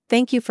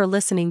Thank you for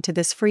listening to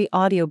this free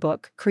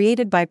audiobook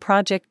created by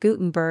Project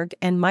Gutenberg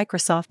and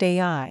Microsoft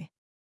AI.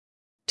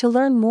 To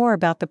learn more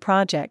about the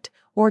project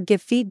or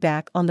give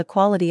feedback on the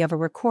quality of a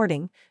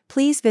recording,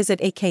 please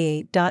visit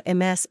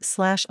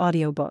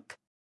aka.ms/audiobook.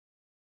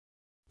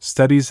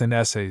 Studies and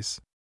Essays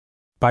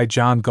by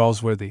John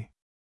Galsworthy.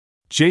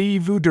 Je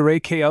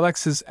de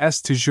Alexis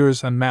est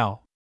toujours un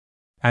mal.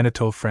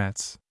 Anatole,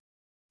 France.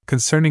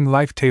 Concerning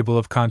Life Table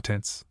of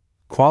Contents.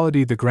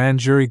 Quality the grand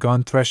jury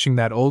gone threshing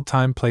that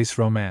old-time place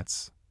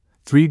romance.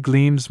 3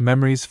 Gleams,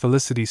 Memories,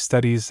 Felicity,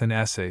 Studies and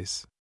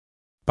Essays.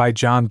 By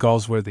John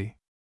Galsworthy.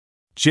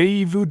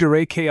 Je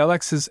de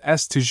Alexis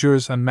est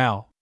toujours un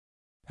mal.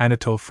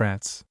 Anatole,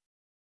 France.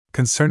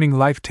 Concerning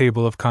Life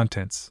Table of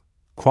Contents.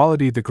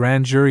 Quality the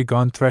grand jury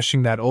gone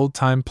threshing that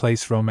old-time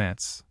place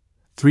romance.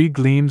 3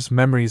 Gleams,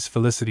 Memories,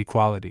 Felicity,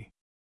 Quality.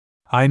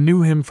 I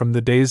knew him from the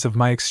days of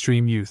my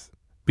extreme youth,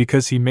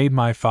 because he made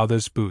my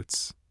father's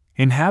boots,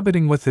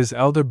 inhabiting with his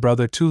elder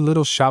brother 2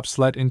 little shops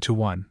let into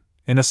one,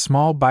 in a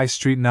small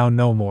by-street now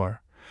no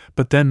more,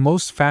 but then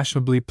most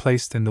fashionably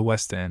placed in the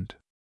West End.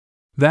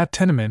 That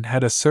tenement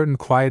had a certain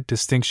quiet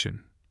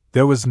distinction.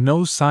 There was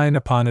no sign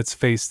upon its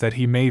face that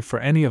he made for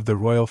any of the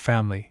royal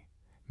family,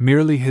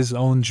 merely his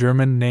own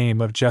German name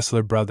of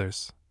Gessler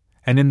Brothers,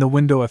 and in the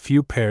window a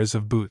few pairs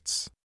of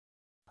boots.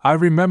 I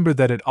remember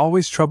that it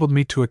always troubled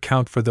me to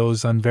account for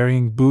those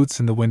unvarying boots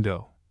in the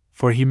window,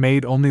 for he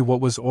made only what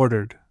was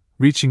ordered,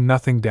 reaching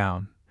nothing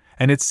down,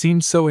 and it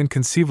seemed so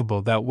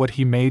inconceivable that what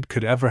he made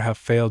could ever have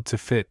failed to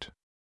fit.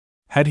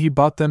 Had he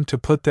bought them to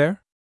put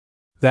there?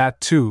 That,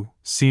 too,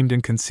 seemed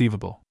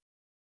inconceivable.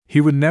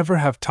 He would never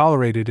have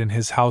tolerated in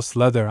his house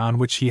leather on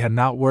which he had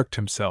not worked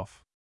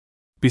himself.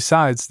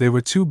 Besides, they were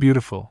too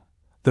beautiful,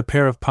 the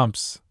pair of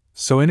pumps,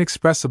 so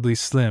inexpressibly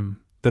slim,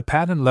 the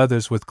patent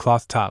leathers with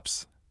cloth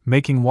tops,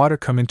 making water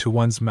come into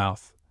one's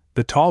mouth,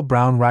 the tall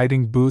brown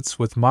riding boots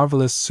with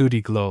marvelous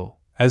sooty glow,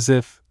 as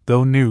if,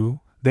 though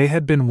new, they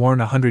had been worn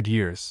 100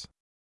 years.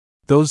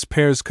 Those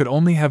pairs could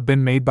only have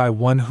been made by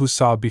one who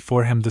saw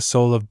before him the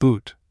soul of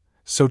boot,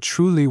 so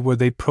truly were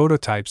they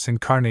prototypes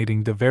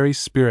incarnating the very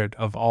spirit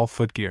of all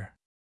footgear.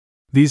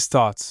 These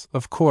thoughts,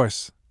 of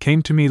course,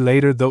 came to me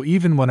later, though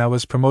even when I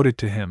was promoted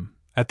to him,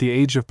 at the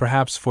age of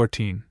perhaps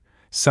 14,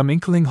 some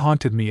inkling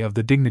haunted me of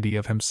the dignity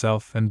of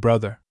himself and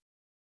brother.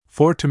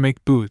 For to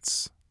make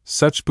boots,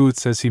 such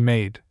boots as he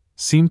made,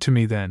 seemed to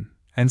me then,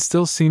 and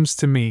still seems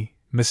to me,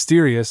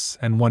 mysterious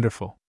and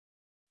wonderful.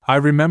 I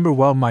remember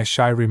well my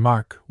shy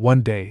remark,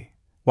 one day,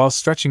 while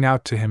stretching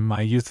out to him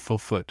my youthful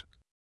foot.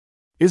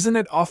 "Isn't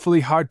it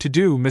awfully hard to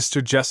do,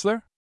 Mr.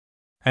 Gessler?"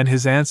 And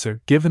his answer,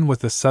 given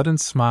with a sudden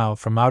smile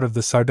from out of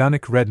the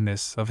sardonic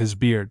redness of his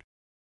beard,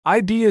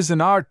 "Ideas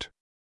and art!"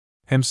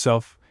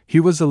 Himself,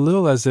 he was a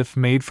little as if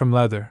made from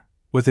leather,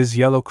 with his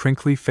yellow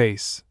crinkly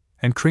face,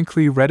 and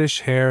crinkly reddish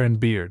hair and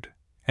beard,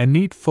 and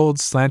neat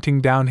folds slanting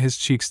down his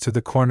cheeks to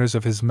the corners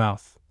of his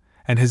mouth,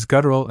 and his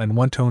guttural and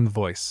one-toned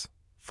voice,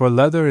 for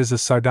leather is a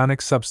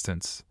sardonic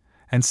substance,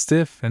 and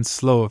stiff and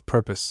slow of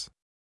purpose.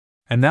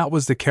 And that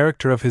was the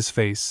character of his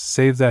face,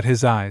 save that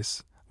his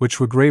eyes, which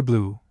were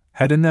grey-blue,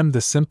 had in them the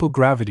simple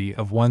gravity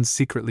of one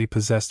secretly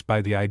possessed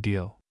by the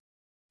ideal.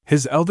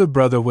 His elder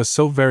brother was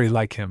so very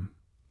like him,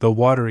 though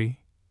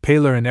watery,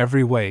 paler in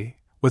every way,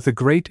 with a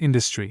great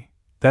industry,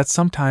 that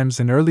sometimes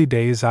in early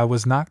days I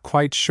was not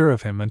quite sure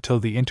of him until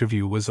the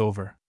interview was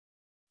over.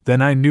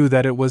 Then I knew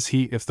that it was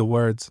he if the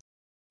words,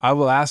 "I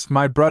will ask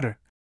my brother,"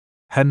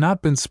 had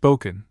not been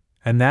spoken,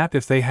 and that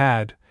if they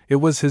had, it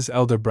was his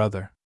elder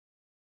brother.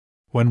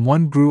 When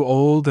one grew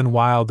old and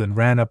wild and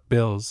ran up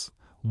bills,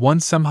 one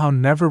somehow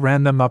never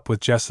ran them up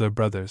with Gessler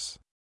Brothers.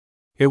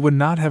 It would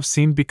not have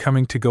seemed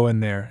becoming to go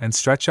in there and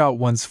stretch out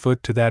one's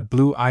foot to that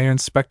blue iron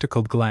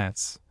spectacled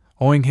glance,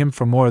 owing him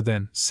for more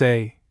than,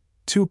 say,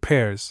 2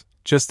 pairs,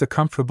 just the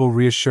comfortable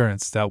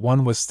reassurance that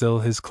one was still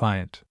his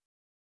client.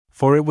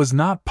 For it was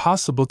not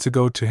possible to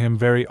go to him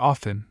very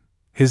often.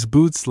 His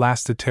boots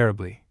lasted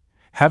terribly,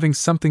 having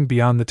something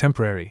beyond the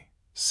temporary,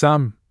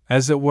 some,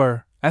 as it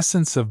were,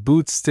 essence of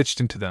boots stitched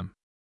into them.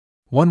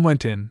 One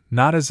went in,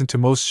 not as into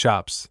most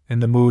shops, in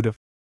the mood of,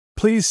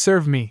 "Please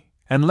serve me,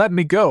 and let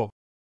me go,"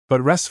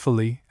 but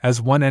restfully,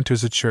 as one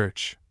enters a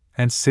church,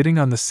 and sitting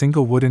on the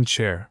single wooden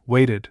chair,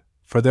 waited,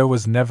 for there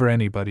was never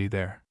anybody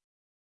there.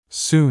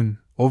 Soon,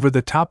 over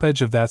the top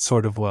edge of that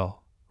sort of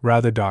well,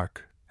 rather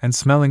dark, and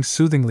smelling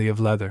soothingly of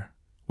leather,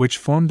 which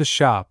formed the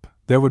shop,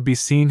 there would be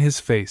seen his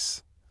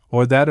face,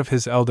 or that of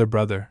his elder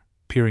brother,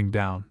 peering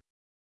down.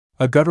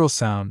 A guttural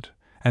sound,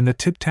 and the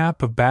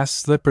tip-tap of Bass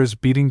slippers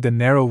beating the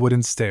narrow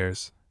wooden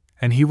stairs,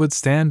 and he would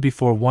stand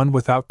before one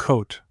without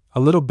coat, a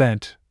little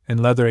bent, in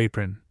leather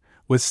apron,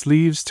 with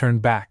sleeves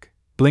turned back,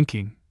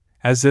 blinking,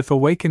 as if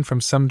awakened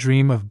from some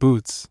dream of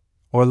boots,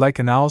 or like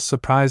an owl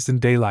surprised in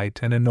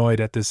daylight and annoyed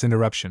at this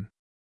interruption.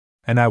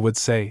 And I would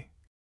say,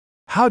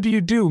 "How do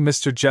you do,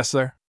 Mr.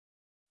 Gessler?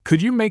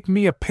 Could you make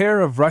me a pair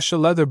of Russia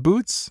leather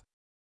boots?"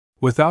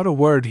 Without a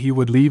word he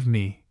would leave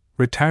me,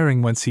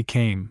 retiring whence he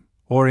came,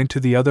 or into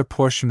the other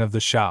portion of the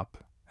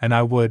shop, and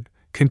I would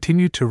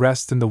continue to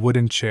rest in the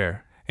wooden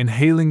chair,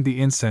 inhaling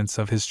the incense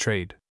of his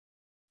trade.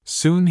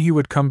 Soon he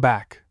would come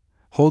back,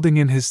 holding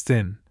in his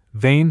thin,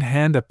 veined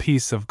hand a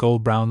piece of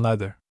gold-brown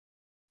leather.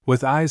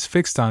 With eyes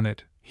fixed on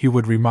it, he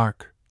would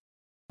remark,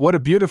 "What a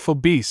beautiful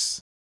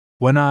beast!"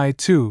 When I,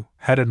 too,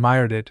 had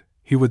admired it,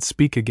 he would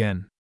speak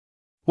again.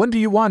 "When do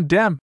you want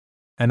dem?"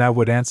 And I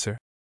would answer,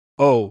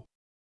 "Oh,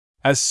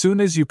 as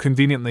soon as you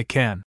conveniently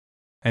can."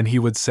 And he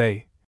would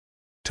say,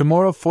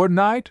 "Tomorrow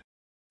fortnight?"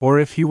 Or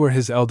if he were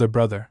his elder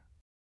brother,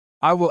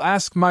 "I will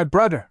ask my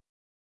brother."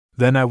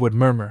 Then I would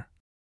murmur,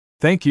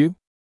 "Thank you.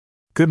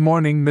 Good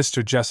morning,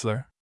 Mr.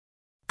 Gessler."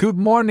 "Good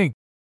morning,"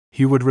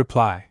 he would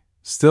reply,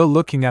 still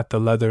looking at the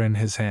leather in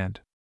his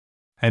hand.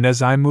 And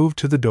as I moved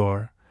to the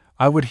door,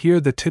 I would hear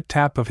the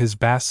tip-tap of his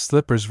bast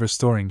slippers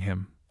restoring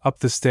him, up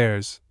the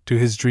stairs, to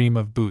his dream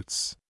of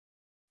boots.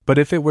 But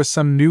if it were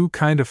some new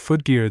kind of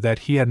footgear that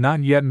he had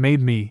not yet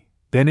made me,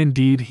 then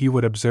indeed he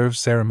would observe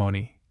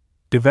ceremony,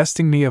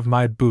 divesting me of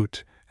my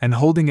boot, and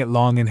holding it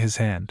long in his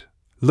hand,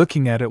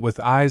 looking at it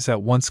with eyes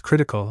at once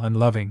critical and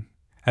loving,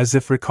 as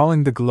if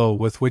recalling the glow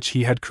with which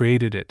he had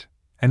created it,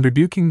 and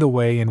rebuking the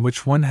way in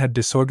which one had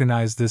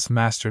disorganized this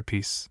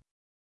masterpiece.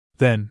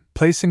 Then,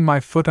 placing my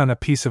foot on a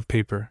piece of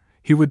paper,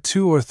 he would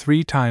 2 or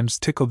 3 times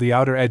tickle the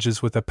outer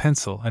edges with a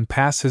pencil and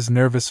pass his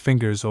nervous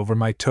fingers over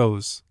my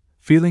toes,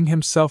 feeling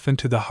himself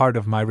into the heart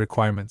of my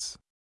requirements.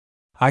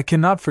 I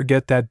cannot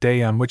forget that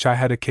day on which I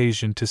had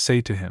occasion to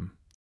say to him,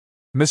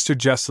 "Mr.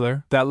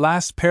 Gessler, that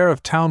last pair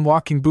of town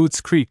walking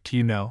boots creaked,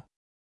 you know."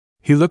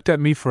 He looked at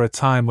me for a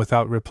time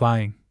without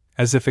replying,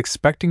 as if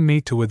expecting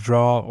me to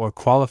withdraw or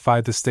qualify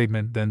the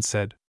statement, then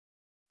said,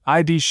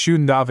 "Id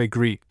shouldn't have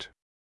creaked."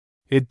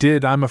 "It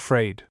did, I'm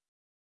afraid."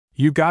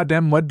 "You got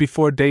dem wet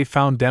before dey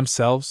found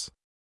demselves?"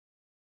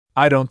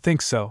 "I don't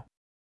think so."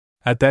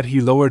 At that he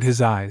lowered his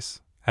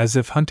eyes, as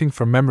if hunting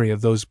for memory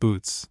of those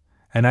boots,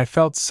 and I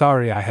felt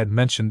sorry I had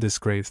mentioned this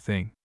grave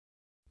thing.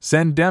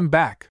 "Send dem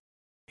back,"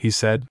 he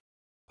said.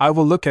 "I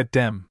will look at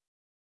dem."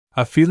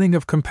 A feeling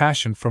of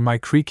compassion for my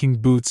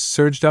creaking boots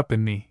surged up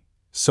in me,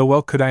 so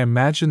well could I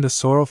imagine the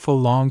sorrowful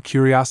long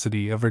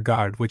curiosity of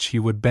regard which he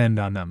would bend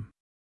on them.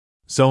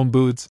 "Zone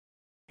boots,"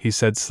 he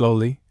said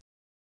slowly,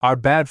 "are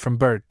bad from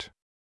Bert.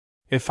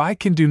 If I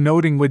can do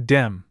noting wid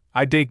dem,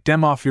 I take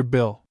dem off your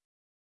bill."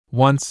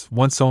 Once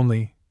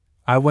only,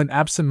 I went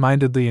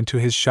absent-mindedly into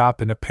his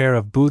shop in a pair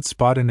of boots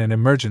bought in an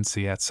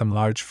emergency at some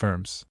large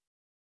firms.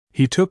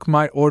 He took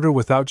my order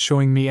without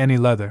showing me any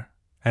leather,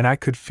 and I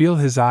could feel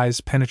his eyes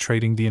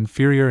penetrating the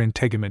inferior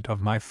integument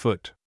of my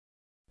foot.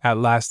 At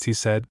last he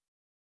said,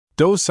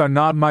 "Those are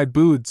not my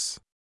boots."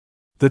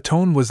 The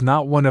tone was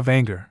not one of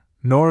anger,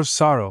 nor of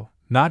sorrow,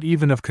 not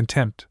even of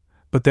contempt,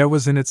 but there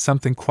was in it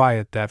something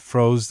quiet that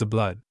froze the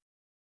blood.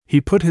 He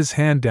put his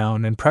hand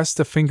down and pressed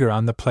a finger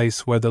on the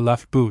place where the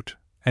left boot,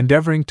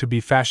 endeavoring to be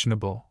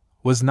fashionable,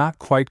 was not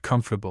quite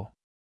comfortable.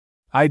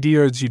 "I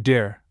urge you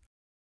dare,"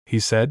 he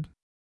said.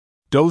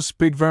 "Dose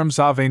big verms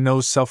ave no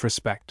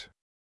self-respect.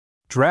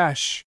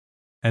 Drash!"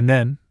 And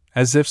then,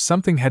 as if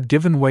something had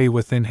given way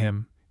within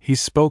him, he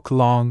spoke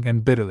long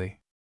and bitterly.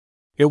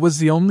 It was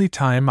the only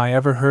time I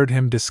ever heard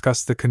him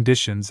discuss the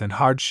conditions and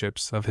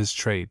hardships of his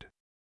trade.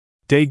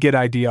 "Dey get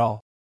ID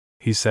all,"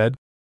 he said.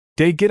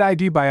 "Dey get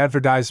ID by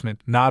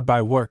advertisement, not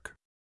by work.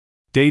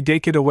 Dey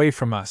take it away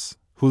from us,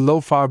 who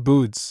loaf our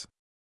boots.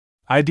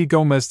 ID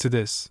Gomez to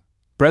this.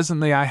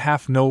 Presently I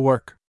have no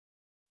work.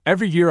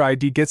 Every year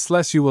ID gets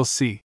less, you will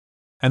see."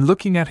 And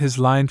looking at his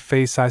lined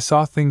face, I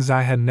saw things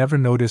I had never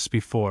noticed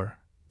before,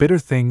 bitter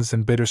things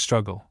and bitter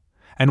struggle,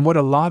 and what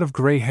a lot of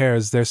gray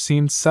hairs there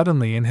seemed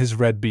suddenly in his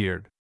red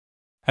beard.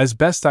 As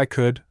best I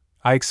could,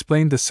 I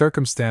explained the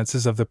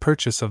circumstances of the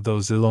purchase of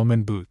those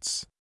Iloman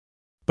boots.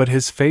 But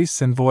his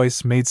face and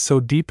voice made so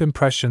deep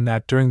impression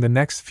that during the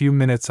next few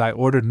minutes I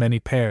ordered many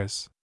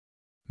pairs.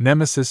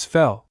 Nemesis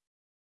fell.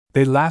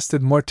 They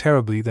lasted more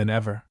terribly than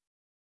ever.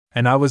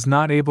 And I was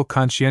not able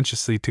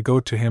conscientiously to go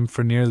to him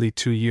for nearly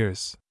 2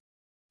 years.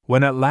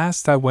 When at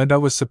last I went, I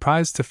was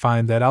surprised to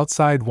find that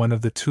outside one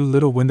of the 2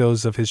 little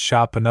windows of his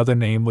shop another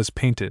name was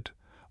painted,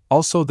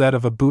 also that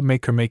of a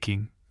bootmaker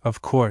making,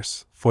 of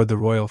course, for the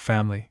royal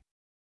family.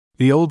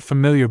 The old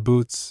familiar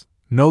boots,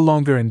 no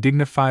longer in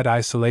dignified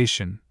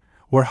isolation,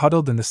 were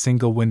huddled in the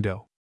single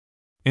window.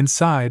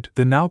 Inside,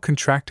 the now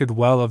contracted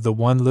well of the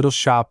one little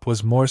shop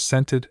was more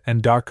scented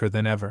and darker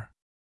than ever.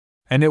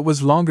 And it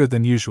was longer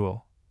than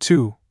usual,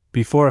 too,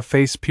 before a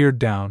face peered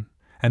down,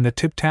 and the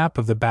tip-tap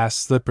of the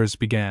bast slippers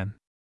began.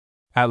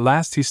 At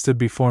last he stood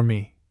before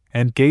me,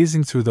 and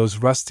gazing through those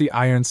rusty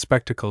iron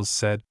spectacles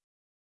said,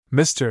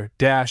 "Mr.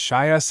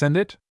 I send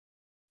it?"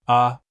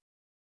 "Ah,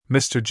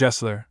 Mr.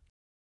 Gessler,"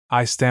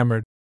 I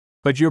stammered,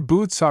 "but your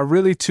boots are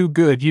really too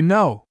good, you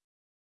know.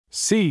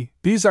 See,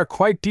 these are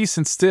quite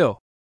decent still."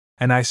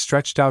 And I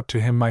stretched out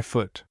to him my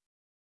foot.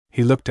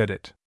 He looked at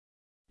it.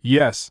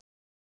 "Yes,"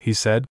 he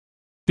said,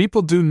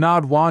 "people do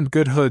not want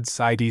good hoods,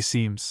 it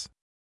seems."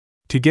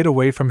 To get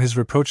away from his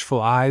reproachful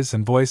eyes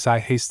and voice, I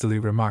hastily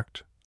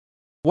remarked,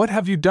 "What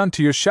have you done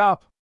to your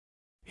shop?"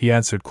 He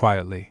answered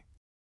quietly,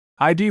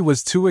 "ID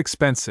was too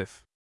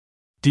expensive.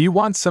 Do you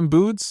want some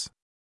boots?"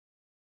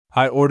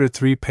 I ordered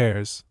 3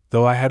 pairs,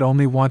 though I had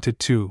only wanted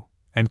 2,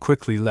 and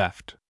quickly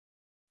left.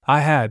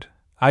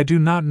 I do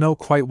not know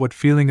quite what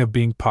feeling of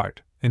being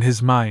part, in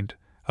his mind,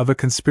 of a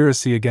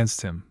conspiracy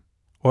against him,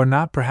 or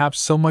not perhaps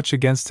so much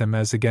against him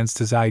as against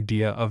his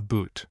idea of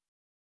boot.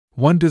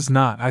 One does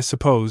not, I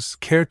suppose,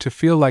 care to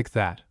feel like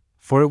that,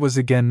 for it was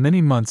again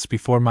many months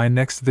before my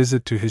next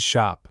visit to his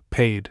shop,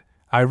 paid,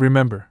 I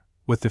remember,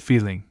 with the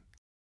feeling,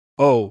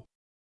 "Oh,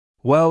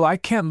 well, I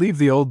can't leave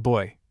the old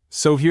boy,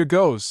 so here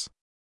goes.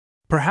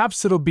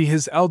 Perhaps it'll be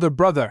his elder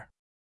brother."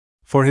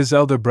 For his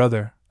elder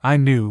brother, I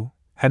knew,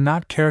 had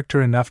not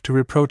character enough to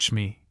reproach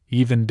me,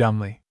 even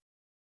dumbly.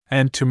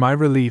 And to my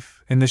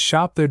relief, in the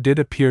shop there did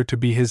appear to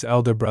be his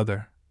elder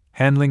brother,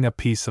 handling a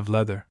piece of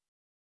leather.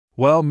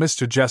 "Well,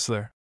 Mr.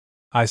 Gessler,"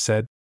 I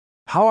said,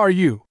 "how are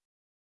you?"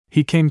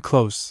 He came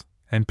close,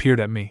 and peered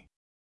at me.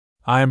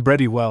 "I am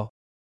pretty well,"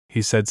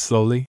 he said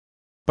slowly,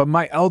 "but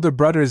my elder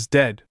brother is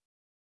dead."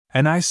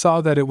 And I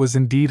saw that it was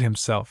indeed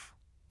himself,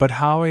 but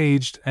how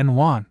aged and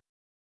wan!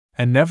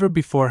 And never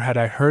before had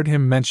I heard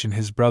him mention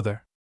his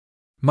brother.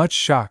 Much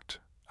shocked,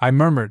 I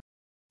murmured,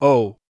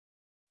 "Oh,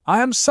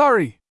 I am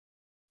sorry."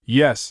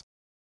 "Yes,"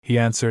 he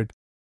answered,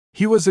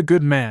 "he was a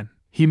good man,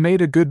 he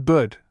made a good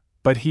bud,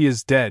 but he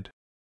is dead."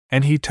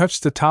 And he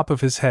touched the top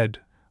of his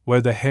head, where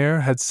the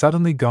hair had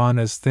suddenly gone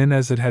as thin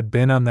as it had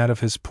been on that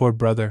of his poor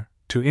brother,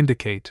 to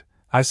indicate,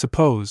 I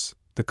suppose,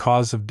 the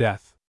cause of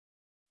death.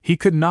 He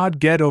could not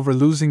get over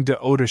losing the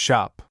odor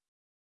shop.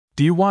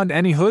 "Do you want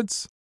any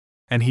hoods?"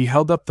 And he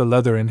held up the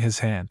leather in his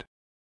hand.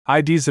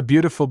 "Ids a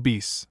beautiful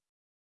beast."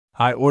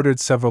 I ordered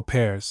several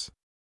pairs.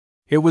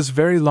 It was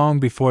very long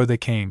before they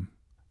came,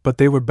 but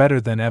they were better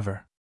than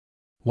ever.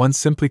 One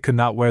simply could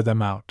not wear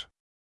them out.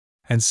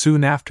 And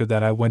soon after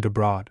that I went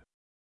abroad.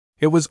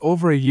 It was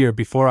over a year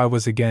before I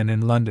was again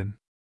in London.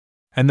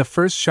 And the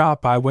first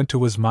shop I went to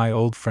was my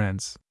old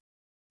friend's.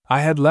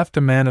 I had left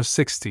a man of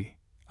 60.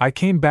 I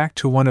came back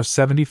to one of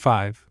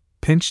 75,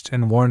 pinched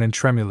and worn and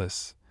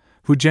tremulous,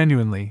 who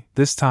genuinely,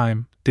 this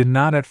time, did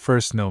not at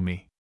first know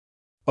me.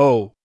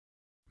 "Oh,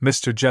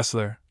 Mr.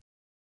 Gessler,"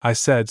 I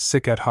said,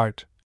 sick at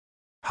heart,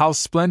 "how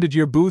splendid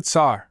your boots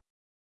are!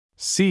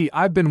 See,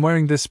 I've been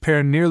wearing this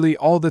pair nearly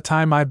all the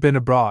time I've been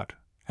abroad,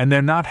 and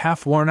they're not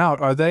half worn out,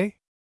 are they?"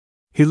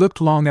 He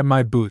looked long at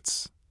my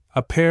boots,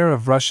 a pair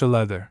of Russia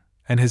leather,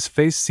 and his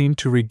face seemed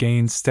to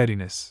regain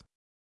steadiness.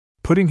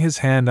 Putting his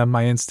hand on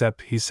my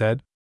instep, he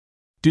said,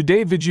 "Do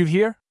David you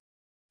hear?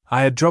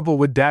 I had trouble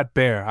with that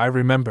bear, I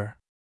remember."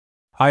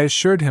 I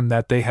assured him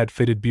that they had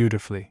fitted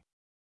beautifully.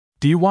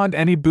 "Do you want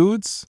any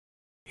boots?"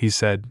 he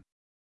said.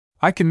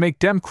 "I can make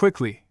them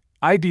quickly,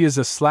 ID is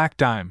a slack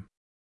dime."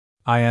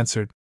 I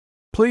answered,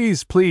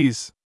 "Please,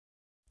 please.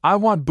 I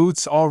want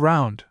boots all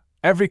round,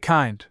 every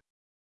kind.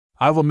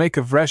 I will make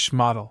a fresh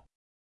model.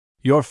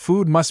 Your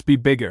foot must be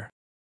bigger."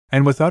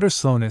 And with utter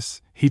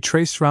slowness, he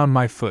traced round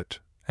my foot,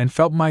 and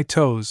felt my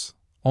toes,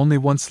 only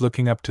once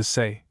looking up to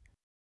say,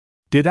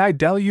 "Did I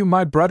tell you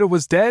my brother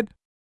was dead?"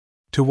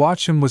 To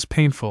watch him was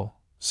painful,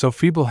 so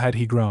feeble had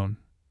he grown.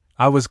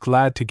 I was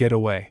glad to get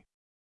away.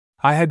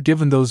 I had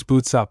given those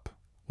boots up,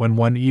 when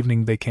one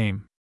evening they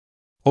came.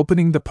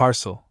 Opening the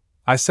parcel,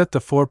 I set the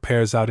 4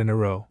 pairs out in a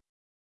row.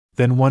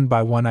 Then one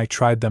by one I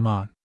tried them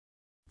on.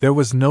 There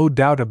was no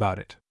doubt about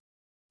it.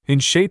 In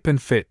shape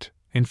and fit,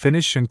 in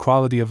finish and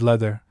quality of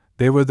leather,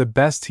 they were the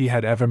best he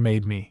had ever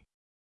made me.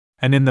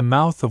 And in the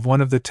mouth of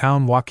one of the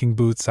town walking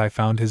boots I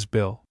found his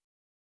bill.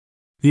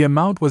 The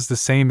amount was the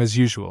same as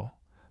usual,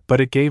 but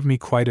it gave me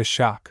quite a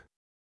shock.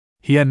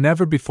 He had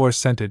never before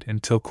sent it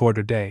until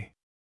quarter day.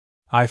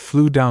 I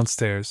flew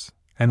downstairs,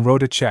 and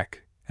wrote a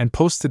check, and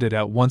posted it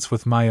at once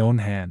with my own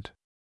hand.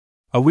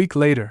 A week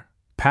later,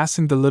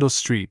 passing the little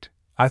street,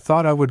 I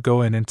thought I would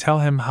go in and tell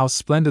him how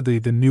splendidly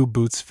the new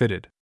boots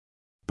fitted.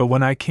 But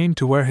when I came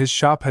to where his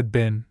shop had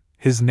been,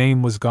 his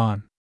name was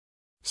gone.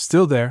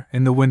 Still there,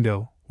 in the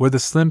window, were the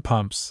slim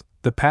pumps,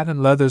 the patent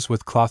leathers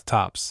with cloth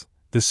tops,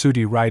 the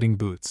sooty riding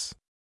boots.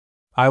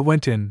 I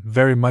went in,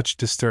 very much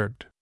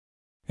disturbed.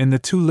 In the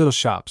 2 little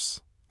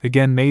shops,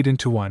 again made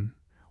into one,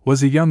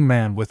 was a young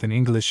man with an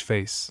English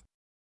face.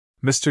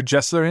 "Mr.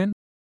 Gessler in?"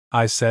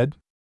 I said.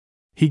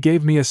 He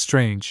gave me a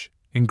strange,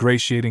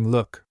 ingratiating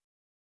look.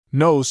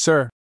 "No,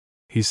 sir,"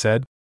 he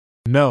said.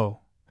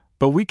 "No,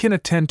 but we can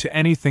attend to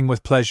anything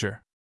with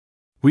pleasure.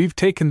 We've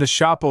taken the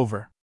shop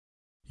over.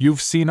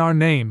 You've seen our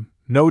name,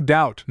 no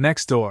doubt,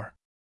 next door.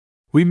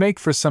 We make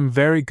for some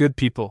very good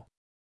people."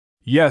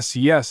 "Yes,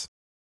 yes,"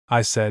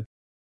 I said.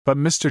 "But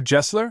Mr.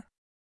 Gessler?"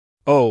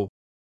 "Oh,"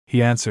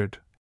 he answered.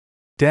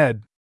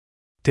 "Dead."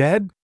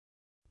 "Dead?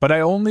 But I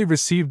only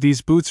received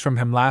these boots from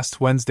him last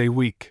Wednesday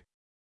week."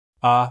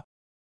 "Ah,"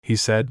 he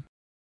said.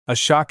 "A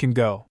shocking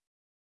go.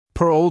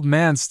 Poor old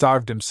man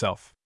starved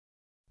himself.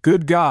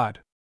 Good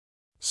God!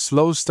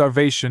 Slow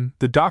starvation,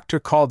 the doctor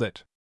called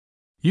it.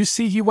 You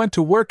see, he went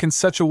to work in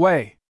such a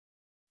way.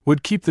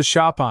 Would keep the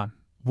shop on,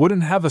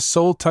 wouldn't have a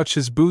soul touch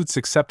his boots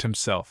except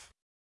himself.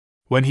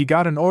 When he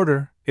got an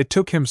order, it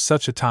took him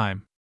such a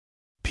time.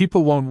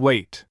 People won't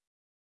wait.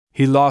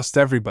 He lost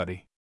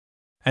everybody.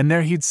 And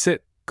there he'd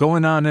sit,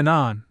 going on and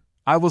on.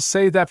 I will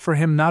say that for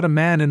him not a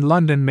man in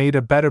London made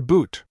a better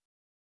boot.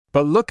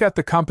 But look at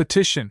the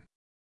competition!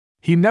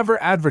 He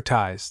never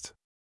advertised.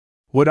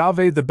 Would have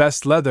the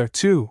best leather,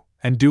 too,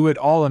 and do it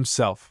all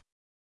himself.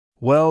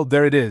 Well,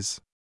 there it is.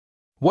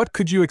 What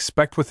could you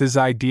expect with his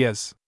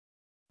ideas?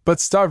 But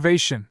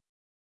starvation.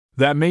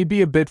 That may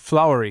be a bit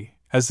flowery,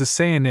 as the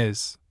sayin'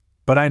 is,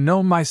 but I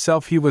know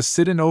myself he was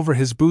sittin' over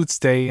his boots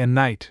day and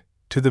night,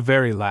 to the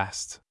very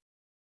last.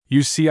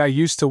 You see, I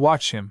used to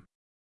watch him.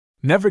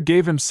 Never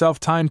gave himself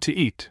time to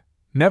eat,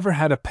 never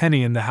had a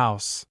penny in the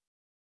house.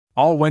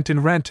 All went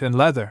in rent and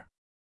leather.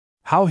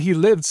 How he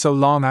lived so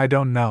long I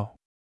don't know.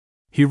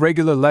 He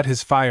regular let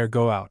his fire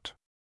go out.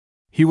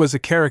 He was a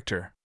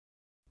character.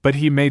 But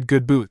he made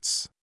good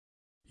boots.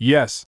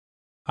 Yes,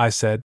 I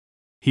said,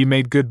 he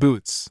made good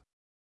boots.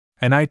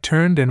 And I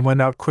turned and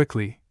went out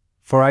quickly,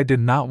 for I did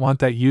not want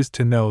that youth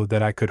to know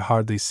that I could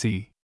hardly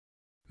see.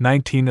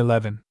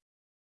 1911.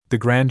 The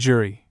grand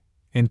jury,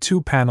 in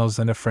 2 panels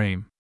and a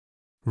frame,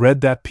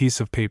 read that piece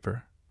of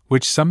paper,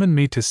 which summoned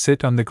me to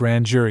sit on the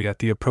grand jury at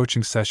the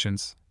approaching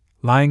sessions,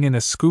 lying in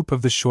a scoop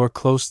of the shore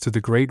close to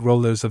the great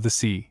rollers of the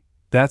sea,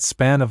 that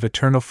span of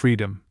eternal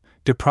freedom,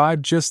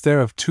 deprived just there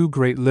of too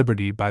great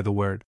liberty by the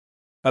word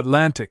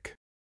Atlantic.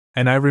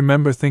 And I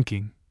remember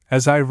thinking,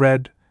 as I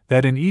read,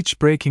 that in each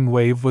breaking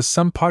wave was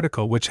some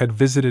particle which had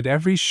visited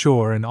every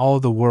shore in all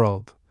the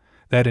world,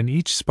 that in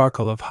each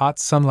sparkle of hot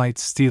sunlight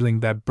stealing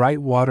that bright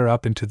water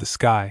up into the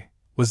sky,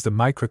 was the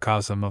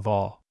microcosm of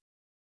all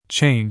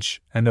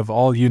change and of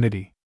all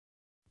unity.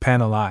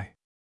 Panel I.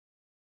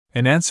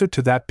 In answer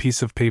to that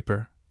piece of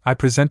paper, I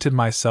presented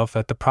myself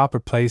at the proper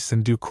place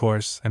in due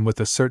course and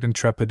with a certain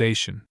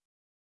trepidation.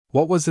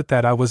 What was it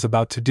that I was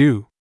about to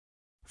do?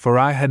 For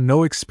I had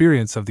no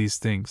experience of these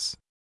things.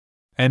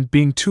 And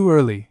being too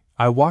early,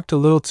 I walked a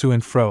little to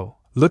and fro,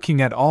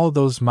 looking at all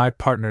those my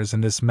partners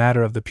in this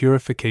matter of the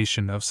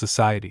purification of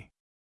society.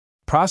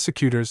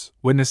 Prosecutors,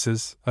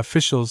 witnesses,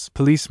 officials,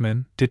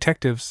 policemen,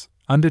 detectives,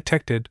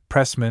 undetected,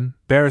 pressmen,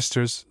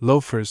 barristers,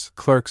 loafers,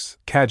 clerks,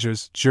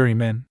 cadgers,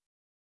 jurymen.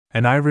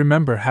 And I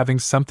remember having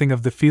something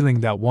of the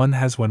feeling that one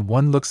has when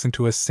one looks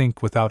into a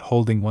sink without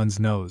holding one's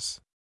nose.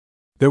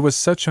 There was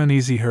such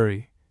uneasy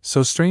hurry,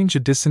 so strange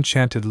a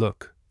disenchanted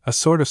look, a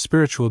sort of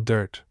spiritual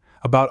dirt,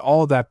 about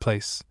all that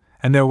place,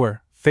 and there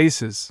were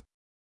faces.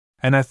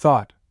 And I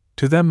thought,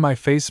 to them my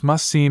face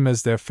must seem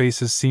as their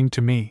faces seemed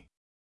to me.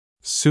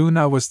 Soon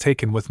I was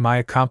taken with my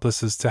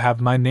accomplices to have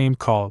my name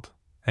called,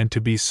 and to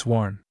be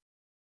sworn.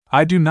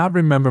 I do not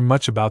remember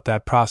much about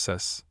that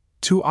process,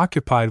 too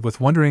occupied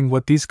with wondering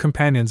what these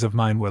companions of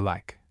mine were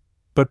like.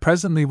 But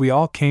presently we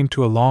all came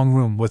to a long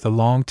room with a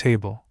long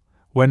table,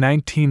 where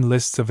 19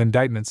 lists of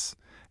indictments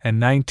and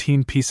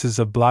 19 pieces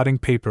of blotting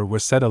paper were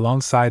set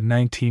alongside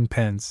 19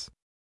 pens.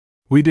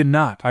 We did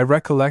not, I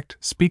recollect,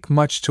 speak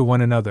much to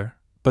one another,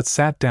 but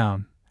sat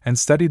down and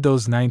studied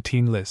those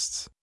 19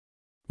 lists.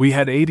 We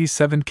had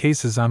 87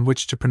 cases on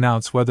which to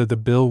pronounce whether the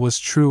bill was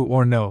true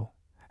or no,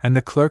 and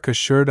the clerk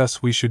assured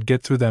us we should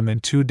get through them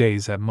in 2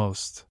 days at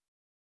most.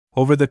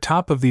 Over the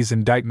top of these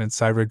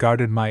indictments I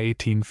regarded my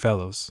 18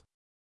 fellows.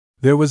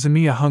 There was in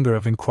me a hunger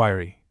of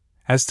inquiry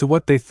as to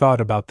what they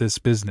thought about this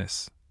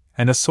business,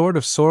 and a sort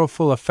of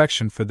sorrowful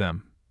affection for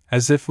them,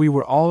 as if we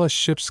were all a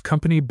ship's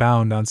company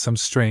bound on some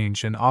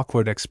strange and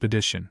awkward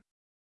expedition.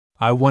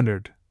 I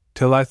wondered,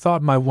 till I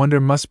thought my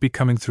wonder must be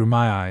coming through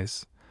my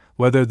eyes,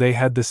 whether they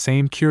had the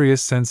same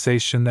curious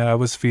sensation that I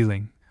was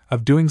feeling,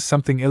 of doing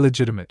something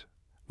illegitimate,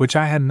 which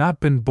I had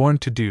not been born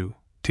to do,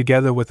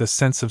 together with a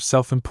sense of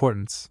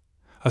self-importance,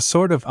 a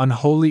sort of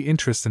unholy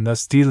interest in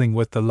thus dealing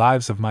with the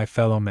lives of my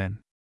fellow men.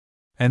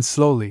 And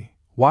slowly,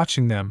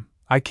 watching them,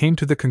 I came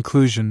to the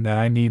conclusion that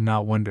I need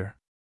not wonder.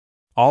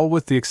 All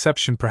with the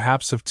exception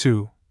perhaps of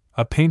 2,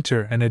 a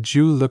painter and a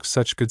Jew, looked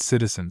such good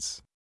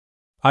citizens.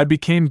 I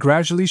became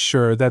gradually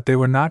sure that they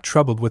were not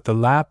troubled with the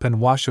lap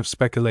and wash of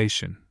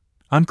speculation,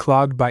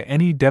 unclogged by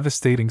any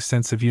devastating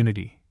sense of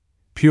unity,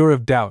 pure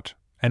of doubt,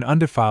 and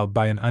undefiled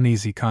by an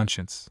uneasy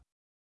conscience.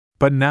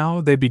 But now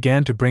they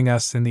began to bring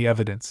us in the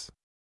evidence.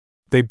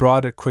 They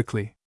brought it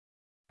quickly.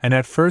 And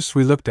at first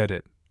we looked at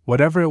it,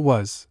 whatever it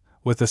was,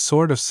 with a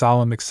sort of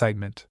solemn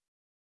excitement.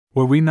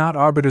 Were we not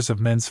arbiters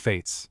of men's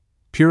fates,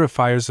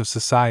 purifiers of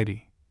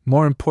society,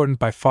 more important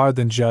by far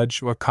than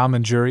judge or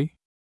common jury?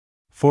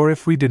 For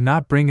if we did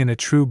not bring in a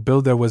true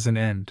bill there was an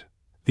end,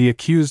 the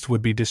accused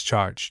would be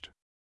discharged.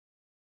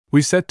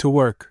 We set to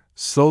work,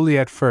 slowly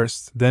at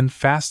first, then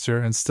faster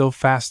and still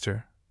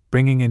faster,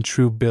 bringing in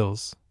true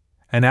bills,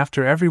 and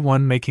after every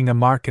one making a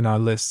mark in our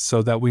list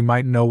so that we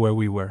might know where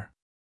we were.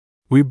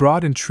 We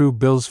brought in true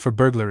bills for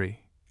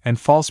burglary, and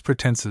false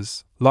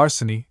pretenses,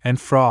 larceny, and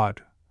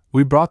fraud.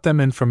 We brought them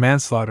in for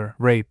manslaughter,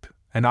 rape,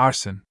 and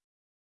arson.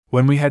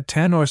 When we had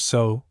 10 or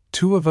so,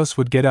 2 of us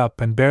would get up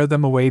and bear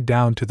them away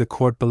down to the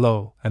court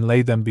below and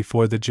lay them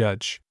before the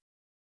judge.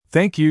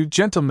 "Thank you,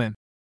 gentlemen,"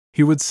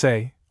 he would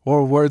say,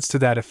 or words to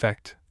that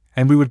effect,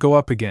 and we would go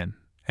up again,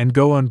 and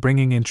go on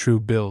bringing in true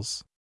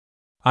bills.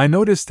 I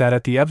noticed that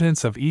at the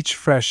evidence of each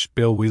fresh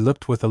bill we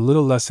looked with a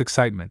little less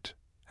excitement,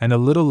 and a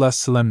little less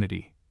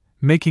solemnity,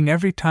 making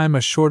every time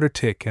a shorter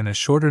tick and a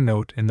shorter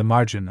note in the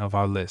margin of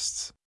our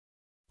lists.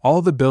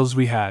 All the bills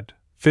we had,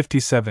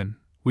 57,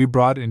 we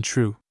brought in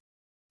true.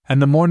 And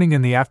the morning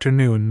and the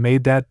afternoon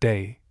made that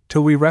day,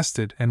 till we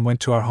rested and went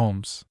to our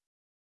homes.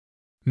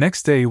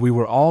 Next day we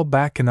were all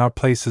back in our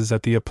places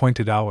at the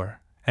appointed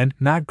hour, and,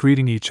 not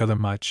greeting each other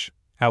much,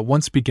 at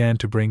once began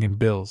to bring in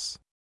bills.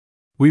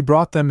 We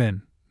brought them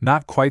in,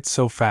 not quite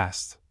so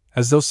fast,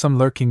 as though some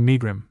lurking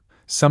megrim,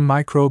 some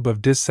microbe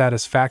of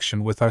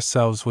dissatisfaction with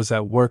ourselves was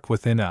at work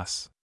within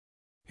us.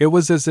 It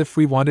was as if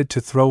we wanted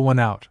to throw one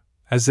out,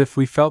 as if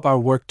we felt our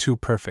work too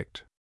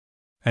perfect.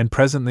 And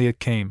presently it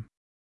came.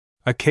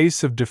 A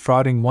case of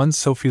defrauding one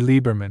Sophie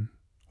Lieberman,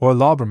 or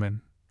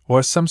Lauberman,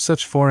 or some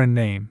such foreign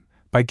name,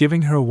 by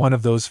giving her one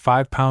of those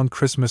 £5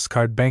 Christmas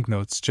card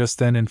banknotes just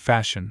then in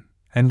fashion,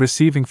 and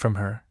receiving from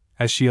her,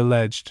 as she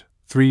alleged,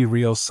 3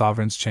 real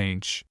sovereigns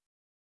change.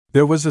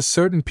 There was a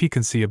certain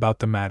piquancy about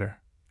the matter,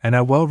 and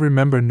I well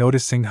remember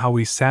noticing how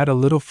we sat a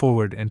little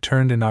forward and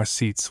turned in our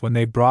seats when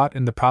they brought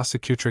in the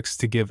prosecutrix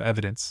to give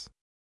evidence.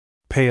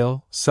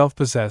 Pale,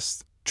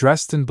 self-possessed,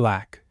 dressed in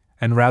black,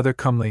 and rather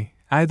comely,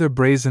 neither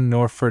brazen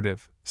nor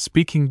furtive,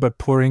 speaking but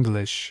poor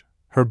English,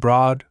 her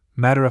broad,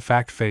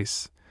 matter-of-fact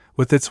face,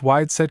 with its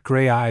wide-set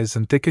grey eyes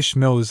and thickish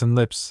nose and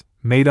lips,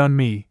 made on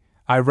me,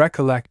 I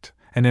recollect,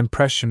 an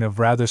impression of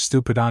rather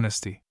stupid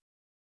honesty.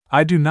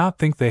 I do not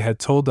think they had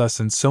told us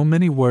in so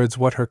many words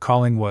what her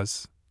calling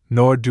was,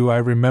 nor do I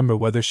remember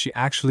whether she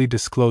actually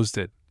disclosed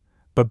it,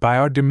 but by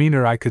our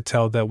demeanor I could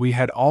tell that we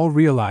had all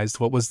realized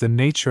what was the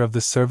nature of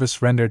the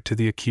service rendered to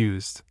the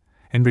accused,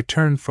 in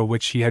return for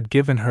which he had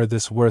given her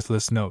this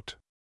worthless note.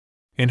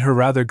 In her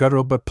rather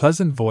guttural but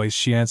pleasant voice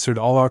she answered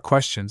all our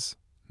questions,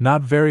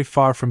 not very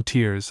far from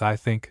tears, I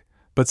think,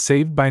 but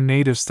saved by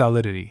native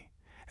stolidity,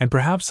 and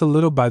perhaps a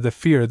little by the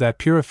fear that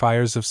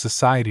purifiers of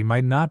society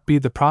might not be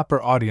the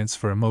proper audience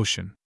for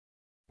emotion.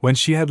 When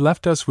she had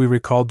left us we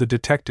recalled the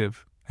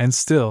detective, and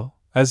still,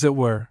 as it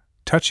were,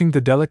 touching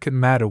the delicate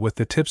matter with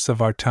the tips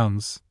of our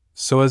tongues,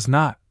 so as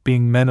not,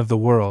 being men of the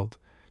world,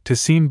 to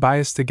seem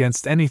biased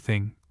against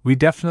anything, we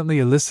definitely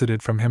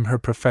elicited from him her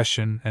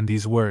profession and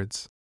these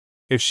words.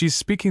 If she's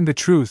speaking the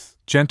truth,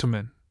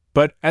 gentlemen,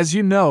 but, as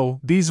you know,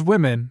 these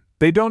women,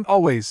 they don't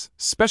always,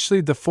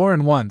 specially the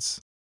foreign ones.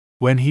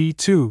 When he,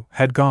 too,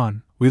 had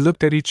gone, we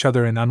looked at each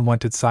other in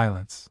unwonted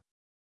silence.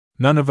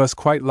 None of us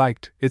quite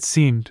liked, it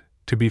seemed,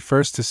 to be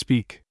first to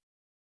speak.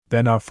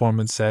 Then our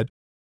foreman said,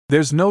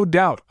 "There's no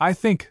doubt, I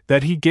think,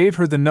 that he gave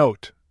her the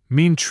note.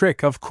 Mean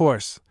trick, of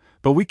course,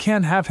 but we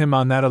can't have him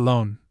on that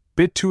alone.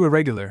 Bit too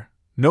irregular.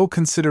 No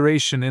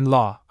consideration in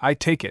law, I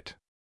take it."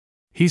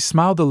 He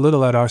smiled a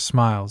little at our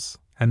smiles,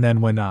 and then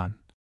went on.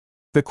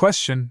 "The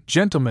question,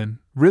 gentlemen,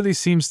 really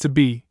seems to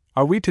be,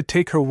 are we to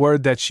take her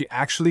word that she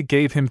actually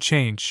gave him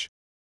change?"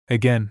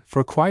 Again,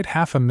 for quite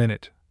half a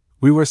minute,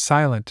 we were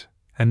silent,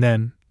 and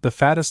then, the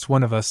fattest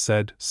one of us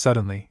said,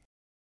 suddenly,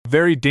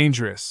 "Very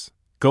dangerous,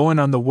 going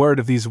on the word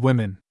of these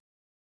women."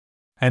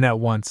 And at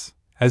once,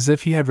 as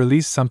if he had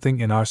released something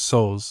in our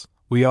souls,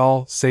 we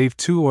all, save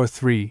 2 or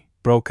 3,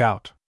 broke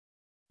out.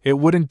 It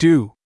wouldn't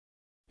do.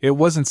 It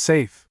wasn't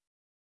safe.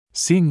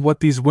 Seeing what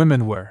these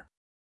women were.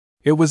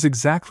 It was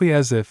exactly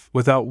as if,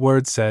 without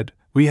word said,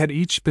 we had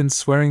each been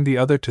swearing the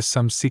other to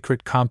some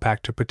secret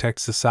compact to protect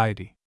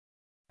society.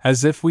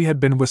 As if we had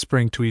been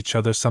whispering to each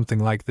other something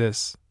like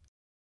this.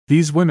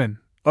 "These women,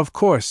 of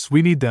course,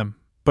 we need them,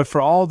 but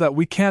for all that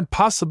we can't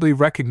possibly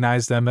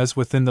recognize them as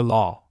within the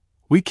law.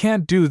 We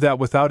can't do that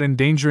without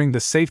endangering the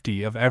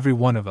safety of every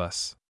one of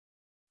us.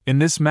 In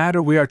this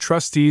matter we are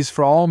trustees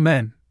for all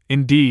men,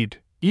 indeed,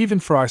 even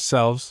for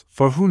ourselves,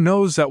 for who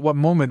knows at what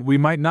moment we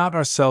might not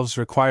ourselves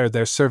require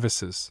their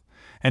services,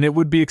 and it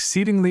would be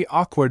exceedingly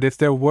awkward if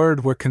their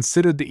word were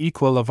considered the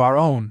equal of our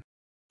own."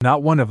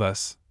 Not one of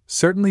us,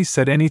 certainly,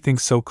 said anything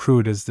so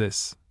crude as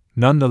this,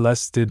 none the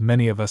less did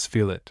many of us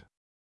feel it.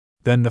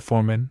 Then the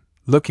foreman,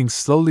 looking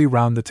slowly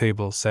round the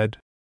table, said,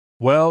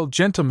 "Well,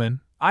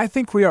 gentlemen, I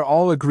think we are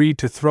all agreed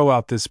to throw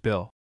out this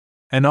bill."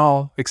 And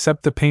all,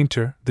 except the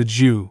painter, the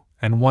Jew,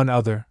 and one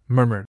other,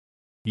 murmured,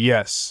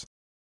 "Yes."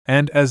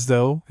 And as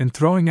though, in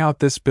throwing out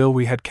this bill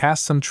we had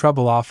cast some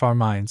trouble off our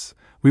minds,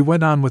 we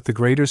went on with the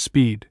greater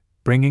speed,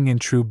 bringing in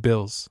true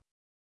bills.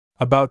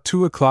 About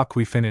 2 o'clock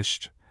we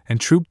finished, and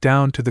trooped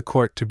down to the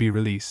court to be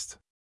released.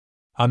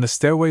 On the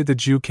stairway the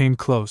Jew came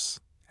close,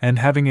 and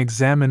having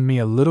examined me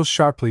a little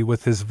sharply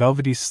with his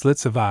velvety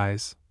slits of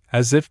eyes,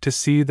 as if to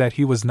see that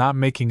he was not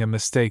making a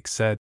mistake,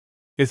 said,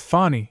 "It's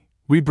funny,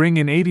 we bring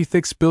in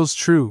 86 bills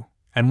true,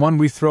 and one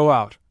we throw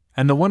out,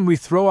 and the one we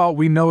throw out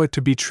we know it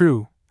to be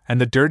true, and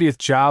the dirtiest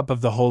job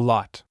of the whole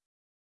lot.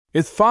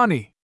 It's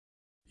funny."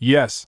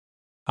 "Yes,"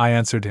 I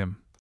answered him.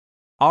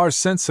 "Our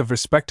sense of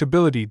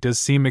respectability does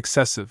seem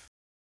excessive."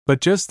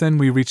 But just then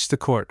we reached the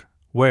court,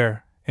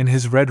 where, in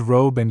his red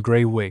robe and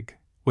grey wig,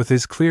 with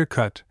his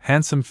clear-cut,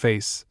 handsome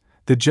face,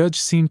 the judge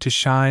seemed to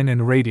shine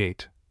and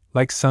radiate,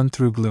 like sun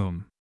through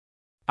gloom.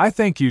 "I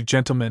thank you,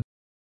 gentlemen,"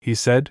 he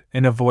said,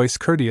 in a voice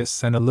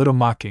courteous and a little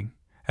mocking,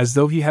 as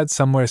though he had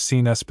somewhere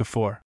seen us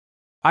before.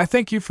 "I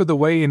thank you for the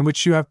way in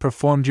which you have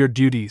performed your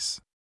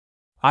duties.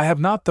 I have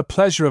not the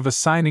pleasure of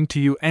assigning to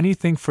you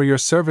anything for your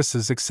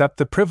services except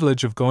the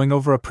privilege of going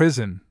over a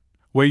prison,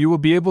 where you will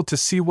be able to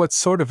see what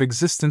sort of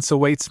existence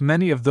awaits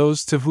many of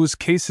those to whose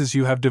cases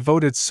you have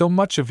devoted so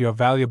much of your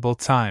valuable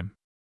time.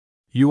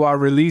 You are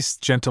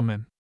released,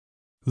 gentlemen."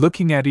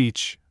 Looking at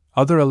each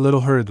other a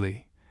little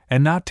hurriedly,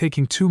 and not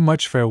taking too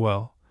much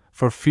farewell,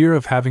 for fear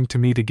of having to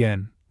meet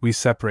again, we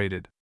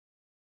separated.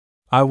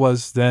 I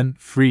was, then,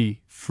 free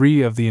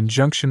of the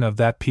injunction of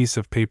that piece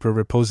of paper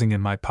reposing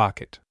in my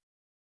pocket.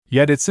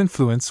 Yet its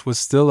influence was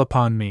still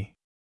upon me.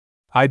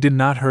 I did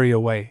not hurry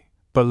away,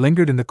 but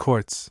lingered in the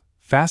courts,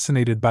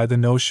 fascinated by the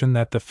notion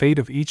that the fate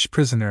of each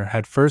prisoner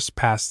had first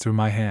passed through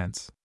my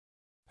hands.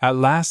 At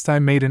last I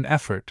made an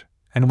effort,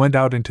 and went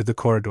out into the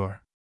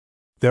corridor.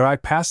 There I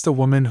passed a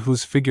woman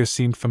whose figure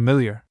seemed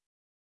familiar.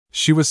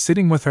 She was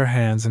sitting with her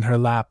hands in her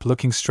lap,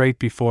 looking straight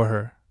before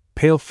her,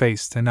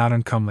 pale-faced and not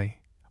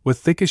uncomely, with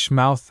thickish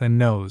mouth and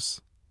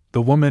nose,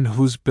 the woman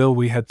whose bill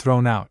we had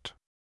thrown out.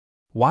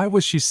 Why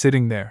was she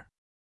sitting there?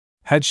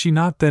 Had she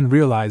not then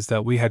realized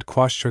that we had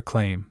quashed her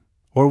claim,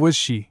 or was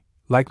she,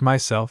 like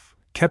myself,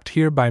 kept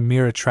here by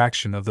mere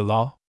attraction of the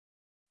law?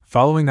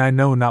 Following I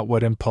know not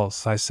what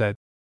impulse, I said,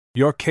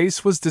 "Your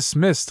case was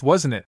dismissed,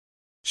 wasn't it?"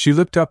 She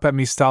looked up at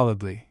me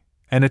stolidly,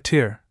 and a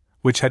tear,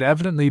 which had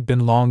evidently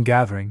been long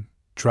gathering,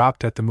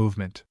 dropped at the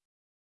movement.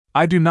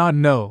 "I do not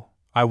know,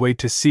 I wait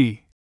to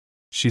see,"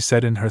 she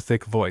said in her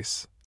thick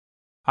voice.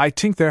 "I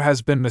think there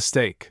has been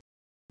mistake."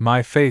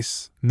 My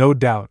face, no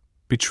doubt,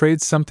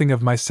 betrayed something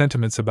of my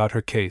sentiments about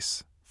her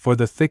case, for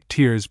the thick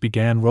tears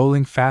began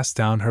rolling fast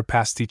down her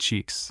pasty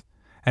cheeks,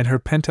 and her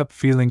pent-up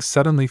feelings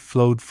suddenly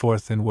flowed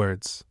forth in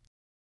words.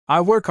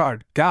 "I work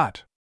hard,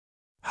 God!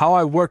 How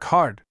I work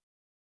hard!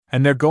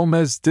 And there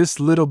Gomez, this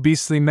little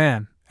beastly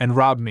man, and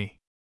rob me.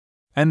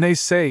 And they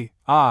say,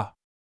 ah!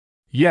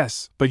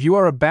 Yes, but you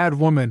are a bad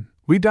woman,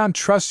 we don't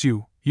trust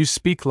you, you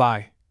speak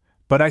lie.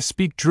 But I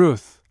speak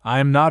truth, I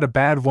am not a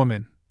bad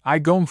woman, I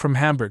gome from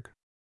Hamburg."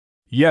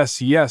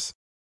 "Yes, yes,"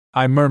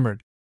 I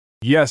murmured.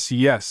 "Yes,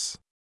 yes.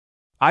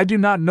 I do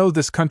not know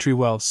this country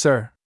well,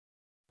 sir.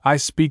 I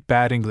speak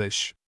bad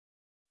English.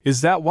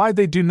 Is that why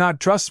they do not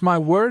trust my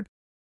word?"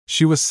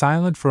 She was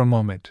silent for a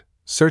moment,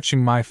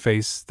 searching my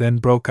face, then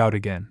broke out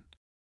again.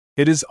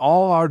 "It is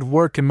all hard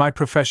work in my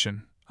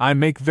profession. I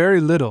make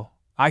very little,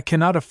 I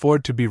cannot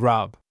afford to be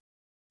robbed.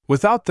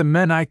 Without the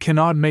men I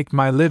cannot make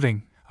my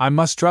living, I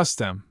must trust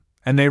them,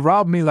 and they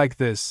rob me like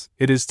this,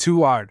 it is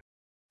too hard."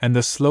 And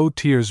the slow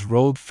tears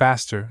rolled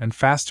faster and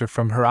faster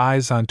from her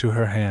eyes onto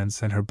her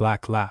hands and her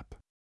black lap.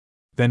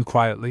 Then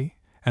quietly,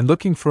 and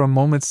looking for a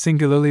moment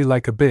singularly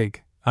like a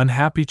big,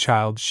 unhappy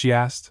child, she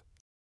asked,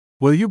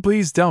 "Will you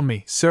please tell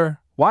me, sir,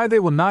 why they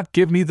will not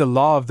give me the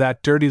law of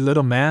that dirty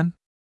little man?"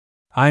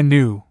 I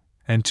knew,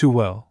 and too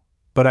well,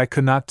 but I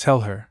could not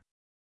tell her.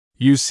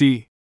 "You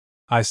see,"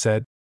 I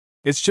said,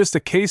 "it's just a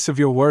case of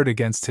your word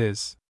against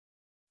his."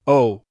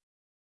 "Oh!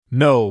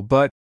 No,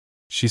 but,"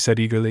 she said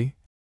eagerly,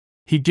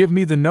 "he give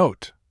me the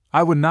note.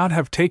 I would not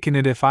have taken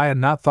it if I had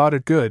not thought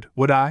it good,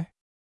 would I?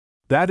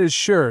 That is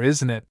sure,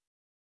 isn't it?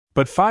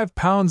 But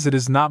 £5 it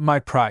is not my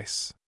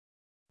price.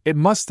 It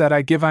must that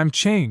I give I'm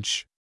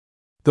change.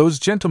 Those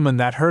gentlemen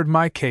that heard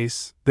my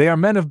case, they are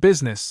men of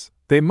business,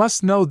 they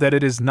must know that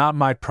it is not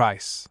my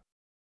price.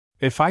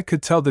 If I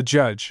could tell the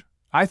judge,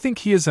 I think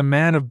he is a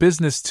man of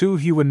business too,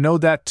 he would know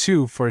that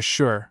too for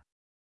sure.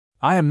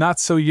 I am not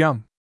so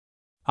young.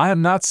 I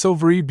am not so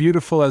very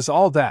beautiful as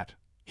all that.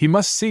 He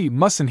must see,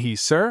 mustn't he,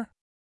 sir?"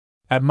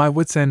 At my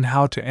wits' end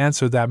how to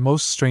answer that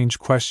most strange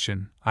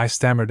question, I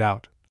stammered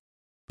out,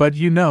 "But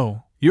you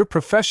know, your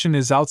profession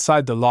is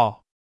outside the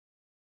law."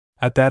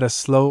 At that a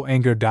slow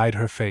anger dyed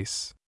her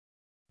face.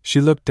 She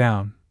looked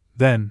down,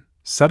 then,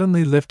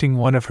 suddenly lifting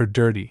one of her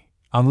dirty,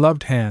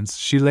 unloved hands,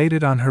 she laid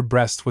it on her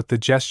breast with the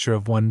gesture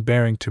of one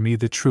bearing to me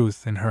the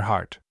truth in her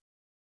heart.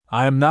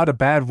 "I am not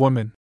a bad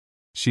woman,"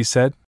 she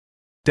said.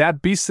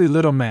 "Dat beastly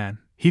little man,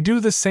 he do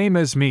the same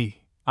as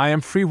me. I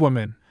am free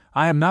woman,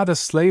 I am not a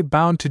slave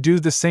bound to do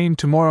the same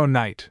tomorrow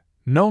night,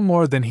 no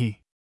more than he.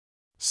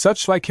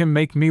 Such like him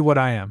make me what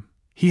I am.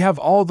 He have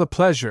all the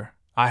pleasure,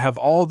 I have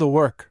all the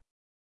work.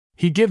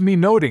 He give me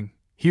noting,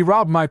 he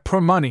rob my poor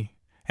money,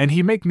 and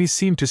he make me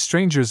seem to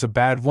strangers a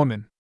bad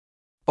woman.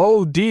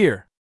 Oh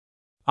dear!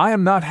 I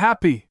am not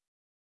happy."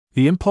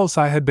 The impulse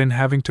I had been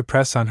having to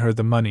press on her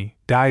the money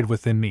died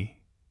within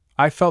me.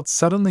 I felt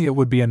suddenly it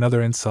would be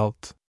another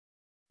insult.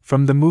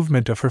 From the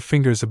movement of her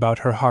fingers about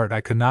her heart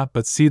I could not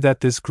but see that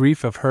this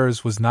grief of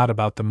hers was not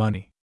about the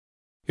money.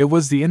 It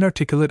was the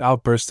inarticulate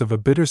outburst of a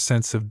bitter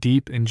sense of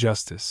deep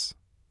injustice,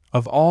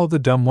 of all the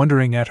dumb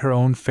wondering at her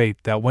own fate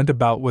that went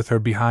about with her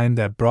behind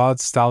that broad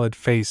stolid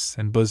face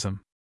and bosom.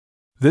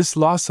 This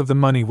loss of the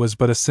money was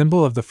but a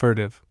symbol of the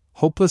furtive,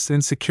 hopeless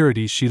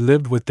insecurity she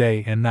lived with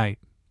day and night,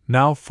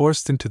 now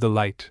forced into the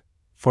light,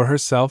 for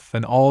herself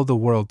and all the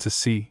world to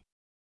see.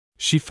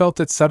 She felt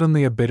it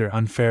suddenly a bitter,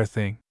 unfair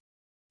thing.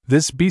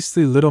 This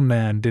beastly little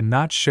man did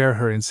not share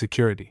her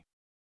insecurity.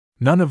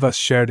 None of us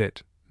shared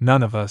it,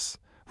 none of us,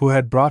 who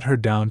had brought her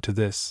down to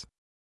this.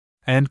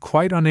 and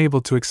quite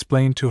unable to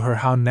explain to her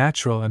how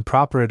natural and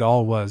proper it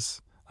all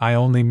was, I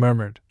only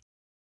murmured,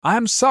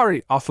 "I'm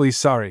sorry, awfully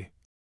sorry,"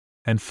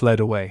 and fled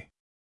away.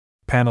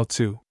 Panel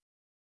 2.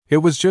 It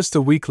was just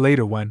a week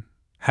later when,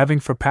 having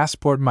for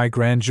passport my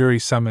grand jury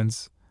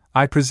summons,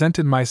 I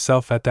presented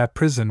myself at that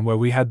prison where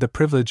we had the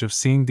privilege of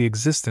seeing the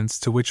existence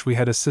to which we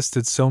had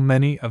assisted so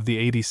many of the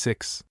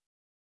 86.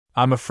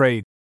 "I'm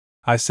afraid,"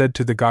 I said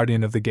to the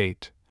guardian of the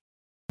gate,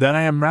 "that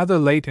I am rather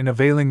late in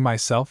availing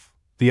myself,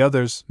 the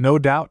others, no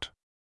doubt?"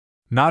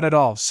 "Not at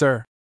all,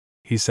 sir,"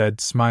 he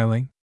said,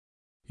 smiling.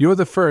 "You're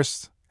the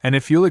first, and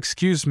if you'll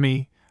excuse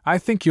me, I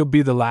think you'll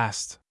be the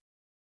last.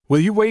 Will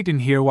you wait in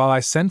here while I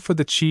send for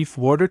the chief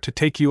warder to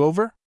take you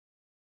over?"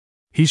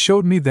 He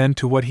showed me then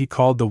to what he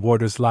called the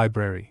warder's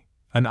library,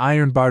 an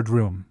iron-barred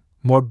room,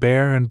 more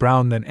bare and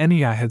brown than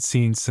any I had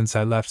seen since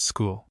I left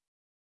school.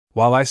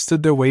 While I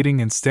stood there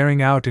waiting and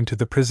staring out into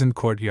the prison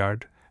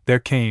courtyard, there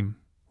came,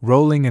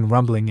 rolling and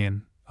rumbling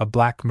in, a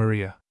black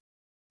Maria.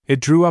 It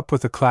drew up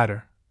with a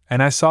clatter,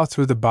 and I saw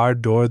through the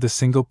barred door the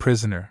single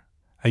prisoner,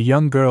 a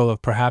young girl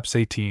of perhaps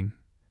 18,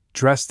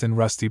 dressed in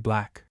rusty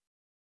black.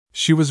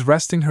 She was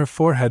resting her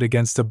forehead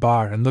against a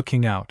bar and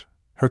looking out,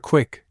 her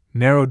quick,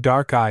 narrow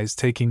dark eyes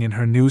taking in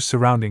her new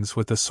surroundings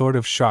with a sort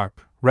of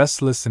sharp,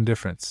 restless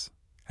indifference,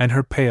 and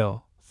her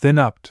pale,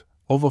 thin-upped,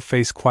 oval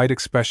face quite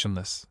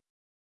expressionless.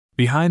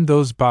 Behind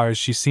those bars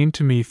she seemed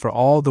to me for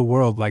all the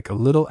world like a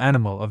little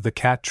animal of the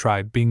cat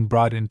tribe being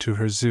brought into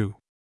her zoo.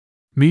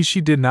 Me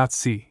she did not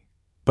see,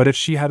 but if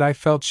she had I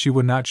felt she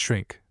would not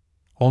shrink,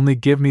 only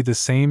give me the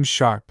same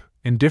sharp,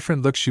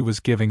 indifferent look she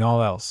was giving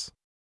all else.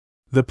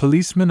 The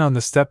policeman on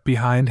the step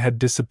behind had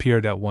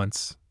disappeared at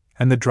once,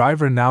 and the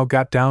driver now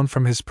got down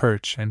from his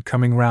perch and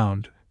coming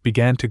round,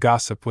 began to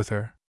gossip with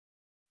her.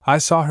 I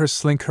saw her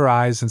slink her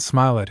eyes and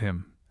smile at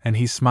him, and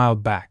he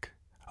smiled back,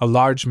 a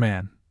large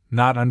man,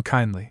 not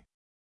unkindly.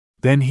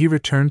 Then he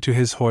returned to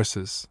his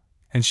horses,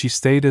 and she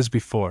stayed as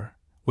before,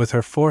 with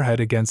her forehead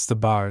against the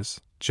bars,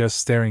 just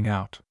staring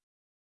out.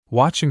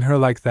 Watching her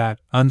like that,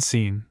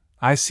 unseen,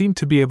 I seemed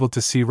to be able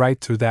to see right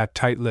through that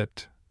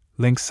tight-lipped,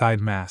 lynx-eyed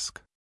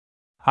mask.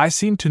 I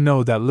seemed to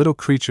know that little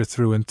creature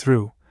through and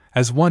through,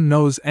 as one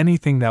knows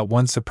anything that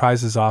one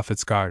surprises off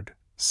its guard,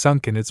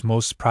 sunk in its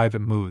most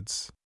private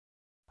moods.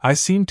 I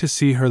seemed to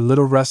see her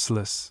little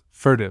restless,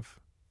 furtive,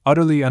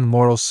 utterly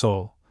unmoral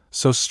soul,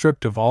 so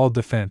stripped of all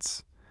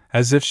defense,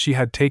 as if she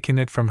had taken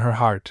it from her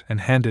heart and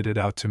handed it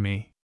out to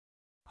me.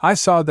 I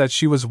saw that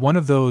she was one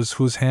of those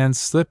whose hands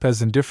slip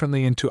as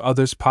indifferently into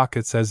others'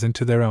 pockets as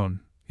into their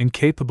own,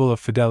 incapable of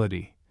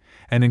fidelity,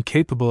 and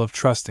incapable of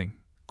trusting,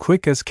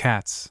 quick as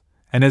cats,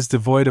 and as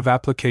devoid of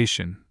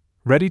application,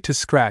 ready to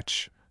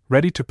scratch,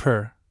 ready to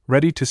purr,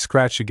 ready to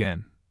scratch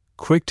again,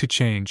 quick to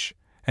change,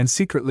 and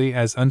secretly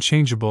as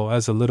unchangeable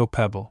as a little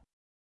pebble.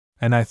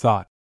 And I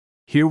thought,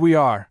 here we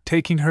are,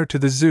 taking her to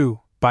the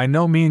zoo, by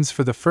no means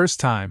for the first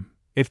time,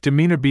 if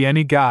demeanor be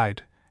any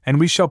guide, and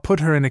we shall put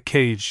her in a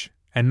cage,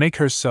 and make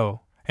her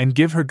sew, and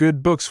give her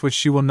good books which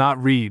she will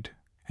not read,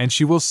 and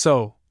she will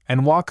sew,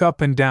 and walk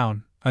up and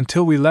down,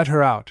 until we let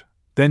her out,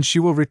 then she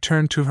will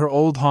return to her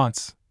old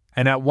haunts,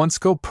 and at once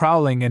go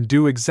prowling and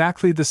do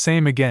exactly the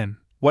same again,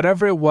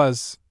 whatever it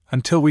was,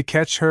 until we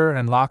catch her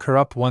and lock her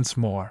up once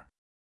more.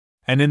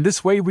 And in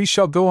this way we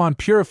shall go on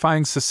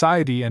purifying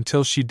society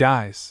until she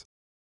dies.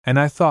 And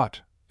I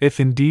thought, if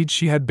indeed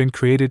she had been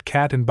created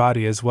cat in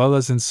body as well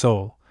as in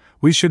soul,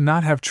 we should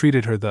not have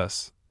treated her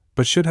thus,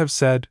 but should have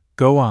said,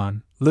 "Go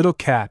on, little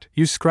cat,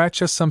 you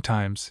scratch us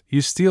sometimes,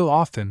 you steal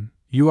often,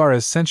 you are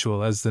as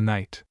sensual as the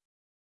night.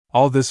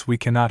 All this we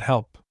cannot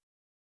help.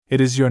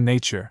 It is your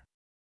nature.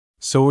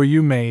 So are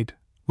you made,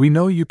 we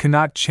know you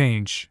cannot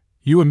change,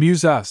 you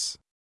amuse us.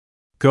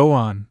 Go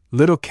on,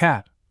 little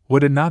cat,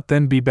 would it not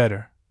then be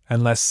better,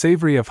 and less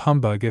savory of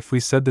humbug if we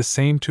said the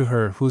same to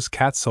her whose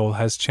cat soul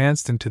has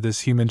chanced into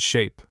this human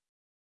shape?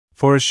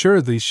 For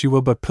assuredly she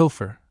will but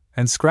pilfer,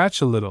 and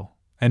scratch a little,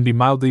 and be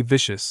mildly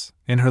vicious,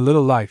 in her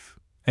little life,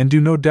 and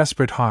do no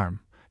desperate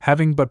harm,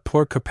 having but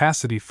poor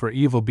capacity for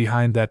evil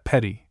behind that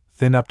petty,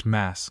 thin-upped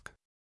mask.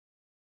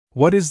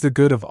 What is the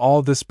good of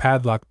all this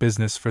padlock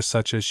business for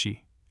such as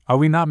she? Are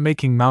we not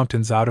making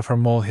mountains out of her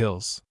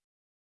molehills?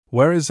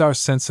 Where is our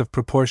sense of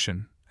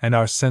proportion, and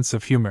our sense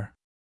of humor?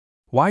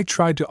 Why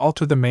try to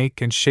alter the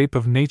make and shape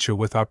of nature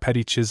with our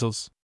petty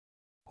chisels?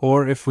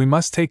 Or, if we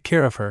must take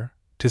care of her,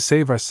 to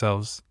save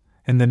ourselves,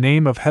 in the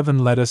name of heaven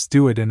let us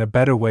do it in a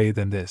better way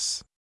than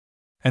this.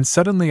 And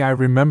suddenly I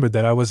remembered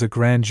that I was a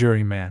grand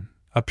juryman,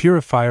 a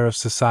purifier of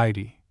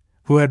society,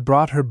 who had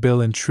brought her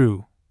bill in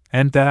true,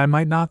 and that I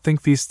might not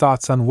think these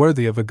thoughts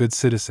unworthy of a good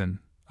citizen,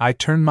 I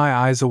turned my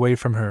eyes away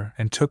from her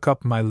and took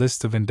up my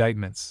list of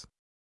indictments.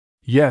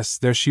 Yes,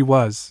 there she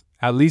was,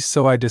 at least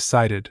so I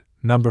decided,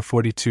 number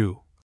 42.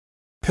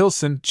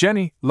 Pilsen,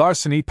 Jenny,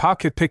 larceny,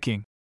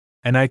 pocket-picking.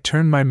 And I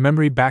turned my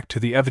memory back to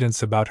the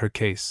evidence about her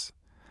case,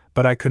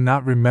 but I could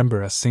not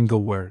remember a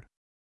single word.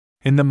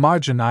 In the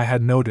margin I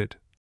had noted,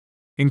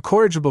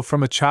 incorrigible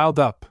from a child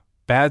up,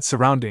 bad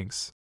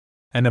surroundings,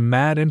 and a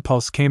mad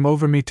impulse came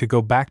over me to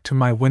go back to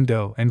my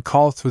window and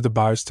call through the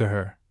bars to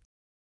her.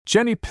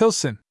 Jenny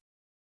Pilson!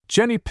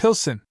 Jenny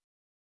Pilson!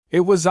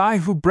 It was I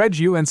who bred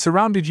you and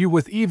surrounded you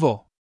with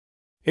evil.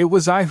 It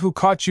was I who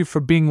caught you for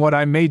being what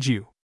I made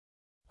you.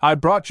 I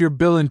brought your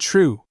bill in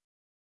true.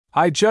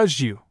 I judged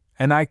you,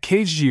 and I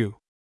caged you.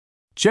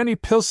 Jenny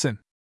Pilson!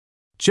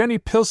 Jenny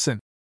Pilson!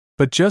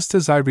 But just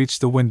as I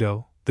reached the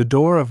window, the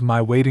door of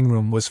my waiting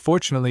room was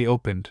fortunately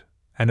opened,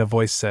 and a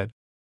voice said,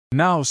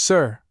 "Now,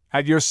 sir,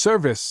 at your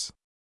service."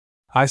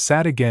 I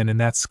sat again in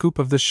that scoop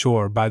of the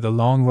shore by the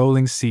long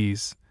rolling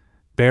seas,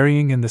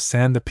 burying in the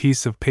sand the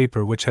piece of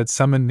paper which had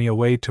summoned me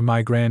away to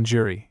my grand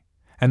jury,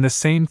 and the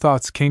same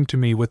thoughts came to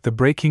me with the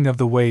breaking of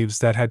the waves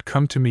that had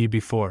come to me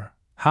before,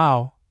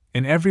 how,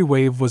 in every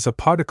wave was a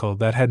particle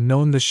that had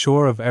known the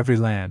shore of every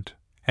land,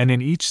 and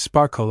in each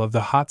sparkle of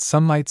the hot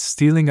sunlight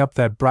stealing up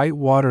that bright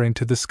water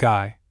into the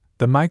sky,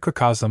 the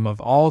microcosm of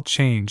all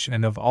change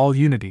and of all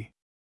unity.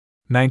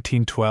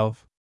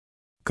 1912.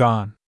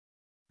 Gone.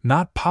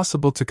 Not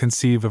possible to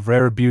conceive of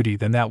rarer beauty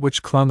than that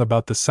which clung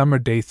about the summer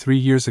day 3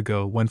 years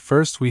ago when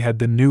first we had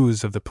the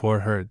news of the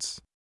poor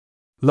herds.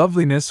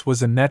 Loveliness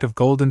was a net of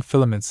golden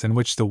filaments in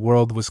which the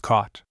world was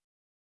caught.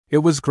 It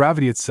was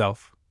gravity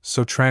itself,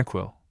 so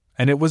tranquil,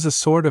 and it was a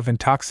sort of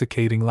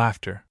intoxicating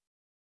laughter.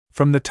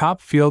 From the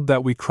top field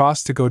that we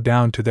crossed to go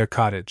down to their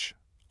cottage,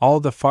 all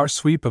the far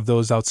sweep of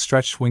those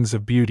outstretched wings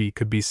of beauty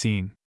could be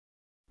seen.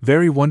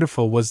 Very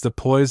wonderful was the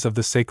poise of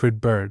the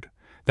sacred bird,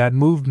 that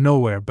moved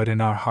nowhere but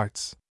in our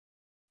hearts.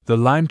 The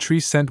lime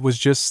tree scent was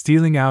just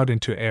stealing out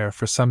into air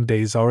for some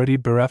days already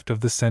bereft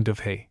of the scent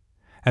of hay,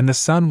 and the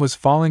sun was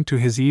falling to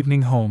his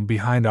evening home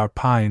behind our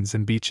pines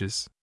and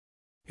beeches.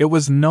 It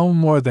was no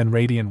more than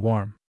radiant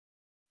warm.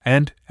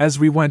 And, as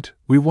we went,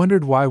 we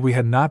wondered why we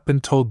had not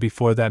been told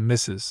before that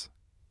Mrs.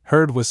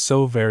 Hurd was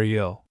so very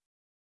ill.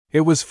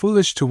 It was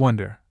foolish to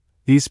wonder.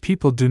 These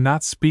people do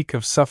not speak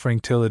of suffering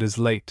till it is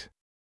late.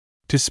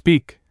 To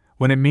speak,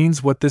 when it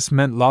means what this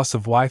meant, loss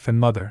of wife and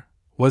mother,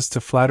 was to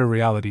flatter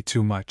reality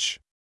too much.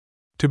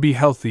 To be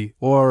healthy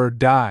or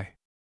die.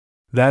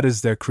 That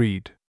is their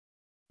creed.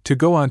 To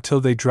go on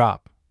till they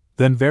drop,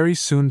 then very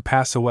soon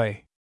pass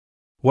away.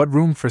 What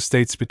room for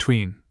states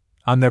between,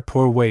 on their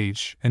poor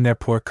wage, in their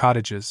poor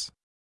cottages?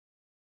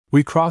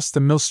 We crossed the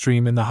mill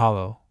stream in the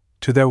hollow,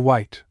 to their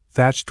white,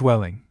 thatched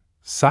dwelling,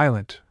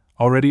 silent,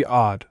 already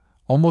awed,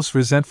 almost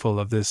resentful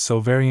of this so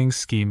varying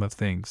scheme of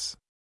things.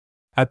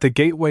 At the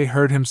gateway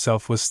Hurd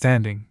himself was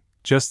standing,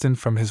 just in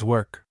from his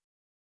work.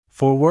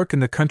 For work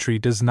in the country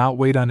does not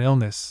wait on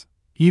illness,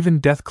 even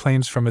death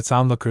claims from its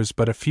onlookers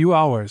but a few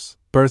hours,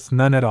 birth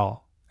none at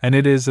all, and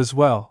it is as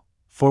well,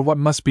 for what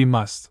must be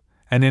must,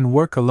 and in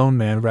work alone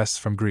man rests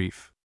from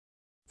grief.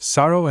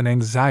 Sorrow and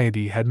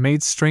anxiety had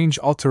made strange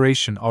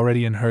alteration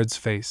already in Hurd's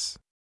face.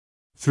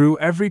 Through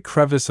every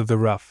crevice of the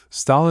rough,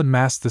 stolid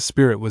mask the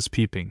spirit was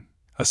peeping,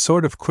 a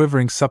sort of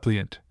quivering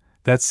suppliant,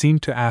 that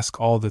seemed to ask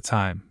all the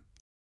time,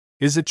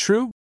 "Is it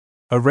true?"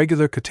 A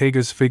regular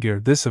Katager's figure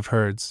this of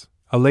Hurd's,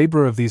 a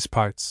laborer of these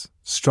parts,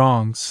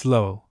 strong,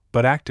 slow,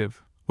 but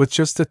active, with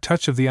just a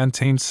touch of the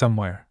untamed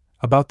somewhere,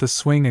 about the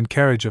swing and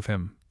carriage of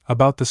him,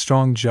 about the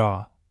strong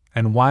jaw,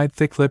 and wide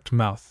thick-lipped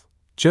mouth,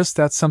 just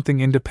that something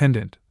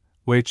independent,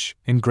 which,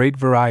 in great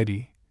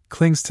variety,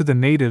 clings to the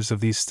natives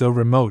of these still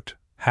remote,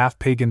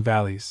 half-pagan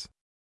valleys.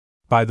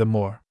 By the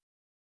moor.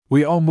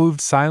 We all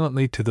moved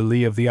silently to the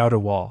lee of the outer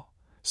wall,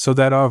 so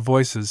that our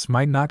voices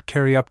might not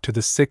carry up to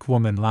the sick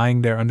woman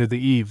lying there under the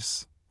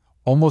eaves,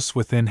 almost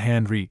within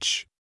hand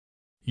reach.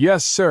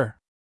 "Yes, sir."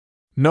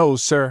 "No,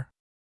 sir."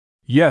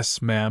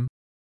 "Yes, ma'am."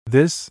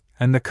 This,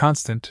 and the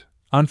constant,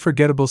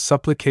 unforgettable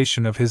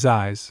supplication of his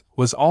eyes,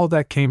 was all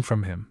that came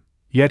from him,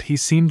 yet he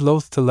seemed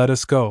loath to let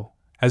us go,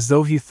 as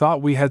though he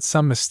thought we had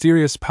some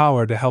mysterious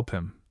power to help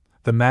him,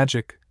 the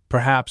magic,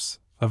 perhaps,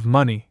 of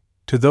money,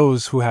 to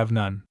those who have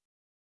none.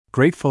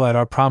 Grateful at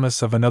our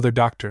promise of another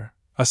doctor,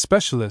 a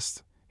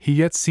specialist, he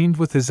yet seemed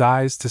with his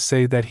eyes to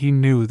say that he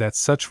knew that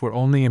such were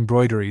only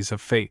embroideries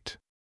of fate.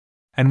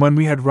 And when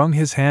we had wrung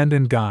his hand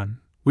and gone,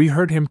 we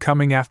heard him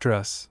coming after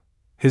us.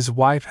 His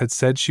wife had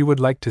said she would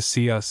like to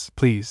see us,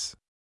 please.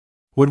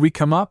 Would we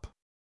come up?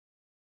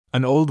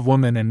 An old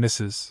woman and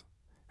Mrs.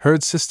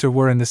 Hurd's sister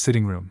were in the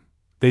sitting room.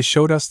 They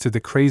showed us to the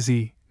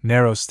crazy,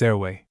 narrow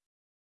stairway.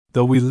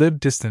 Though we lived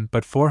distant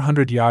but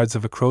 400 yards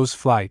of a crow's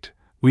flight,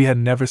 we had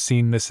never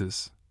seen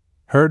Mrs.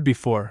 Hurd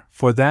before,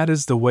 for that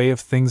is the way of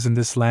things in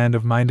this land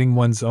of minding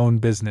one's own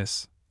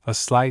business, a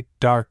slight,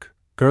 dark,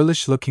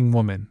 girlish-looking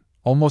woman,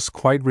 almost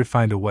quite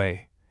refined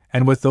away,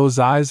 and with those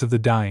eyes of the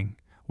dying,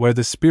 where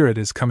the spirit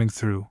is coming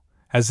through,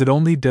 as it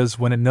only does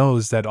when it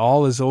knows that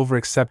all is over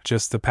except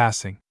just the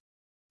passing.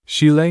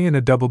 She lay in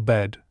a double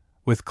bed,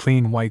 with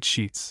clean white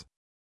sheets.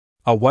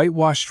 A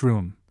whitewashed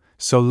room,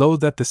 so low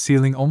that the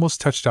ceiling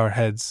almost touched our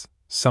heads,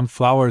 some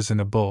flowers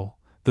in a bowl,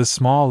 the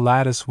small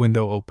lattice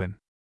window open.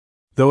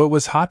 Though it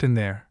was hot in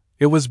there,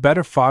 it was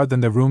better far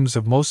than the rooms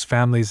of most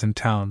families in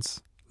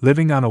towns,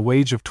 living on a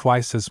wage of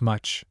twice as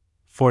much,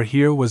 for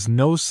here was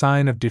no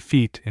sign of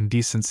defeat in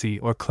decency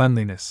or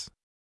cleanliness.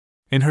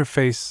 In her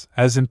face,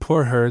 as in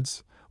poor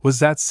Hurd's, was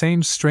that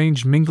same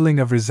strange mingling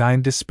of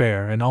resigned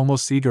despair and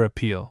almost eager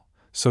appeal,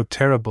 so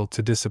terrible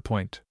to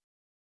disappoint.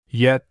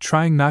 Yet,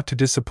 trying not to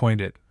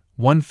disappoint it,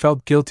 one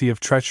felt guilty of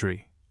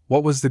treachery.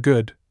 What was the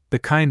good, the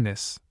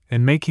kindness,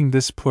 in making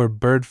this poor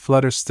bird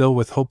flutter still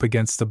with hope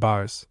against the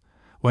bars,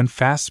 when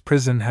fast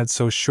prison had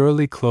so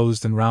surely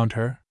closed in round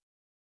her?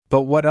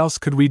 But what else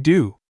could we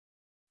do?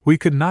 We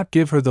could not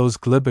give her those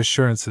glib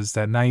assurances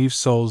that naive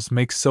souls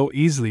make so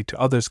easily to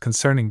others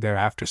concerning their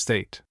after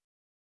state.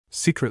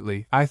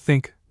 Secretly, I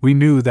think, we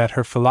knew that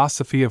her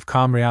philosophy of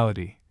calm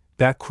reality,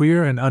 that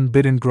queer and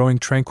unbidden growing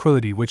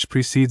tranquility which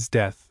precedes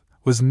death,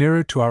 was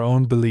nearer to our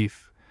own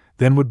belief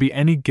than would be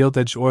any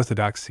gilt-edged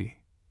orthodoxy.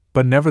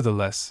 But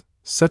nevertheless,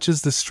 such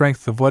is the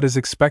strength of what is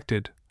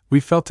expected, we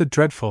felt it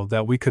dreadful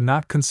that we could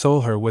not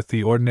console her with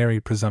the ordinary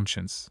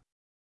presumptions.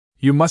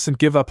 "You mustn't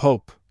give up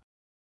hope,"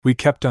 we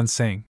kept on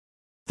saying.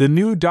 "The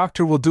new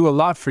doctor will do a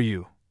lot for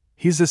you.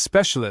 He's a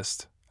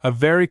specialist, a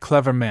very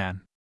clever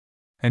man."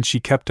 And she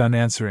kept on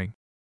answering,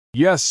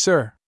 "Yes,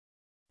 sir."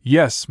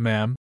 "Yes,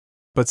 ma'am."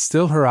 But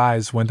still her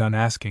eyes went on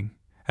asking,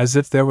 as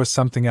if there was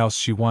something else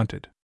she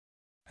wanted.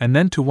 And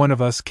then to one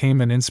of us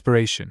came an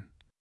inspiration.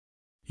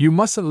 "You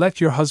mustn't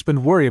let your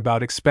husband worry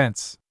about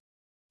expense.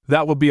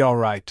 That will be all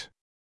right."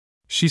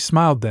 She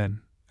smiled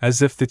then,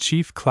 as if the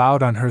chief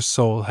cloud on her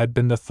soul had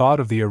been the thought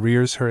of the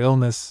arrears her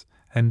illness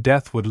and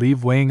death would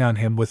leave weighing on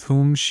him with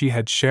whom she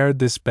had shared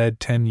this bed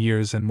 10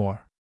 years and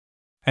more.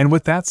 And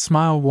with that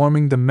smile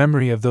warming the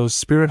memory of those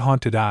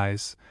spirit-haunted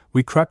eyes,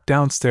 we crept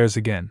downstairs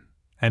again,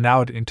 and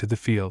out into the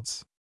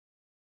fields.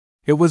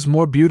 It was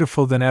more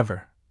beautiful than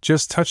ever,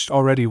 just touched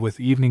already with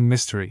evening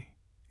mystery.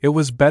 It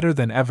was better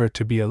than ever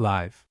to be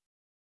alive.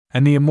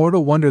 And the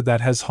immortal wonder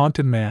that has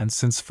haunted man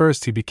since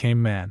first he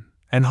became man,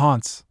 and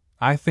haunts,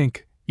 I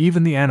think,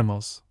 even the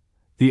animals,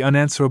 the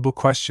unanswerable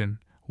question,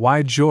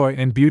 why joy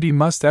and beauty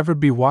must ever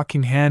be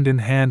walking hand in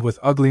hand with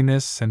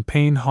ugliness and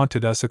pain,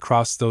 haunted us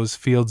across those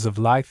fields of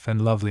life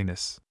and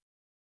loveliness.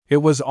 It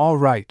was all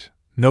right,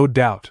 no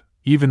doubt,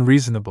 even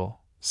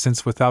reasonable,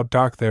 since without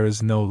dark there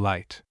is no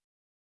light.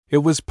 It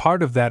was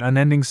part of that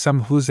unending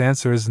sum whose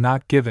answer is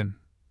not given,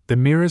 the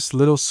merest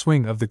little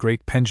swing of the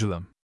great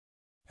pendulum.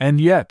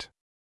 And yet,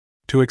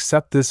 to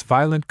accept this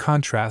violent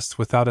contrast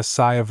without a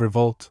sigh of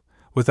revolt,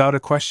 without a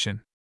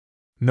question.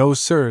 No,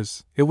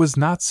 sirs, it was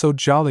not so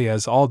jolly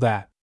as all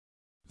that.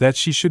 That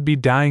she should be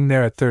dying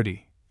there at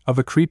 30, of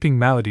a creeping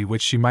malady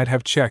which she might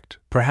have checked,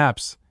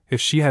 perhaps,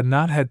 if she had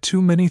not had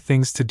too many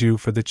things to do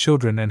for the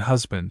children and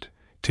husband,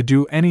 to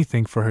do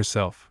anything for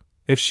herself,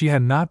 if she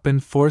had not been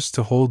forced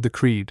to hold the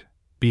creed,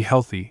 be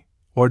healthy,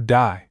 or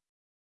die.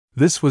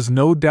 This was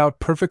no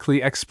doubt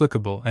perfectly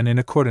explicable and in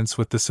accordance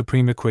with the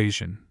supreme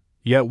equation,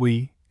 yet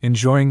we,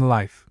 enjoying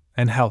life,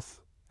 and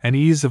health, and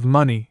ease of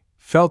money,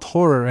 felt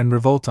horror and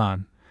revolt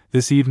on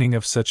this evening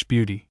of such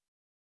beauty.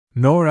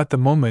 Nor at the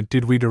moment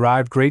did we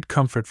derive great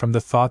comfort from the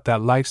thought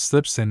that life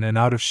slips in and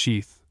out of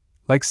sheath,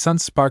 like sun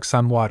sparks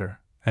on water,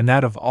 and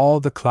that of all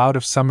the cloud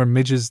of summer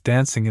midges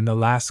dancing in the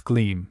last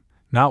gleam,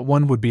 not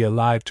one would be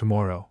alive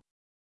tomorrow.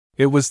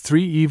 It was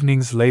 3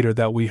 evenings later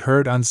that we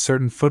heard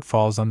uncertain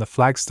footfalls on the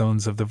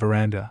flagstones of the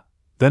veranda,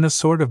 then a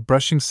sort of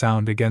brushing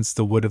sound against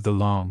the wood of the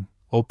long,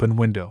 open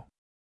window.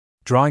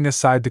 Drawing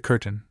aside the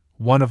curtain,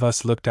 one of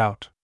us looked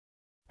out.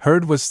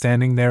 Hurd was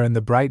standing there in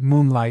the bright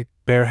moonlight,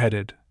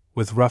 bareheaded,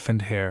 with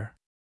roughened hair.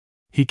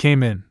 He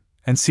came in,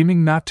 and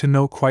seeming not to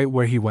know quite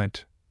where he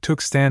went,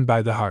 took stand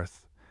by the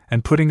hearth,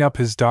 and putting up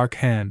his dark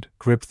hand,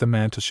 gripped the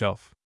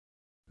mantelshelf.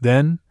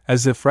 Then,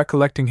 as if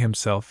recollecting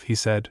himself, he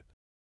said,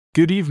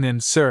 "Good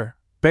evening, sir,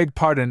 beg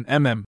pardon,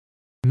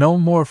 No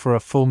more for a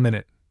full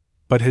minute,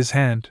 but his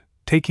hand,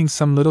 taking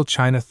some little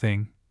china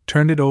thing,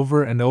 turned it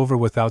over and over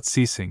without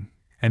ceasing,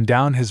 and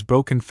down his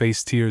broken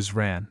face tears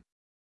ran.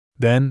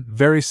 Then,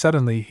 very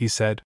suddenly, he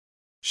said,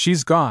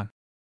 "She's gone,"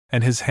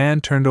 and his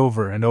hand turned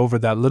over and over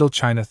that little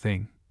china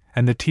thing,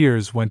 and the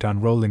tears went on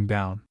rolling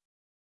down.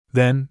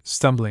 Then,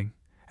 stumbling,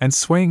 and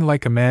swaying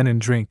like a man in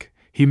drink,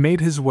 he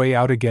made his way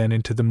out again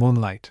into the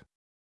moonlight.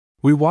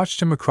 We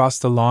watched him across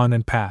the lawn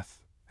and path,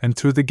 and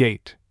through the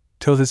gate,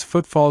 till his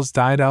footfalls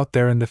died out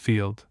there in the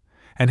field,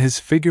 and his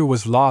figure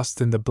was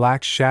lost in the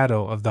black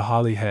shadow of the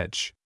holly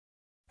hedge.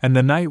 And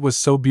the night was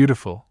so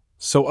beautiful,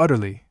 so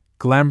utterly,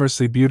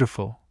 glamorously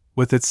beautiful,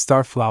 with its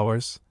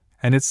starflowers,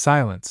 and its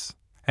silence,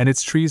 and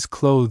its trees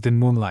clothed in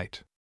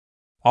moonlight.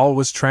 All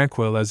was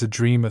tranquil as a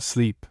dream of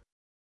sleep.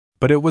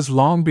 But it was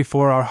long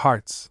before our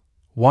hearts,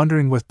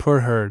 wandering with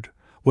poor Hurd,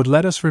 would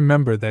let us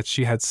remember that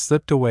she had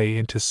slipped away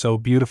into so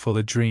beautiful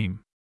a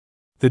dream.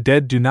 The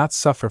dead do not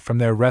suffer from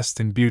their rest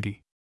in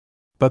beauty.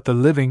 But the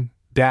living,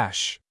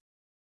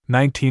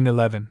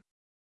 1911.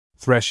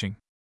 Threshing.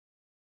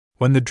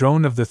 When the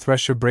drone of the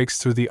thresher breaks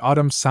through the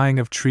autumn sighing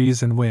of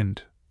trees and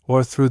wind,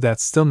 or through that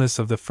stillness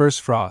of the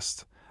first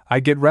frost, I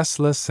get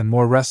restless and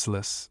more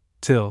restless,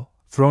 till,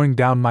 throwing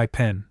down my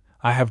pen,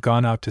 I have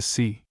gone out to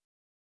sea.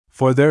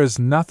 For there is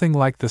nothing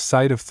like the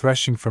sight of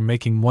threshing for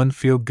making one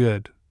feel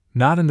good,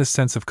 not in the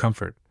sense of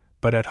comfort,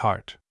 but at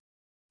heart.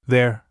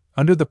 There,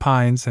 under the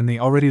pines and the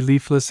already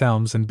leafless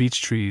elms and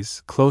beech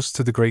trees, close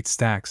to the great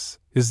stacks,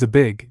 is the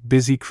big,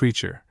 busy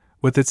creature,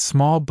 with its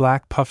small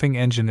black puffing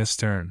engine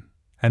astern,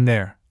 and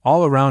there,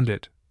 all around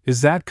it,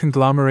 is that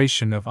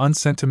conglomeration of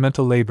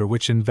unsentimental labor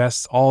which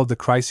invests all the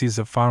crises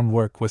of farm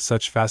work with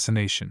such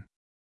fascination.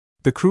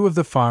 The crew of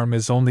the farm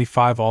is only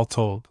 5 all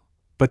told,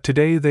 but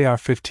today they are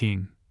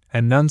 15,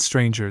 and none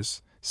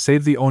strangers,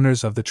 save the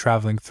owners of the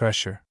traveling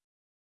thresher.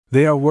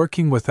 They are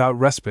working without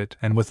respite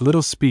and with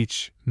little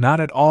speech, not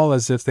at all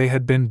as if they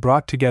had been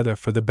brought together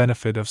for the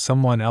benefit of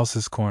someone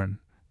else's corn,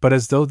 but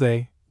as though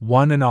they,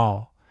 one and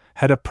all,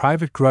 had a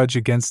private grudge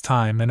against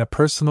time and a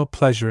personal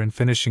pleasure in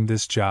finishing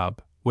this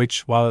job,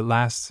 which, while it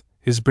lasts,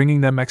 is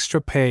bringing them extra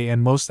pay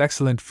and most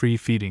excellent free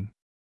feeding.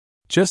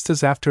 Just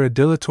as after a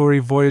dilatory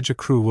voyage a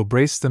crew will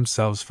brace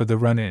themselves for the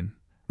run-in,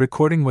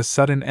 recording with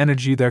sudden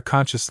energy their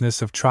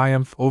consciousness of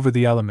triumph over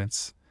the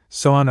elements,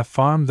 so on a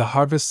farm the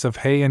harvests of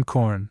hay and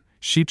corn,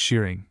 sheep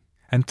shearing,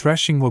 and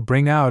threshing will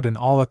bring out in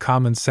all a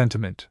common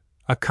sentiment,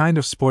 a kind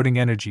of sporting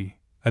energy,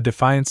 a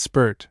defiant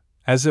spurt,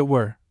 as it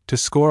were, to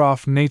score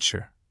off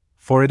nature,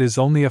 for it is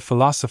only a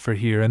philosopher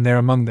here and there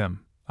among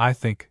them, I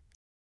think,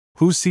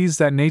 who sees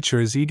that nature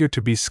is eager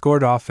to be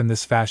scored off in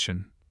this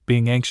fashion,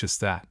 being anxious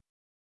that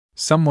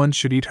someone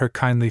should eat her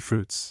kindly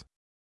fruits.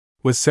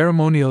 With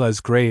ceremonial as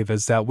grave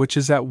as that which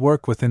is at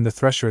work within the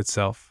thresher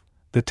itself,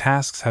 the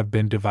tasks have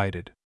been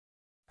divided.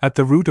 At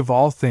the root of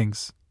all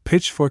things,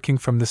 pitchforking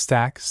from the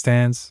stack,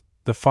 stands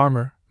the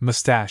farmer,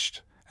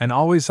 mustached, and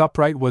always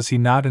upright was he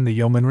not in the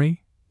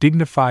yeomanry,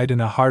 dignified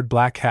in a hard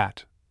black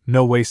hat,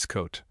 no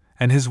waistcoat,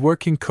 and his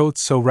working coat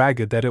so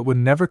ragged that it would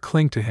never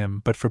cling to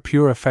him but for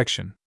pure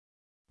affection.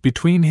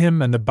 Between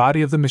him and the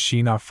body of the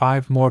machine are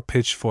 5 more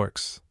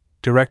pitchforks,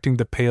 directing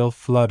the pale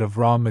flood of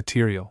raw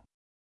material.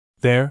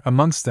 There,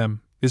 amongst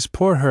them, is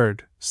poor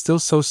Herd, still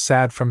so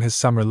sad from his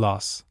summer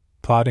loss,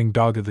 plodding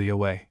doggedly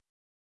away.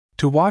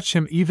 To watch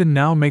him even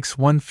now makes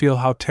one feel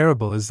how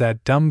terrible is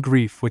that dumb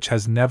grief which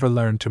has never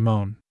learned to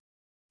moan.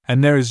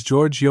 And there is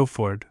George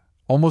Yoford,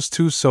 almost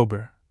too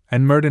sober,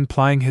 and Murden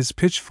plying his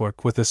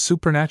pitchfork with a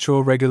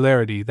supernatural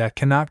regularity that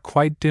cannot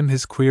quite dim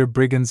his queer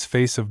brigand's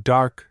face of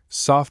dark,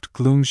 soft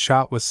gloom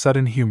shot with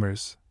sudden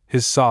humors,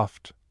 his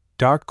soft,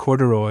 dark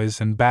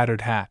corduroys and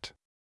battered hat.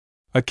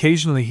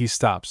 Occasionally he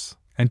stops,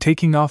 and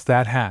taking off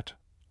that hat,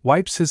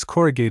 wipes his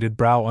corrugated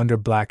brow under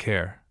black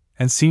hair,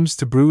 and seems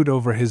to brood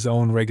over his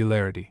own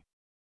regularity.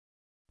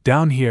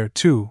 Down here,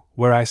 too,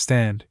 where I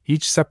stand,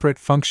 each separate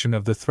function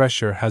of the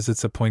thresher has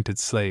its appointed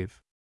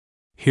slave.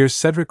 Here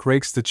Cedric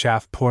rakes the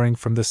chaff pouring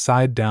from the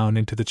side down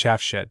into the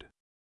chaff shed.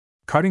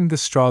 Carting the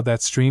straw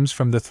that streams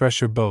from the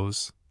thresher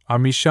bows are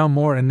Michel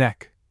Moore and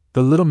Neck,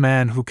 the little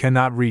man who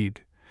cannot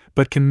read,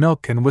 but can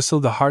milk and whistle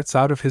the hearts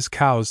out of his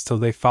cows till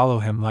they follow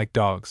him like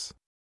dogs.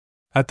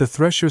 At the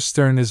thresher's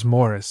stern is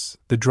Morris,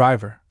 the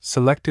driver,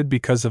 selected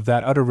because of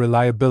that utter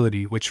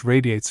reliability which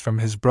radiates from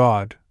his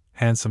broad,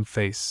 handsome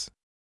face.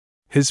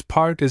 His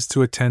part is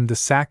to attend the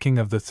sacking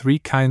of the 3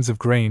 kinds of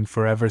grain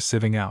forever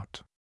sieving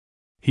out.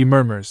 He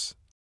murmurs,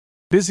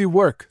 "Busy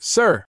work,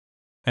 sir,"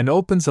 and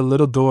opens a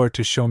little door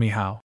to show me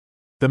how.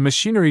 The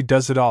machinery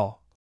does it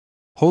all,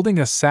 holding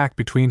a sack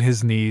between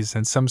his knees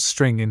and some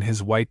string in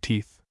his white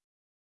teeth.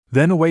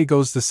 Then away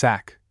goes the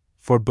sack,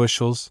 4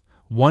 bushels,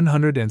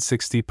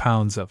 160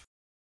 pounds of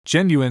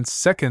genuine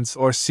seconds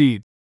or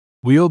seed,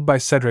 wheeled by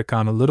Cedric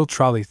on a little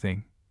trolley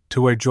thing,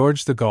 to where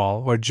George the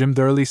Gaul or Jim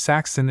the early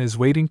Saxon is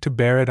waiting to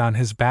bear it on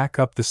his back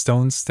up the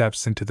stone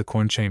steps into the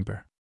corn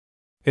chamber.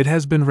 It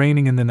has been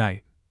raining in the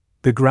night.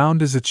 The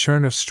ground is a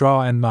churn of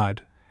straw and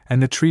mud,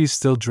 and the trees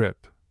still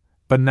drip.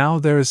 But now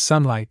there is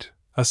sunlight,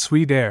 a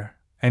sweet air,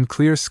 and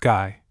clear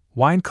sky,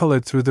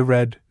 wine-colored through the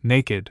red,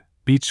 naked,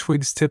 beech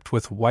twigs tipped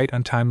with white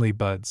untimely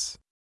buds.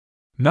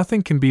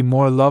 Nothing can be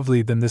more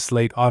lovely than this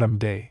late autumn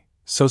day,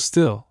 so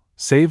still,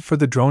 save for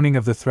the droning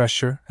of the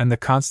thresher and the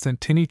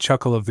constant tinny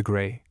chuckle of the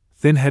gray,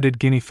 thin-headed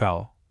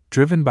guinea-fowl,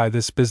 driven by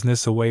this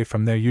business away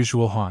from their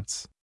usual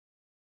haunts.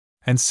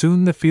 And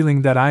soon the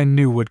feeling that I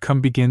knew would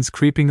come begins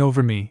creeping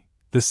over me,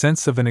 the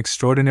sense of an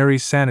extraordinary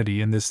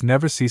sanity in this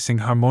never-ceasing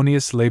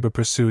harmonious labor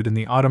pursued in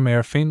the autumn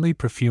air faintly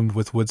perfumed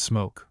with wood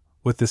smoke,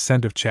 with the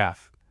scent of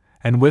chaff,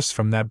 and whiffs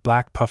from that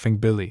black puffing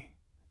billy,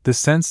 the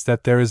sense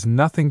that there is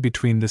nothing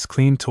between this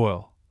clean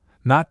toil,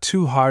 not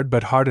too hard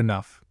but hard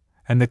enough,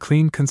 and the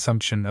clean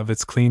consumption of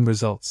its clean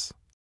results.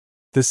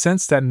 The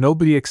sense that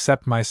nobody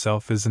except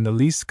myself is in the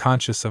least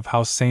conscious of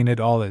how sane it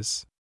all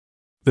is.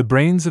 The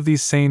brains of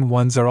these sane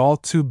ones are all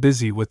too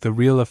busy with the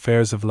real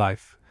affairs of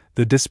life,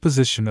 the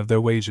disposition of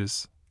their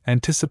wages,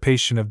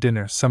 anticipation of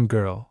dinner, some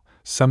girl,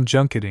 some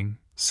junketing,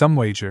 some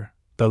wager,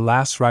 the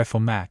last rifle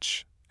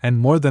match, and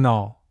more than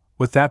all,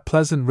 with that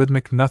pleasant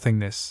rhythmic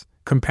nothingness,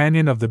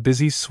 companion of the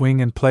busy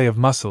swing and play of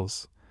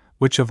muscles,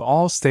 which of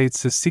all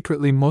states is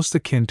secretly most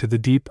akin to the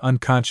deep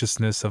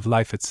unconsciousness of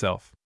life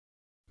itself.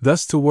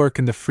 Thus to work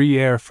in the free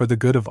air for the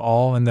good of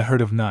all and the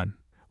hurt of none,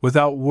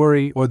 without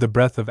worry or the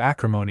breath of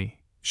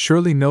acrimony,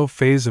 surely no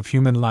phase of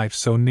human life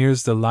so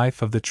nears the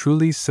life of the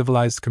truly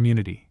civilized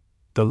community,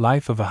 the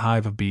life of a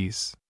hive of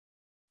bees.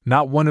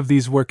 Not one of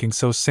these working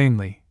so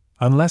sanely,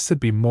 unless it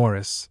be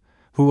Morris,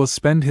 who will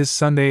spend his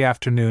Sunday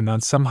afternoon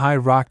on some high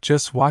rock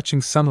just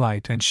watching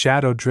sunlight and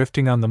shadow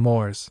drifting on the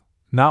moors.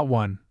 Not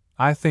one,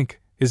 I think,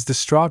 is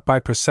distraught by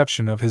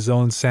perception of his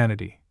own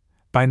sanity,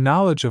 by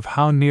knowledge of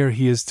how near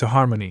he is to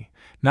harmony,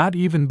 not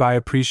even by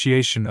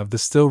appreciation of the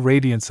still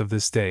radiance of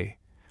this day,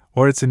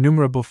 or its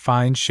innumerable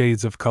fine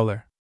shades of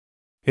color.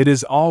 It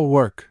is all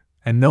work,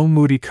 and no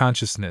moody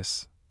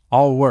consciousness,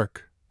 all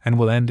work, and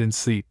will end in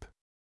sleep.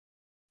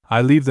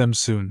 I leave them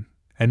soon,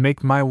 and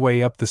make my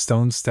way up the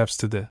stone steps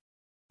to the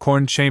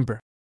corn chamber,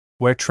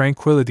 where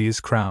tranquility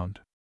is crowned.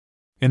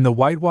 In the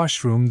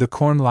whitewashed room the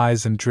corn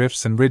lies in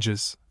drifts and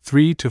ridges,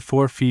 3 to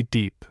 4 feet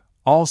deep,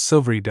 all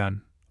silvery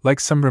dun, like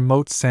some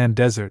remote sand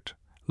desert,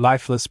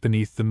 lifeless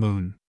beneath the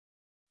moon.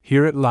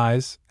 Here it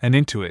lies, and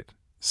into it,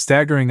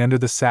 staggering under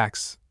the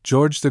sacks,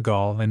 George the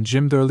Gaul and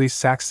Jim the early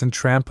Saxon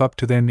tramp up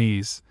to their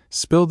knees,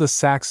 spill the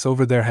sacks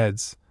over their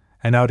heads,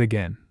 and out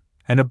again,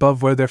 and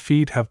above where their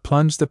feet have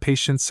plunged the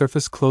patient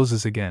surface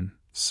closes again,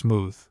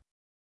 smooth.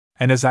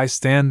 And as I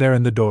stand there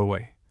in the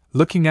doorway,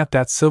 looking at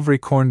that silvery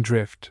corn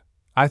drift,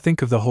 I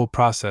think of the whole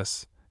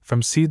process,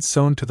 from seed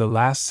sown to the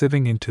last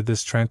sieving into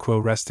this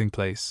tranquil resting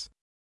place.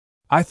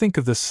 I think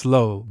of the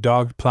slow,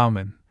 dogged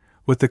plowman,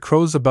 with the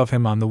crows above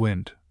him on the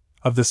wind,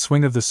 of the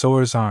swing of the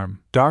sower's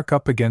arm, dark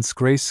up against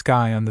gray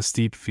sky on the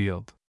steep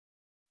field.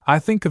 I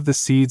think of the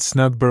seed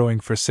snug burrowing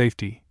for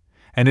safety,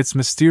 and its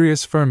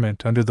mysterious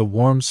ferment under the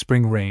warm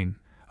spring rain,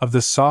 of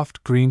the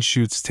soft green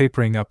shoots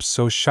tapering up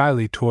so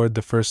shyly toward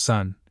the first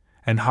sun,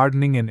 and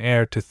hardening in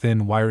air to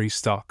thin wiry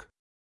stalk.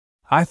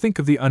 I think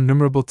of the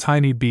innumerable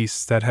tiny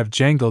beasts that have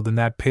jangled in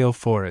that pale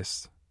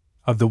forest,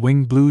 of the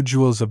winged blue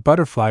jewels of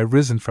butterfly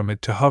risen from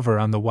it to hover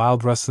on the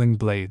wild rustling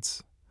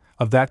blades,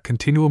 of that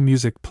continual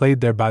music played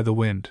there by the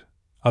wind,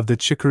 of the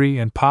chicory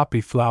and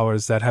poppy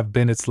flowers that have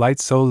been its light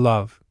so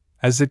loved,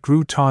 as it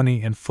grew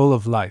tawny and full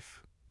of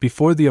life,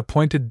 before the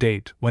appointed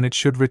date when it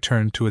should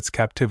return to its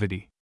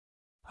captivity.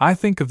 I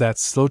think of that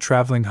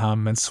slow-traveling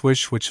hum and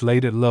swish which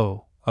laid it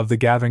low, of the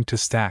gathering to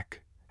stack,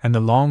 and the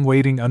long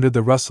waiting under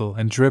the rustle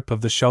and drip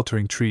of the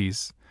sheltering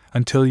trees,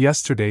 until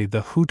yesterday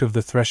the hoot of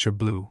the thresher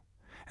blew,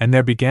 and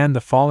there began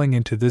the falling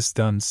into this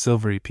dun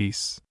silvery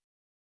peace.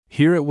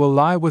 Here it will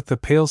lie with the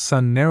pale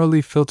sun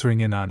narrowly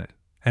filtering in on it,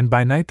 and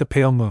by night the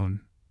pale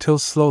moon, till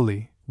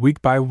slowly,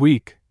 week by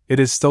week, it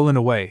is stolen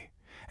away,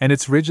 and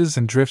its ridges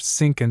and drifts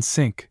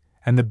sink,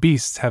 and the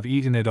beasts have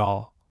eaten it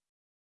all.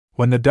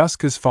 When the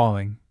dusk is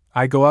falling,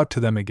 I go out to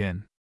them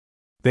again.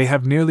 They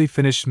have nearly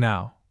finished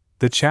now.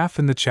 The chaff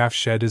in the chaff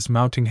shed is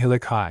mounting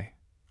hillock high.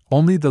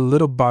 Only the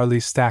little barley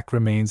stack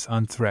remains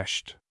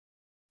unthreshed.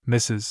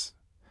 Mrs.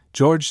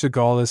 George the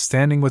Gaul is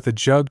standing with a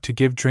jug to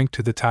give drink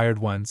to the tired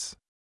ones.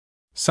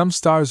 Some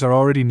stars are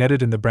already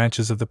netted in the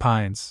branches of the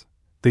pines.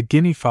 The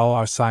guinea fowl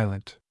are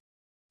silent.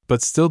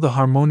 But still the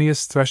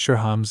harmonious thresher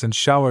hums and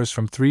showers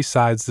from 3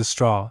 sides the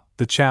straw,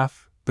 the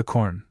chaff, the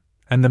corn,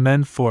 and the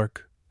men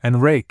fork,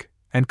 and rake,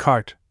 and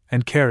cart,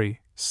 and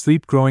carry,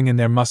 sleep growing in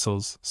their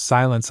muscles,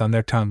 silence on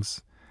their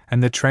tongues,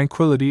 and the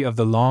tranquility of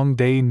the long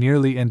day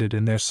nearly ended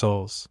in their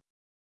souls.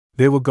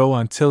 They will go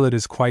on till it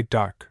is quite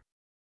dark.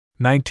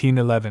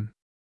 1911.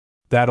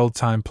 That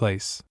old-time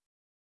place.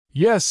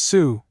 Yes,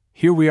 Sue,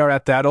 here we are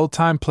at that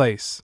old-time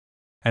place.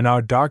 And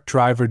our dark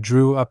driver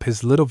drew up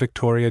his little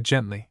Victoria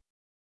gently.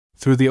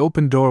 Through the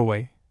open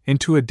doorway,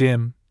 into a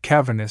dim,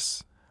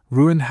 cavernous,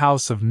 ruined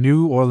house of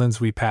New Orleans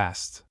we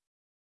passed.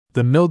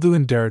 The mildew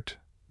and dirt,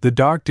 the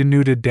dark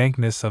denuded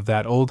dankness of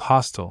that old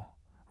hostel,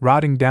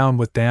 rotting down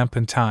with damp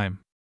and time.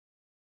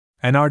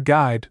 And our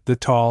guide, the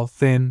tall,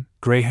 thin,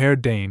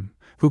 gray-haired dame,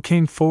 who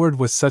came forward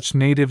with such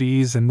native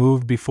ease and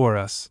moved before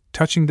us,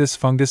 touching this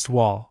fungused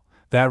wall,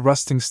 that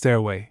rusting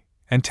stairway,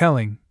 and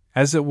telling,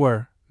 as it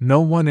were,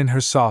 no one in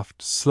her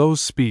soft, slow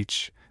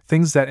speech,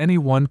 things that any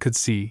one could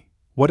see,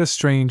 what a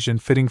strange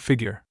and fitting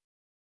figure.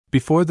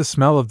 Before the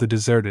smell of the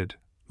deserted,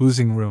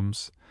 oozing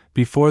rooms,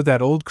 before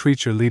that old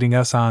creature leading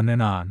us on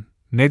and on,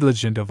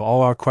 negligent of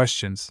all our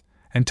questions,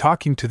 and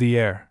talking to the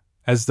air,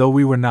 as though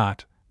we were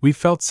not, we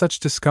felt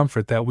such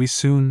discomfort that we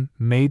soon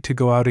made to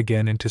go out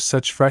again into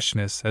such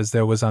freshness as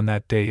there was on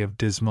that day of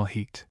dismal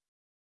heat.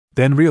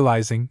 Then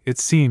realizing, it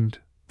seemed,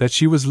 that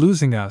she was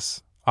losing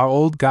us, our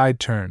old guide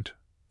turned.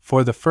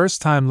 For the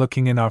first time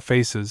looking in our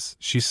faces,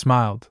 she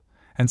smiled,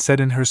 and said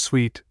in her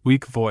sweet,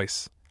 weak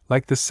voice,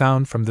 like the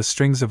sound from the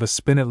strings of a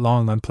spinet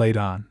long unplayed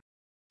on,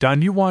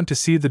 "Don't you want to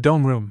see the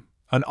dome room,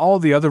 and all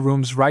the other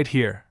rooms right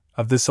here,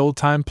 of this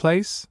old-time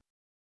place?"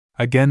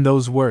 Again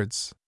those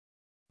words.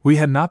 We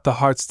had not the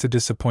hearts to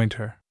disappoint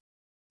her.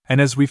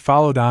 And as we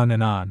followed on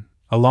and on,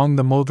 along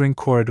the moldering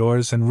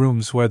corridors and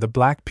rooms where the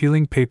black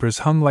peeling papers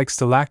hung like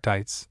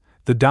stalactites,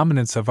 the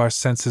dominance of our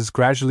senses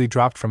gradually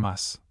dropped from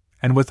us,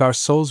 and with our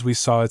souls we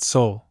saw its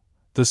soul,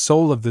 the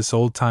soul of this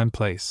old-time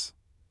place,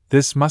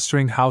 this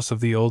mustering house of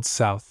the Old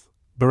South,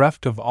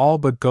 bereft of all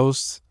but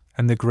ghosts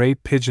and the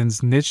great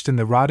pigeons niched in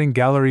the rotting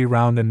gallery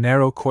round a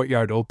narrow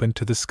courtyard open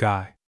to the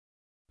sky.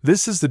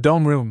 This is the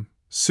dome room,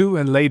 Sue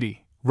and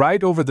lady,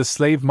 right over the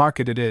slave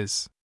market it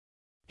is.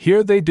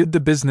 Here they did the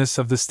business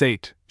of the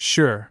state,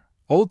 sure,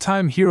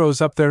 old-time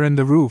heroes up there in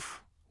the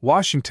roof,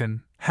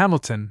 Washington,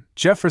 Hamilton,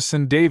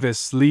 Jefferson,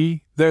 Davis,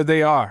 Lee, there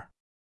they are.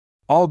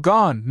 All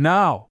gone,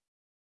 now.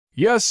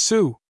 Yes,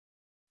 Sue.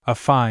 A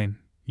fine,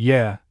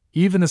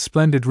 even a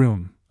splendid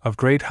room, of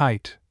great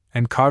height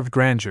and carved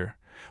grandeur,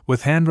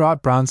 with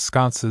hand-wrought bronze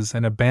sconces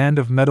and a band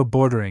of metal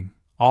bordering,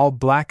 all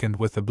blackened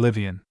with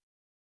oblivion.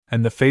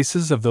 And the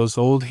faces of those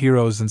old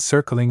heroes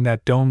encircling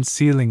that domed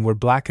ceiling were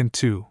blackened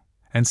too,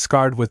 and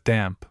scarred with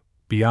damp,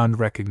 beyond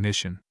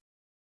recognition.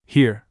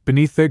 Here,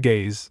 beneath their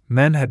gaze,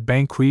 men had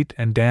banqueted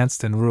and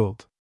danced and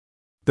ruled.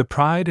 The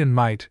pride and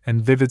might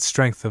and vivid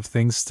strength of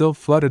things still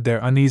fluttered their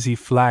uneasy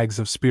flags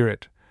of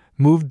spirit,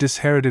 moved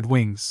disherited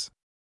wings.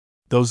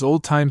 Those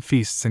old-time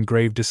feasts and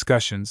grave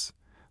discussions,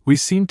 we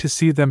seemed to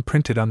see them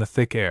printed on the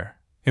thick air,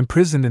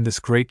 imprisoned in this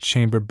great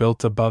chamber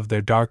built above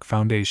their dark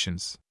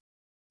foundations.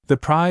 The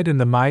pride and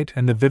the might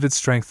and the vivid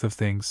strength of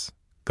things,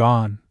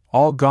 gone,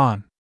 all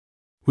gone.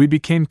 We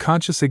became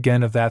conscious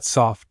again of that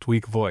soft,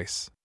 weak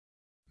voice.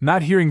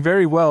 Not hearing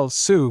very well,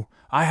 Sue.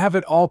 I have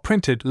it all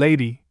printed,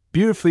 lady,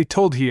 beautifully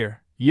told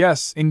here.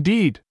 Yes,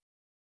 indeed.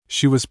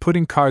 She was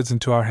putting cards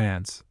into our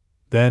hands.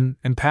 Then,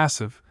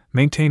 impassive,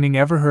 maintaining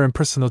ever her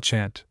impersonal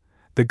chant,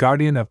 the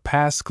guardian of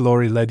past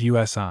glory led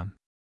us on.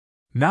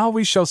 Now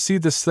we shall see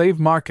the slave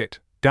market,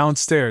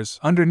 downstairs,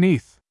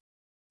 underneath.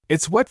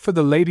 It's wet for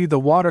the lady, the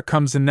water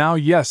comes in now,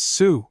 yes,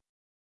 Sue.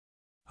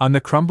 On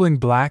the crumbling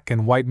black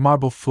and white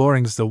marble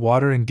floorings the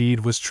water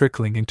indeed was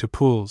trickling into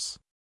pools.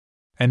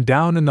 And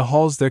down in the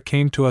halls there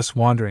came to us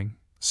wandering,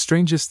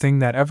 strangest thing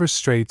that ever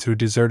strayed through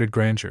deserted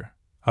grandeur,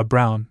 a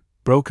brown,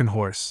 broken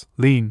horse,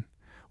 lean,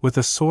 with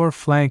a sore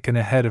flank and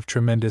a head of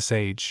tremendous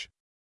age.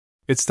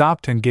 It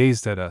stopped and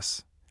gazed at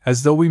us,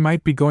 as though we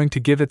might be going to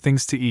give it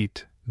things to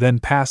eat, then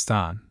passed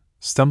on,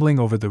 stumbling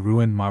over the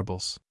ruined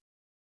marbles.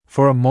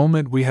 For a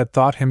moment we had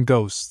thought him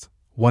ghost,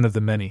 one of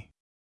the many.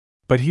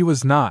 But he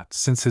was not,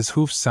 since his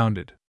hoofs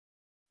sounded.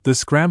 The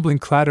scrambling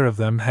clatter of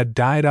them had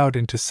died out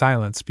into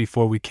silence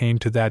before we came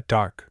to that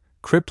dark,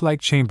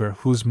 crypt-like chamber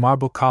whose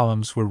marble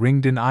columns were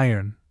ringed in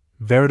iron,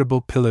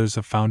 veritable pillars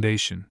of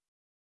foundation.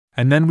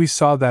 And then we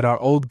saw that our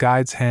old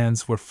guide's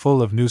hands were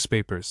full of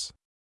newspapers.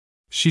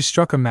 She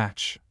struck a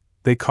match.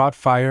 They caught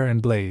fire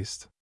and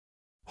blazed.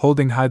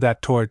 Holding high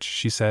that torch,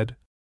 she said,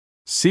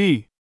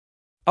 "See!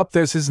 Up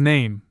there's his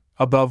name,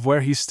 above where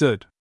he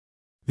stood.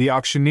 The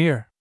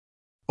auctioneer.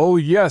 Oh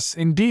yes,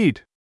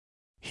 indeed!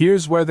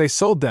 Here's where they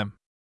sold them."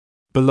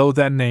 Below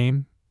that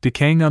name,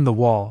 decaying on the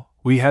wall,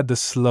 we had the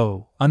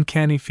slow,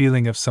 uncanny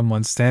feeling of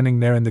someone standing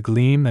there in the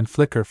gleam and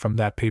flicker from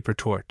that paper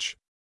torch.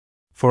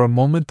 For a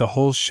moment the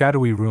whole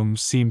shadowy room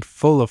seemed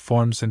full of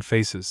forms and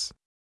faces.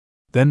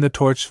 Then the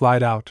torch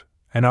lied out,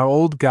 and our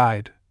old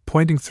guide,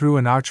 pointing through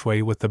an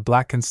archway with the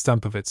blackened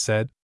stump of it,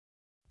 said,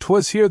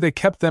 "'Twas here they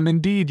kept them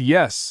indeed,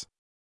 yes."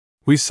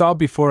 We saw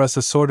before us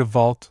a sort of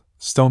vault,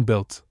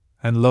 stone-built,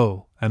 and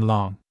low, and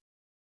long.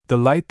 The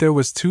light there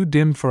was too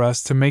dim for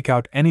us to make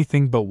out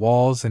anything but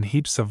walls and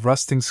heaps of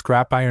rusting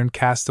scrap iron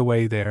cast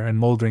away there and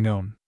moldering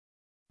on.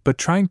 But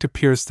trying to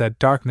pierce that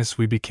darkness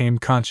we became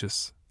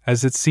conscious,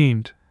 as it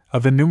seemed,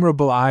 of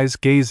innumerable eyes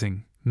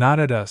gazing, not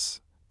at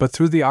us, but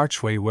through the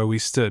archway where we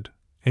stood,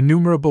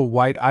 innumerable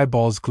white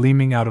eyeballs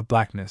gleaming out of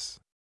blackness.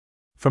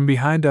 From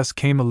behind us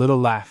came a little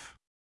laugh.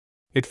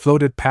 It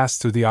floated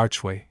past through the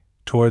archway,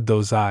 toward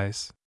those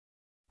eyes.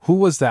 Who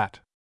was that?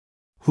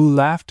 Who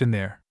laughed in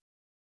there?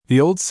 The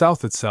Old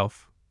South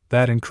itself,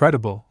 that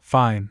incredible,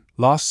 fine,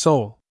 lost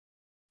soul.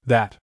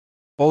 That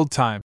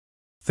old-time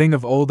thing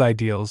of old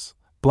ideals,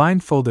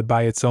 blindfolded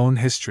by its own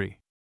history.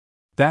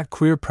 That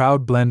queer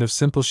proud blend of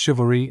simple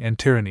chivalry and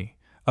tyranny,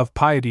 of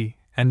piety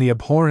and the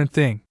abhorrent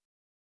thing.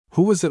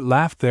 Who was it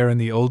laughed there in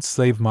the old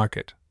slave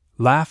market,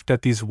 laughed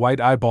at these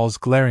white eyeballs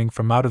glaring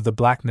from out of the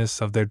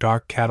blackness of their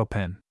dark cattle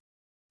pen?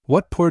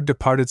 What poor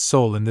departed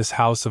soul in this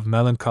house of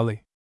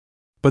melancholy?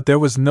 But there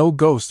was no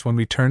ghost when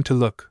we turned to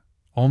look,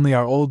 only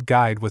our old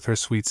guide with her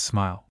sweet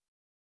smile.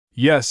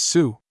 "Yes,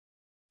 Sue.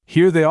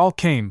 Here they all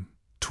came.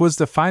 'Twas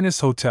the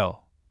finest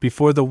hotel,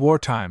 before the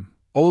wartime,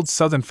 old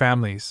Southern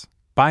families,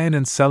 buyin'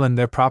 and sellin'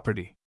 their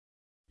property.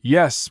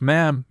 Yes,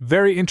 ma'am,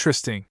 very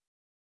interesting.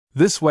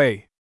 This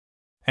way.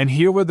 And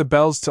here were the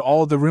bells to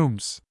all the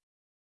rooms.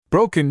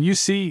 Broken, you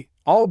see,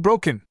 all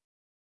broken."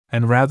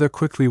 And rather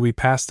quickly we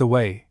passed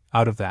away,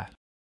 out of that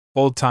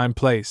old-time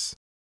place,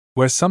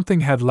 where something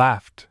had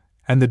laughed,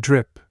 and the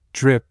drip,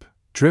 drip,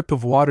 drip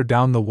of water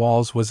down the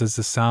walls was as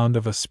the sound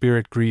of a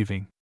spirit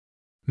grieving.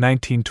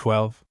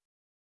 1912.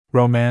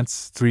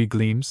 Romance, Three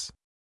Gleams.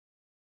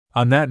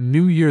 On that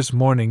New Year's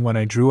morning when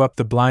I drew up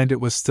the blind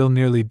it was still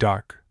nearly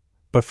dark,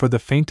 but for the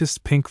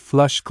faintest pink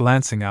flush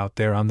glancing out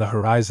there on the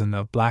horizon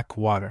of black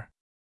water.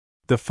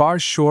 The far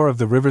shore of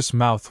the river's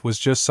mouth was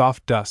just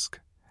soft dusk,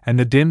 and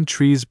the dim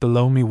trees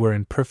below me were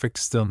in perfect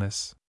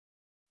stillness.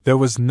 There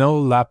was no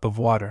lap of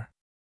water.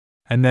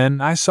 And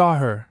then I saw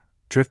her,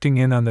 drifting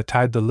in on the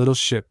tide, the little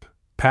ship,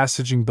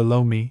 passaging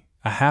below me,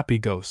 a happy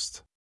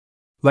ghost.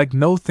 Like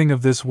no thing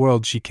of this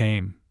world she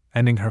came,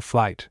 ending her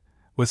flight,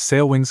 with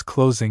sail wings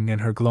closing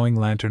and her glowing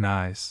lantern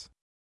eyes.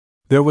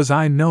 There was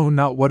I know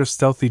not what of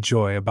stealthy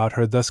joy about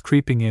her thus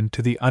creeping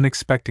into the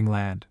unexpected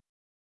land.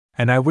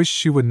 And I wished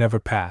she would never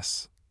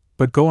pass,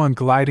 but go on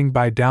gliding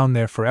by down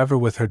there forever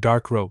with her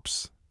dark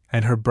ropes,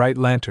 and her bright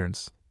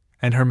lanterns,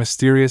 and her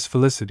mysterious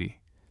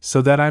felicity,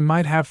 so that I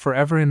might have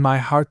forever in my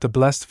heart the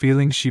blessed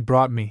feeling she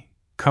brought me,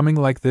 coming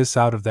like this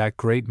out of that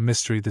great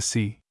mystery the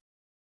sea.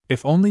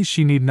 If only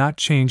she need not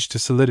change to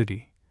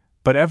solidity,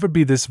 but ever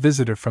be this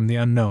visitor from the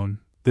unknown,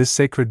 this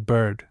sacred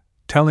bird,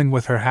 telling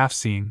with her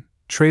half-seen,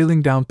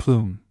 trailing down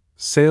plume,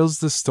 sails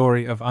the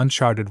story of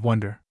uncharted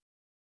wonder.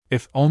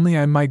 If only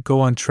I might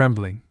go on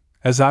trembling,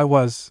 as I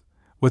was,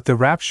 with the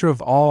rapture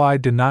of all I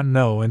did not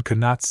know and could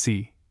not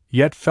see,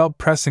 yet felt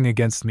pressing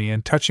against me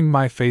and touching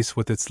my face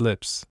with its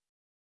lips.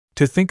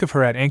 To think of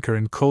her at anchor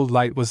in cold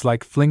light was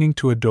like flinging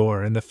to a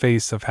door in the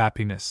face of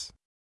happiness.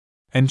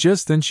 And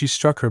just then she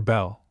struck her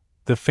bell.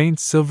 The faint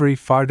silvery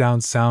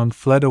far-down sound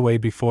fled away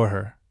before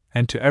her,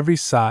 and to every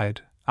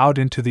side, out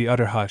into the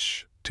utter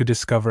hush, to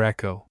discover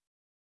echo.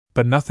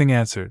 But nothing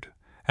answered,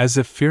 as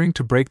if fearing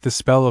to break the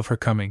spell of her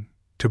coming,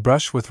 to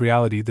brush with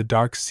reality the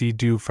dark sea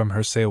dew from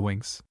her sail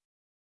wings.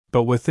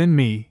 But within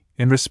me,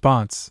 in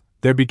response,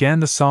 there began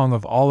the song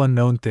of all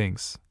unknown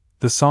things,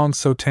 the song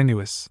so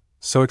tenuous,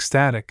 so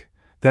ecstatic,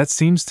 that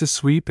seems to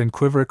sweep and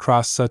quiver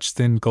across such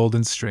thin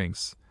golden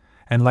strings,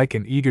 and like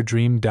an eager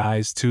dream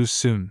dies too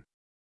soon.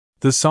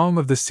 The song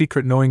of the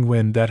secret knowing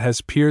wind that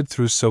has peered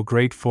through so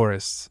great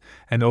forests,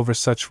 and over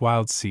such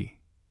wild sea,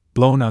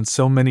 blown on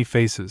so many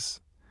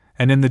faces,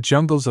 and in the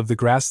jungles of the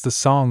grass the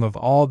song of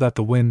all that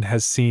the wind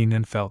has seen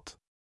and felt.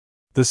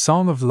 The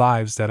song of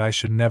lives that I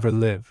should never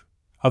live,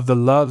 of the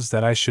loves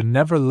that I should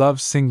never love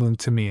singling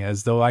to me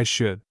as though I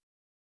should.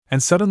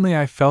 And suddenly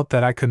I felt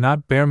that I could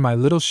not bear my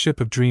little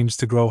ship of dreams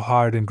to grow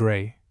hard and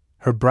gray,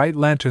 her bright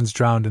lanterns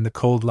drowned in the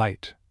cold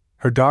light,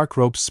 her dark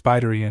ropes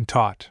spidery and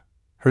taut,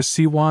 her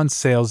sea-wan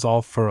sails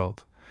all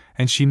furled,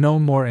 and she no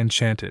more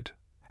enchanted,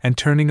 and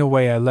turning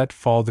away I let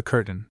fall the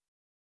curtain.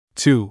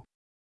 2.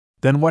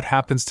 Then what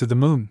happens to the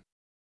moon?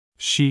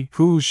 She,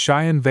 who,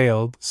 shy and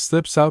veiled,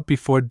 slips out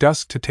before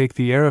dusk to take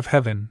the air of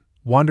heaven,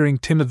 wandering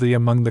timidly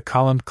among the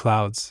columned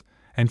clouds,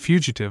 and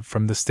fugitive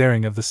from the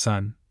staring of the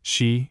sun,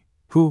 she,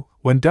 who,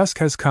 when dusk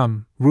has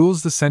come,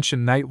 rules the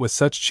sentient night with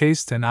such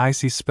chaste and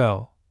icy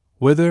spell,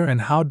 whither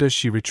and how does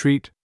she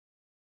retreat?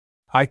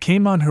 I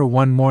came on her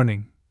one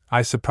morning.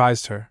 I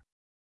surprised her.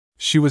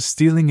 She was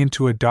stealing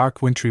into a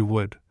dark wintry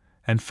wood,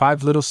 and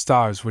 5 little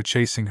stars were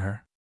chasing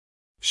her.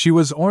 She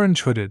was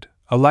orange-hooded,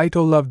 a light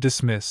o' love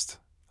dismissed,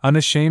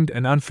 unashamed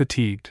and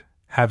unfatigued,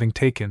 having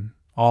taken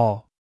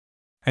all.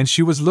 And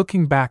she was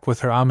looking back with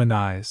her almond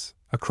eyes,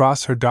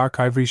 across her dark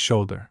ivory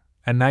shoulder,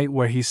 at night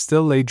where he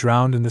still lay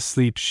drowned in the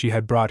sleep she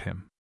had brought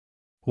him.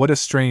 What a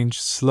strange,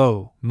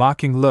 slow,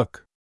 mocking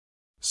look!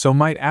 So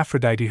might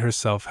Aphrodite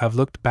herself have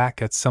looked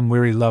back at some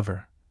weary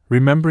lover,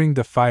 remembering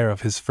the fire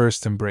of his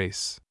first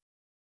embrace.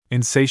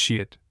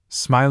 Insatiate,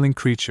 smiling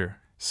creature,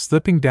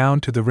 slipping down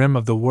to the rim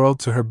of the world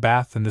to her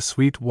bath in the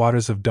sweet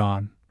waters of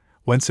dawn,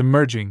 whence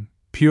emerging,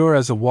 pure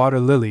as a water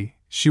lily,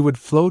 she would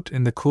float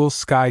in the cool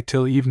sky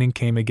till evening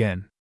came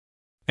again.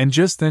 And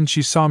just then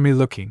she saw me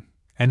looking,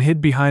 and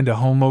hid behind a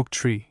holm oak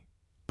tree,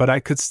 but I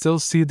could still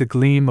see the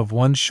gleam of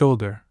one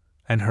shoulder,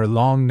 and her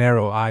long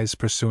narrow eyes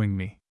pursuing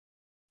me.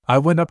 I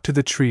went up to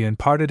the tree and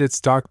parted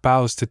its dark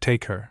boughs to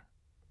take her,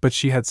 but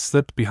she had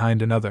slipped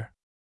behind another.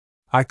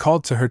 I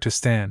called to her to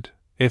stand,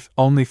 if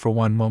only for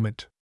one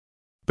moment.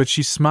 But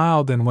she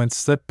smiled and went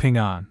slipping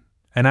on,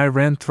 and I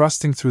ran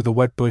thrusting through the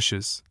wet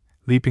bushes,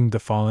 leaping the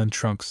fallen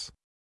trunks.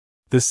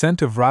 The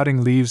scent of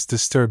rotting leaves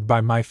disturbed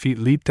by my feet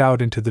leaped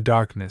out into the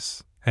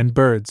darkness, and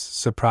birds,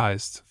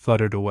 surprised,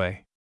 fluttered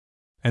away.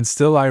 And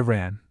still I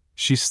ran,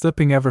 she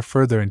slipping ever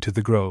further into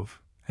the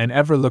grove, and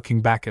ever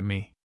looking back at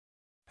me.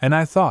 And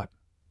I thought,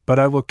 but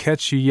I will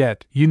catch you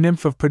yet, you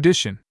nymph of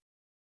perdition!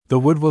 The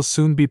wood will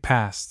soon be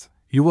past,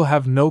 you will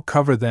have no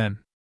cover then.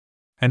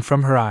 And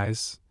from her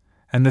eyes,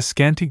 and the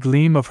scanty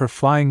gleam of her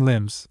flying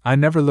limbs, I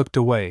never looked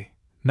away,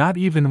 not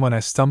even when I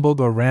stumbled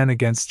or ran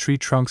against tree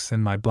trunks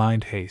in my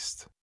blind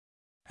haste.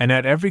 And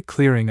at every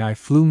clearing I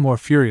flew more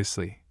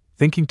furiously,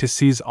 thinking to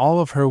seize all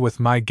of her with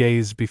my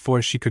gaze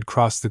before she could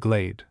cross the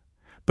glade.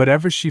 But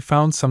ever she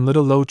found some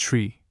little low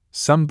tree,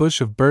 some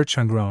bush of birch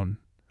ungrown,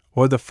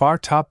 or the far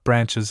top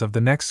branches of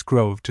the next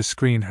grove to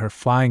screen her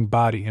flying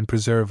body and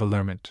preserve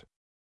allurement.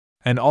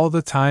 And all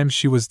the time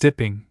she was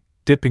dipping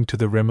to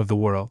the rim of the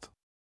world.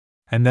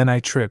 And then I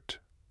tripped,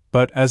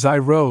 but as I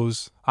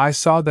rose, I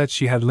saw that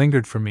she had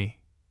lingered for me.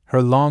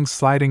 Her long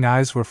sliding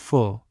eyes were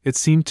full, it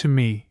seemed to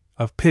me,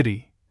 of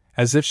pity,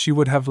 as if she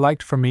would have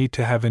liked for me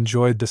to have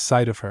enjoyed the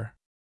sight of her.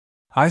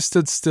 I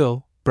stood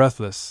still,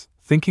 breathless,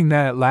 thinking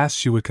that at last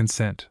she would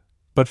consent,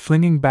 but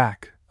flinging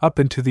back, up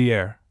into the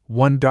air,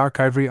 one dark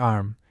ivory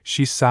arm,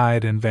 she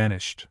sighed and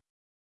vanished.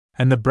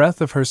 And the breath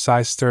of her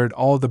sigh stirred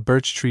all the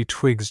birch tree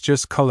twigs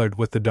just colored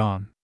with the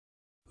dawn.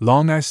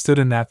 Long I stood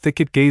in that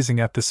thicket gazing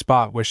at the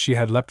spot where she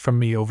had leapt from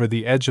me over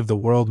the edge of the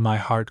world, my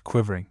heart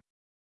quivering.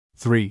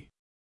 3.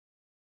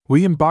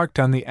 We embarked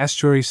on the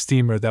estuary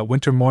steamer that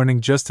winter morning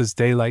just as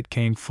daylight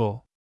came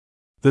full.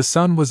 The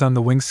sun was on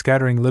the wing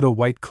scattering little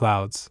white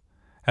clouds,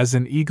 as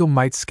an eagle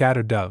might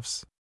scatter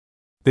doves.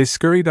 They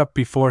scurried up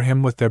before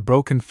him with their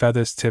broken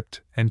feathers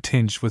tipped and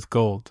tinged with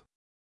gold.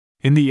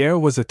 In the air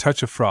was a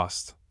touch of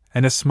frost,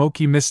 and a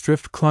smoky mist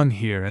drift clung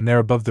here and there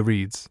above the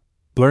reeds,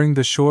 blurring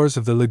the shores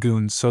of the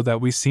lagoon so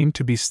that we seemed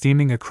to be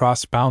steaming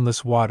across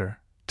boundless water,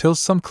 till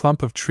some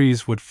clump of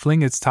trees would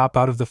fling its top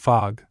out of the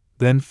fog,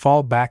 then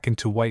fall back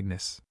into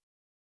whiteness.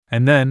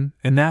 And then,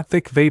 in that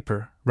thick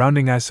vapor,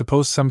 rounding I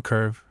suppose some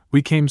curve,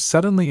 we came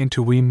suddenly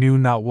into we knew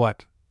not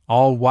what.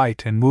 All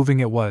white and moving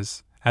it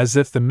was, as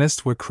if the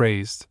mist were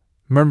crazed,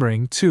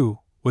 murmuring, too,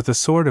 with a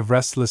sort of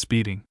restless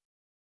beating.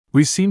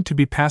 We seemed to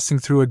be passing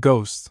through a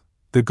ghost,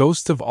 the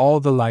ghost of all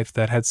the life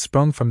that had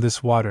sprung from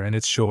this water and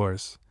its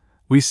shores.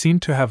 We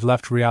seemed to have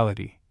left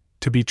reality,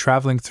 to be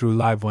traveling through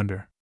live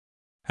wonder.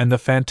 And the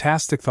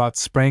fantastic thought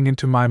sprang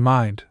into my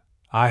mind,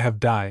 I have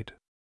died.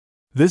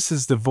 This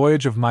is the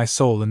voyage of my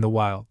soul in the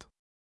wild.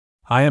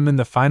 I am in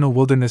the final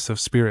wilderness of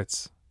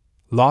spirits,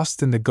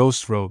 lost in the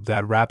ghost robe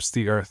that wraps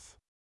the earth.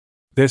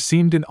 There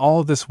seemed in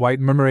all this white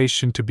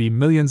murmuration to be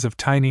millions of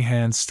tiny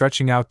hands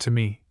stretching out to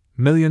me,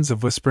 millions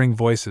of whispering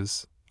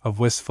voices, of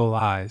wistful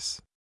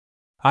eyes.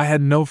 I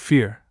had no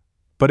fear,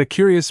 but a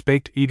curious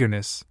baked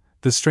eagerness,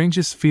 the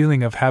strangest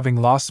feeling of having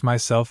lost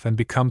myself and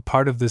become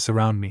part of this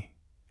around me,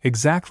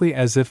 exactly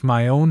as if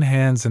my own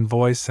hands and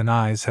voice and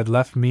eyes had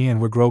left me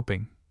and were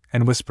groping,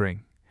 and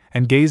whispering,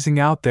 and gazing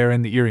out there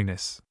in the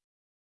eeriness.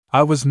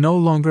 I was no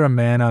longer a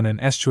man on an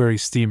estuary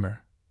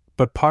steamer,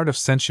 but part of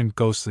sentient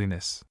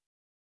ghostliness.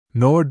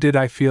 Nor did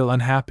I feel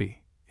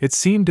unhappy. It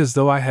seemed as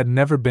though I had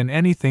never been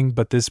anything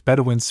but this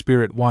Bedouin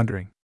spirit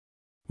wandering.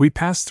 We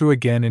passed through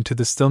again into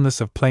the stillness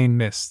of plain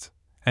mist,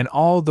 and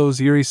all those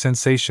eerie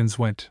sensations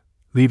went,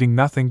 leaving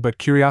nothing but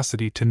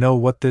curiosity to know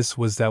what this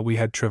was that we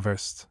had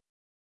traversed.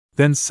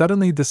 Then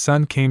suddenly the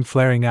sun came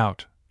flaring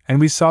out, and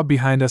we saw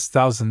behind us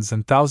thousands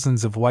and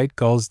thousands of white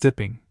gulls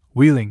dipping,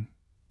 wheeling,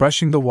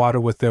 brushing the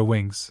water with their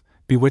wings,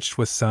 bewitched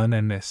with sun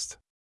and mist.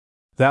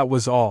 That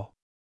was all.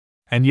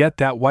 And yet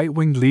that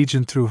white-winged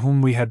legion through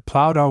whom we had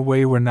plowed our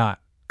way were not,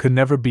 could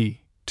never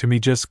be, to me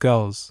just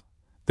gulls.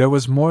 There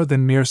was more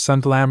than mere sun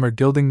glamour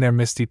gilding their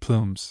misty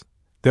plumes.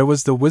 There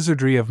was the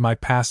wizardry of my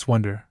past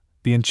wonder,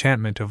 the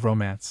enchantment of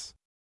romance.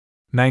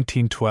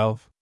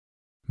 1912.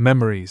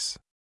 Memories.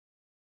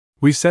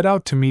 We set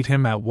out to meet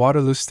him at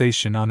Waterloo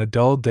Station on a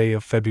dull day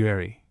of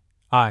February.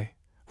 I,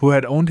 who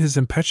had owned his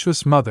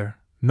impetuous mother,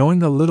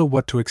 knowing a little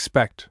what to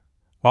expect,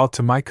 while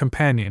to my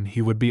companion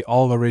he would be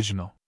all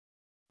original.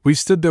 We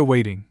stood there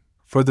waiting,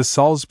 for the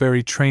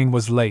Salisbury train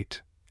was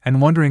late,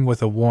 and wondering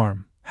with a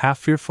warm,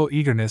 half-fearful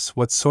eagerness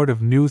what sort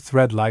of new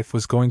thread life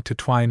was going to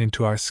twine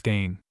into our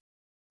skein.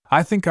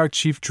 I think our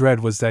chief dread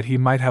was that he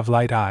might have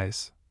light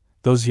eyes,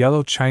 those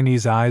yellow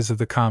Chinese eyes of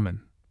the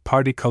common,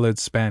 party-colored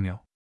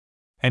spaniel.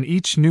 And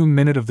each new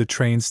minute of the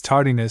train's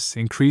tardiness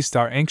increased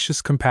our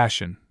anxious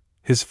compassion.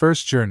 His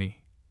first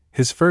journey,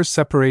 his first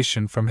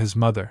separation from his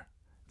mother,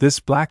 this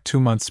black 2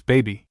 months'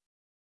 baby.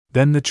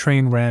 Then the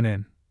train ran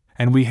in,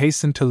 and we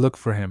hastened to look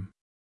for him.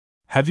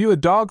 "Have you a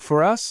dog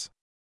for us?"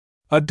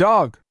 "A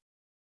dog?"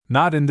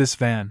 "Not in this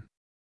van?"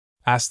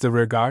 asked the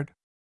rearguard.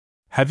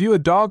 "Have you a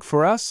dog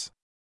for us?"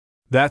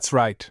 "That's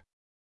right.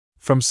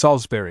 From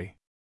Salisbury."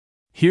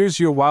 "Here's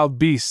your wild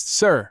beast,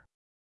 sir."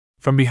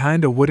 From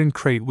behind a wooden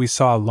crate we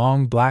saw a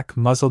long black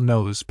muzzled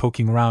nose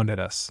poking round at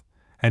us,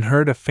 and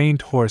heard a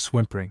faint hoarse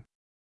whimpering.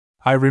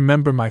 I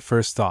remember my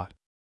first thought.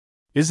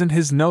 "Isn't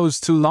his nose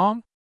too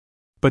long?"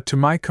 But to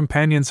my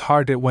companion's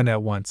heart it went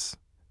at once,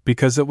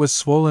 because it was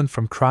swollen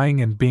from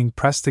crying and being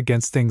pressed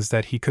against things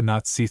that he could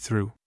not see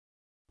through.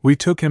 We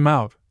took him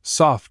out,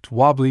 soft,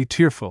 wobbly,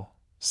 tearful,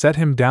 set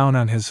him down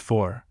on his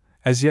four,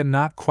 as yet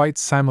not quite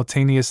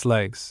simultaneous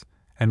legs,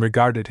 and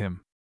regarded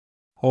him.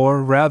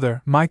 Or,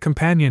 rather, my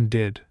companion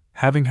did,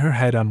 having her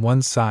head on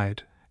one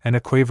side, and a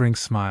quavering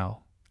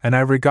smile, and I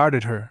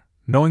regarded her,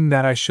 knowing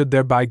that I should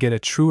thereby get a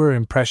truer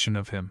impression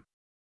of him.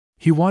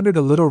 He wandered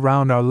a little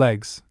round our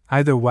legs,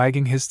 either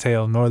wagging his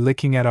tail nor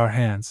licking at our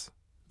hands.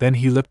 Then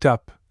he looked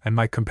up, and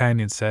my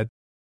companion said,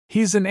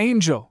 "He's an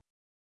angel!"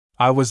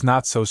 I was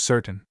not so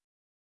certain.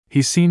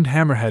 He seemed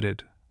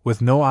hammer-headed,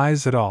 with no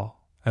eyes at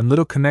all, and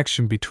little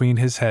connection between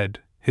his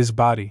head, his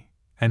body,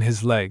 and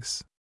his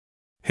legs.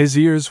 His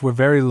ears were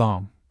very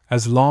long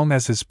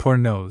as his poor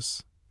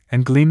nose,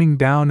 and gleaming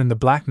down in the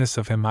blackness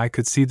of him I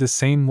could see the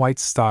same white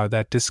star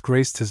that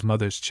disgraced his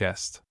mother's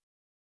chest.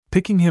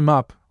 Picking him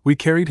up, we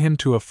carried him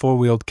to a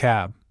four-wheeled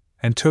cab,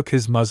 and took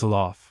his muzzle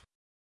off.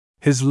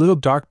 His little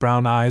dark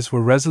brown eyes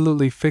were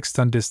resolutely fixed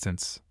on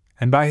distance,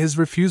 and by his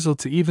refusal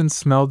to even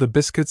smell the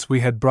biscuits we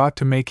had brought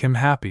to make him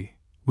happy,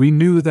 we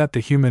knew that the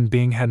human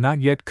being had not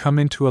yet come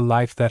into a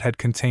life that had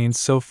contained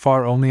so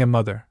far only a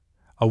mother,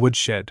 a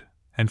woodshed,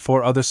 and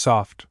 4 other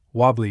soft,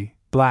 wobbly,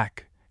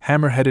 black,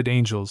 hammer-headed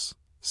angels,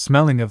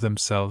 smelling of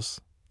themselves,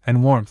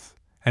 and warmth,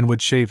 and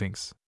wood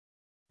shavings.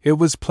 It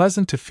was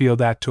pleasant to feel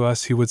that to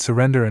us he would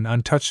surrender an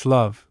untouched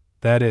love,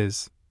 that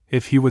is,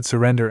 if he would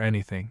surrender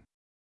anything.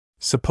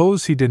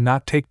 Suppose he did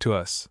not take to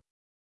us?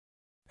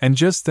 And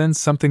just then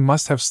something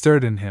must have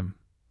stirred in him,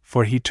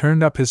 for he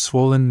turned up his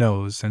swollen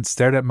nose and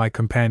stared at my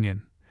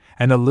companion,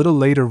 and a little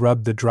later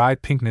rubbed the dry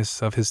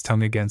pinkness of his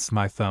tongue against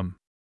my thumb.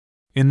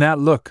 In that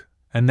look,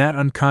 and that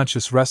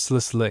unconscious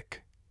restless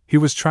lick, He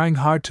was trying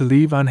hard to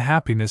leave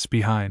unhappiness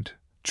behind,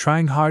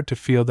 trying hard to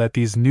feel that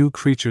these new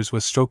creatures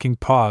with stroking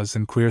paws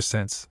and queer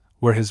scents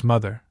were his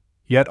mother,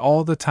 yet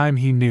all the time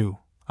he knew,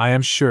 I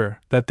am sure,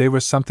 that they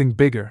were something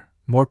bigger,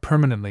 more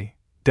permanently,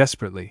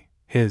 desperately,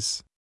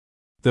 his.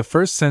 The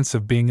first sense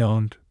of being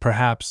owned,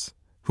 perhaps,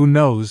 who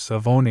knows,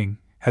 of owning,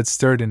 had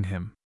stirred in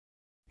him.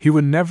 He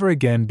would never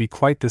again be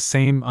quite the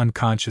same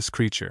unconscious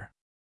creature.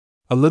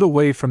 A little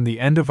way from the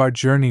end of our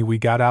journey we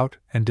got out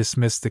and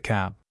dismissed the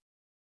cab.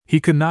 He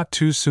could not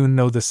too soon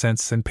know the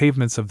scents and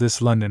pavements of this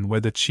London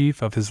where the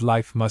chief of his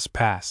life must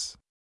pass.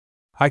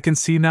 I can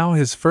see now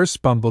his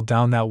first bumble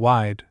down that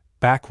wide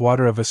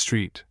backwater of a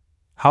street,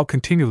 how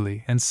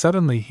continually and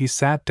suddenly he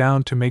sat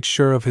down to make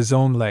sure of his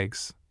own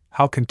legs,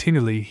 how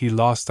continually he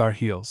lost our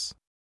heels.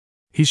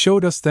 He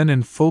showed us then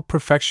in full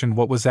perfection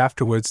what was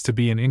afterwards to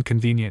be an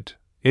inconvenient,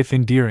 if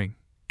endearing,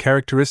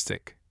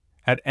 characteristic.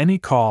 At any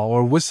call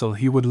or whistle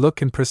he would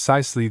look in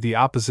precisely the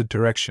opposite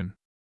direction.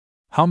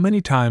 How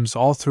many times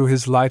all through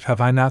his life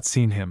have I not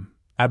seen him,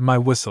 at my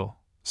whistle,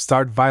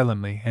 start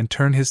violently and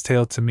turn his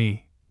tail to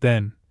me,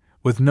 then,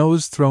 with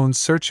nose thrown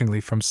searchingly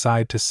from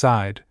side to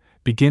side,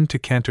 begin to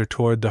canter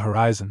toward the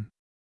horizon.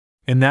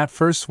 In that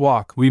first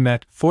walk we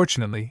met,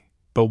 fortunately,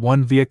 but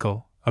one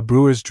vehicle, a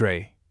brewer's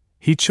dray.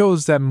 He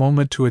chose that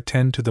moment to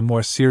attend to the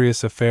more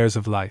serious affairs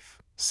of life,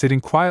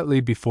 sitting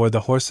quietly before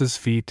the horse's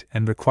feet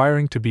and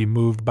requiring to be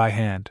moved by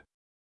hand.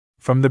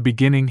 From the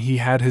beginning he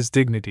had his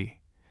dignity,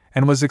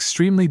 and was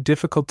extremely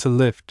difficult to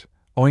lift,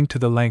 owing to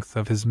the length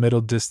of his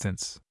middle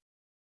distance.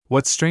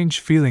 What strange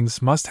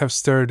feelings must have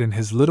stirred in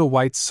his little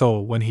white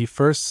soul when he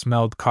first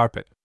smelled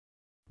carpet!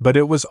 But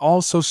it was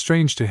all so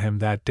strange to him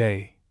that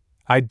day.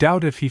 I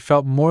doubt if he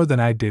felt more than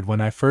I did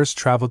when I first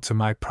traveled to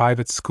my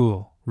private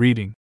school,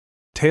 reading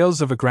Tales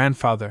of a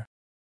Grandfather,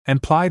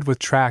 and plied with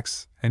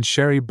tracts and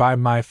sherry by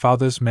my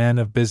father's man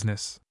of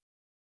business.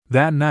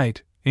 That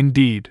night,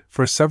 indeed,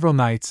 for several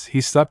nights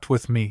he slept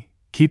with me,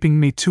 keeping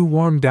me too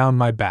warm down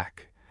my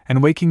back,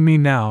 and waking me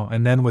now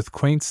and then with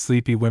quaint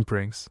sleepy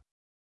whimperings.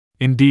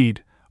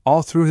 Indeed,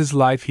 all through his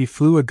life he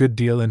flew a good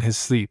deal in his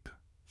sleep,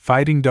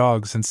 fighting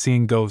dogs and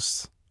seeing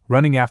ghosts,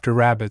 running after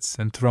rabbits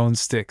and thrown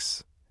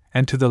sticks,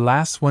 and to the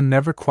last one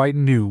never quite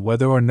knew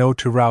whether or no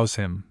to rouse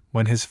him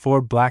when his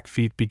 4 black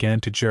feet began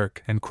to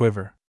jerk and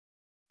quiver.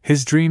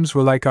 His dreams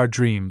were like our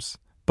dreams,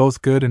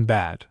 both good and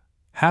bad,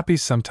 happy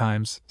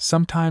sometimes,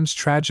 sometimes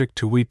tragic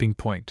to weeping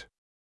point.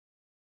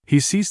 He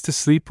ceased to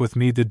sleep with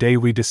me the day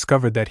we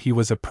discovered that he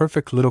was a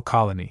perfect little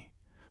colony,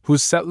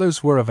 whose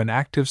settlers were of an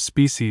active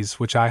species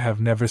which I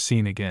have never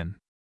seen again.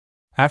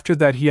 After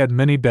that he had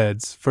many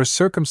beds, for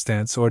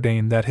circumstance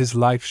ordained that his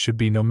life should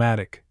be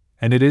nomadic,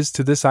 and it is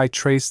to this I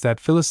trace that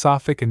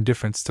philosophic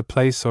indifference to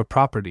place or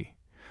property,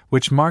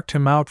 which marked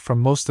him out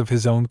from most of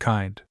his own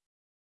kind.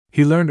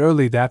 He learned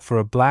early that for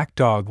a black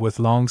dog with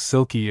long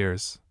silky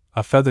ears,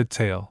 a feathered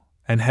tail,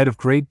 and head of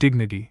great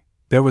dignity,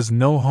 there was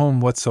no home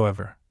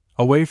whatsoever,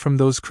 away from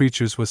those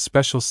creatures with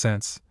special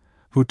sense,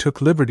 who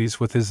took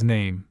liberties with his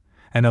name,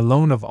 and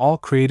alone of all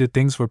created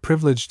things were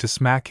privileged to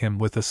smack him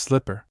with a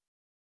slipper.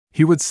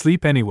 He would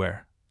sleep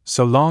anywhere,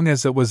 so long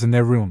as it was in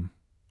their room,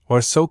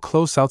 or so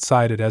close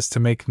outside it as to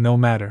make no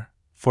matter,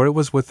 for it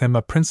was with him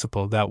a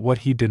principle that what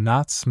he did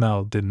not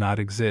smell did not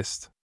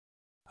exist.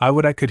 I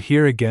would I could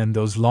hear again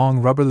those long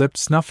rubber-lipped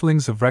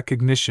snufflings of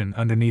recognition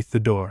underneath the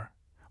door,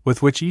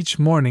 with which each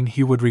morning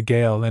he would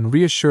regale and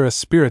reassure a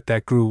spirit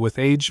that grew with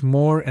age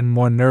more and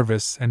more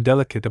nervous and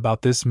delicate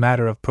about this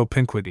matter of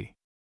propinquity.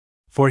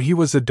 For he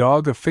was a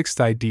dog of fixed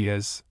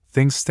ideas,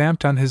 things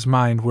stamped on his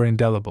mind were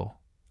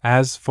indelible,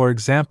 as, for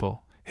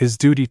example, his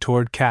duty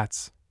toward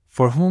cats,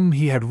 for whom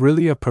he had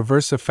really a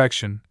perverse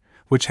affection,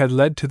 which had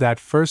led to that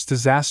first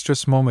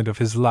disastrous moment of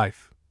his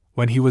life,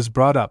 when he was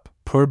brought up,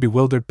 poor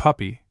bewildered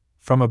puppy,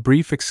 from a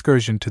brief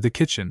excursion to the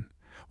kitchen,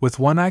 with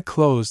one eye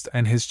closed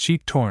and his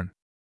cheek torn.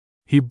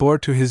 He bore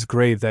to his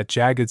grave that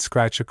jagged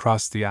scratch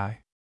across the eye.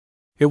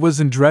 It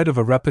was in dread of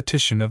a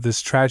repetition of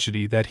this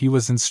tragedy that he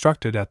was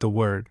instructed at the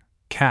word,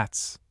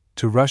 cats,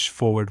 to rush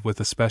forward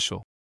with a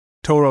special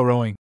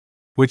tororoing,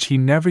 which he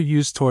never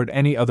used toward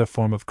any other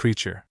form of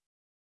creature.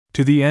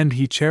 To the end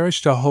he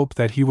cherished a hope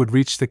that he would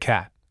reach the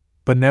cat,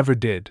 but never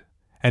did,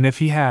 and if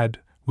he had,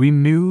 we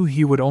knew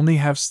he would only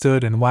have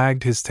stood and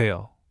wagged his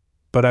tail.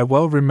 But I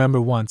well remember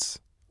once,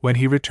 when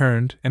he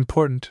returned,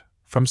 important,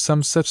 from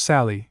some such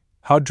sally,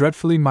 how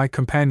dreadfully my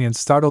companion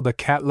startled a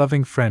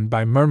cat-loving friend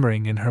by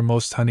murmuring in her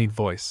most honeyed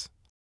voice,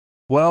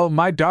 "Well,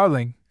 my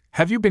darling,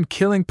 have you been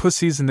killing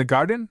pussies in the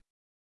garden?"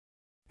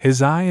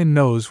 His eye and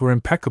nose were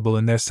impeccable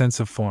in their sense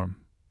of form.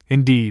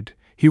 Indeed,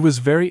 he was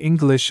very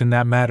English in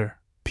that matter.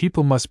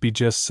 People must be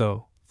just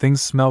so,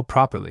 things smell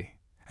properly,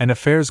 and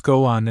affairs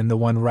go on in the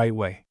one right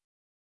way.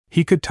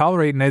 He could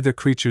tolerate neither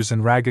creatures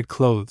in ragged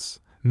clothes,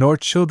 nor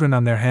children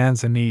on their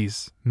hands and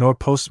knees, nor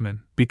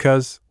postmen,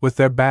 because, with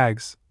their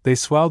bags, they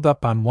swelled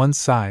up on one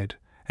side,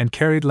 and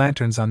carried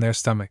lanterns on their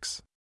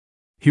stomachs.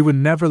 He would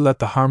never let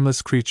the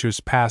harmless creatures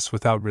pass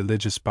without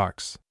religious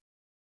barks.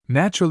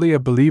 Naturally a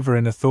believer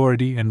in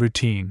authority and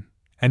routine,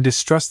 and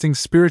distrusting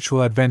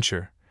spiritual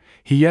adventure,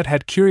 he yet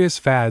had curious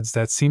fads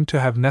that seemed to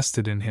have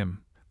nested in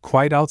him,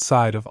 quite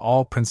outside of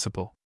all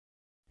principle.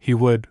 He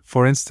would,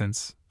 for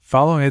instance,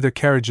 follow neither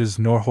carriages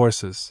nor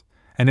horses,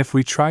 and if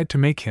we tried to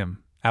make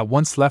him, at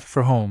once left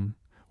for home,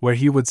 where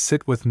he would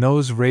sit with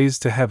nose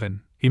raised to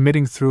heaven,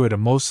 emitting through it a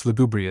most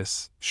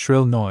lugubrious,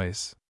 shrill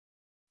noise.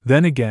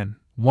 Then again,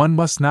 one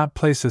must not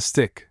place a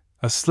stick,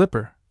 a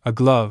slipper, a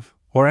glove,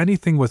 or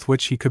anything with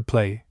which he could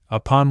play,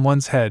 upon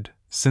one's head,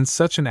 since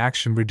such an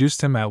action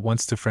reduced him at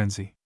once to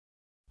frenzy.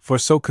 For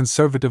so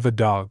conservative a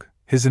dog,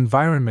 his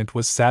environment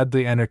was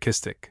sadly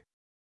anarchistic.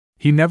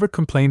 He never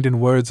complained in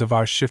words of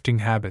our shifting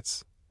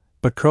habits,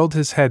 but curled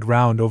his head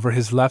round over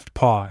his left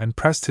paw and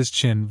pressed his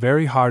chin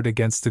very hard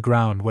against the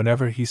ground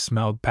whenever he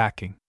smelled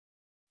packing.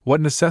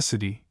 What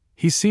necessity,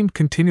 he seemed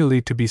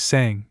continually to be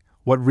saying,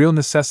 what real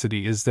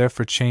necessity is there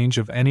for change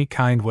of any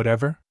kind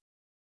whatever?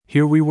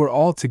 Here we were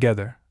all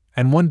together,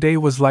 and one day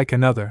was like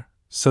another,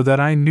 so that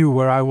I knew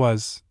where I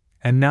was,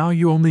 and now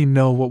you only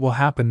know what will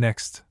happen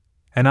next,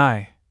 and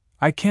I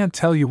can't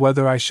tell you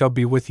whether I shall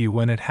be with you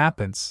when it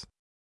happens.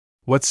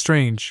 What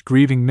strange,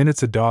 grieving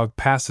minutes a dog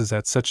passes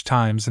at such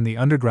times in the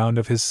underground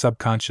of his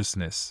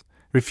subconsciousness,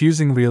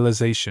 refusing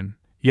realization,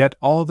 yet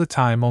all the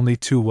time only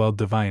too well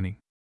divining.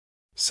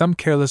 Some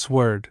careless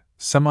word,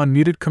 some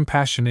unmuted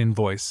compassion in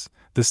voice,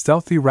 the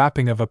stealthy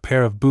rapping of a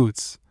pair of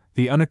boots,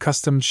 the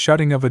unaccustomed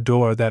shutting of a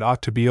door that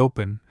ought to be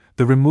open,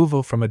 the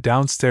removal from a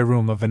downstair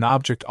room of an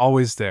object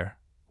always there,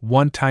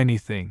 one tiny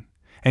thing,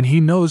 and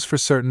he knows for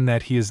certain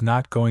that he is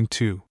not going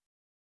to.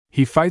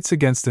 He fights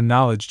against the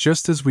knowledge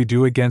just as we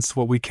do against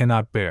what we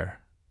cannot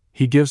bear.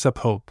 He gives up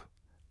hope,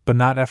 but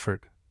not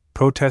effort,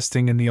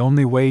 protesting in the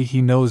only way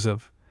he knows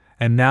of,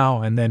 and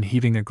now and then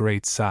heaving a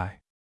great sigh.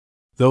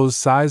 Those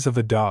sighs of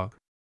a dog.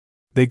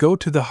 They go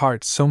to the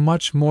heart so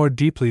much more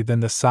deeply than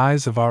the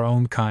sighs of our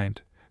own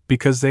kind,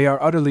 because they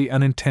are utterly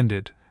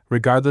unintended,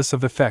 regardless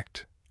of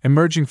effect,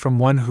 emerging from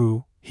one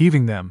who,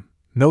 heaving them,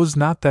 knows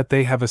not that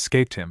they have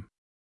escaped him.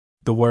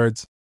 The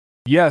words,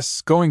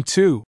 "Yes, going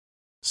too,"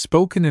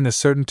 spoken in a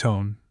certain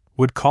tone,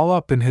 would call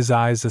up in his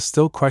eyes a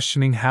still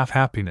questioning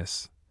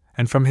half-happiness,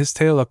 and from his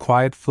tail a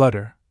quiet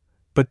flutter,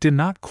 but did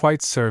not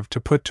quite serve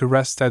to put to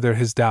rest either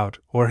his doubt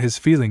or his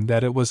feeling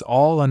that it was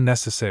all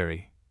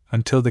unnecessary,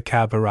 until the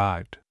cab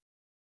arrived.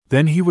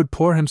 Then he would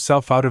pour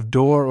himself out of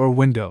door or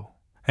window,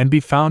 and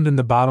be found in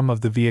the bottom of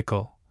the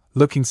vehicle,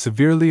 looking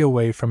severely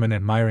away from an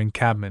admiring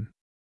cabman.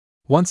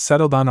 Once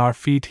settled on our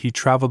feet he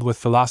traveled with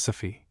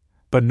philosophy,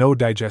 but no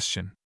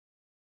digestion.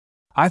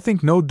 I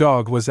think no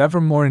dog was ever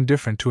more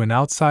indifferent to an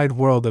outside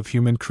world of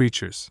human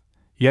creatures,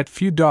 yet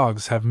few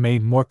dogs have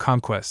made more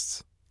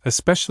conquests,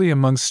 especially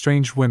among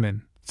strange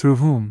women, through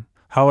whom,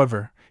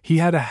 however, he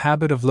had a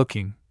habit of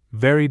looking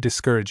very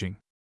discouraging.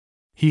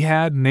 He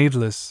had,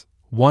 natheless,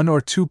 one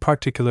or two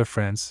particular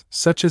friends,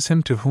 such as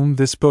him to whom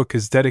this book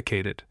is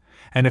dedicated,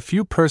 and a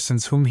few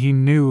persons whom he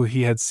knew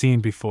he had seen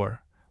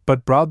before,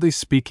 but broadly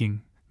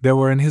speaking, there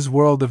were in his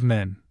world of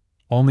men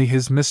only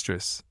his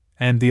mistress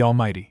and the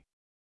Almighty.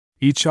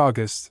 Each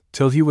August,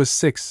 till he was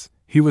 6,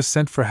 he was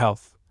sent for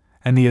health,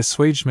 and the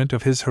assuagement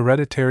of his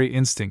hereditary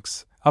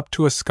instincts, up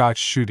to a Scotch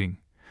shooting,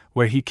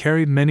 where he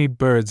carried many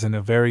birds in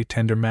a very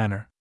tender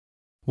manner.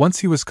 Once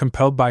he was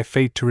compelled by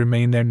fate to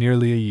remain there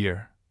nearly a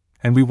year,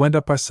 and we went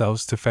up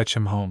ourselves to fetch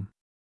him home.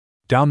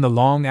 Down the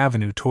long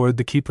avenue toward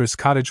the keeper's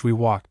cottage we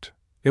walked.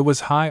 It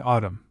was high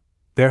autumn.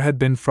 There had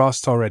been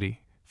frost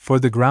already, for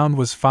the ground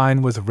was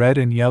fine with red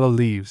and yellow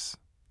leaves,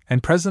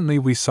 and presently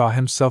we saw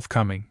himself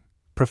coming,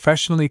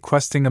 professionally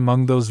questing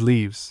among those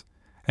leaves,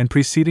 and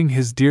preceding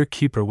his dear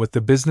keeper with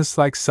the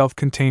businesslike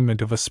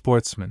self-containment of a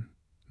sportsman,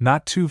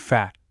 not too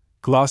fat,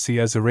 glossy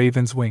as a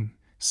raven's wing,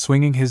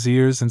 swinging his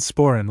ears and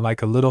sporran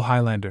like a little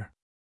Highlander.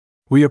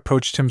 We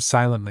approached him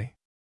silently.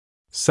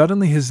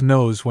 Suddenly his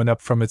nose went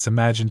up from its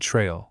imagined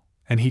trail,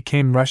 and he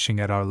came rushing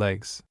at our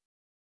legs.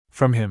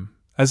 From him,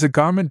 as a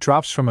garment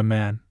drops from a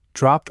man,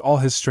 dropped all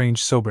his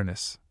strange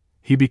soberness.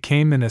 He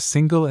became in a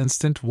single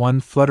instant one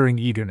fluttering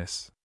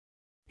eagerness.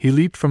 He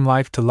leaped from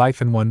life to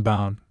life in one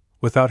bound,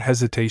 without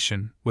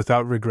hesitation,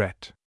 without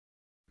regret.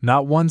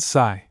 Not one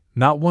sigh,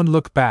 not one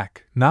look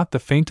back, not the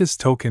faintest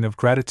token of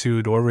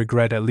gratitude or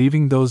regret at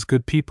leaving those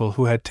good people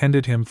who had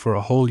tended him for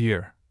a whole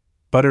year,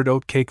 buttered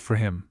oat cake for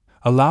him,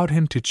 allowed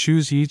him to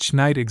choose each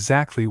night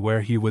exactly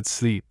where he would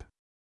sleep.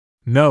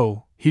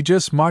 No, he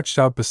just marched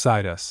out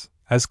beside us,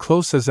 as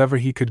close as ever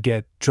he could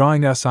get,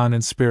 drawing us on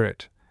in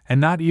spirit,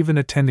 and not even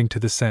attending to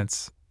the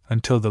scents,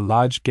 until the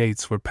lodge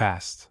gates were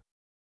passed.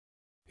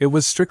 It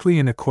was strictly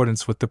in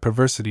accordance with the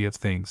perversity of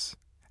things,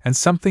 and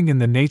something in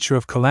the nature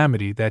of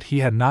calamity that he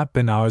had not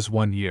been ours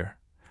 1 year,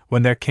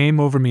 when there came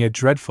over me a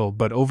dreadful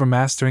but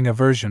overmastering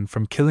aversion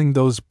from killing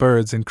those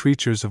birds and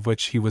creatures of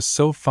which he was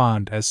so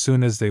fond as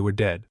soon as they were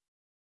dead.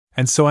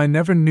 And so I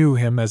never knew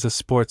him as a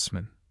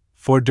sportsman,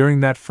 for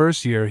during that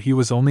first year he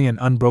was only an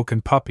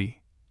unbroken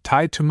puppy,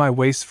 tied to my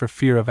waist for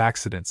fear of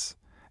accidents,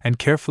 and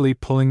carefully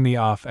pulling me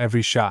off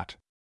every shot.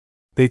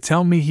 They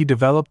tell me he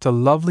developed a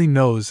lovely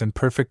nose and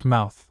perfect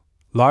mouth,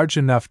 large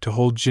enough to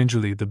hold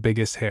gingerly the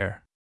biggest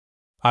hare.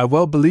 I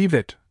well believe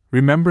it,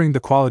 remembering the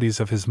qualities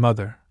of his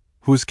mother,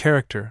 whose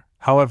character,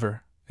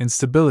 however, in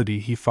stability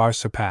he far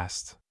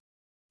surpassed.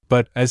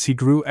 But, as he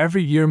grew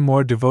every year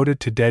more devoted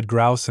to dead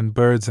grouse and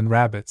birds and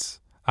rabbits,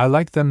 I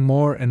liked them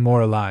more and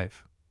more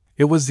alive.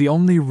 It was the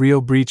only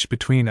real breach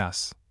between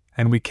us,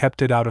 and we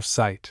kept it out of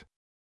sight.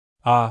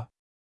 Ah!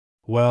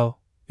 Well,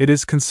 it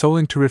is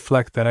consoling to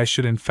reflect that I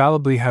should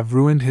infallibly have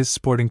ruined his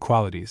sporting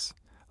qualities,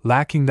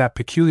 lacking that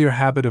peculiar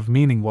habit of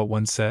meaning what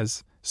one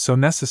says, so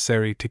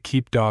necessary to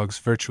keep dogs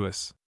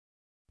virtuous.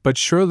 But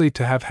surely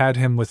to have had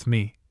him with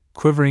me,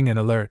 quivering and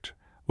alert,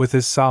 with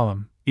his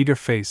solemn, eager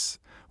face,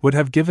 would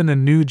have given a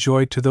new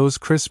joy to those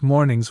crisp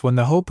mornings when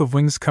the hope of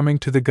wings coming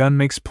to the gun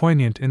makes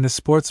poignant in the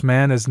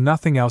sportsman as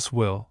nothing else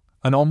will,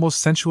 an almost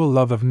sensual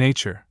love of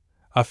nature,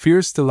 a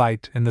fierce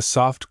delight in the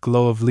soft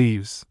glow of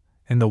leaves,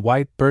 in the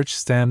white birch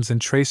stems and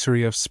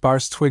tracery of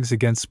sparse twigs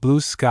against blue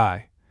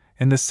sky,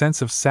 in the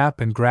sense of sap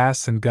and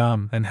grass and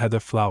gum and heather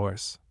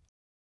flowers.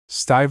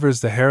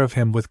 Stivers the hair of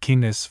him with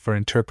keenness for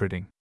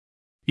interpreting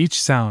each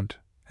sound,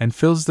 and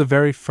fills the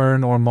very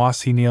fern or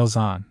moss he kneels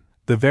on,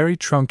 the very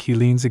trunk he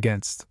leans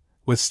against,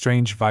 with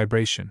strange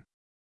vibration.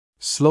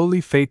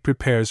 Slowly fate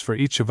prepares for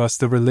each of us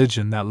the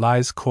religion that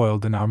lies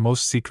coiled in our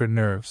most secret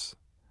nerves.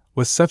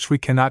 With such we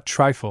cannot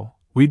trifle,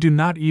 we do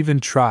not even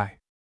try.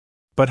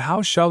 But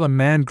how shall a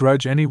man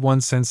grudge any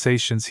one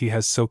sensations he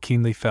has so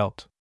keenly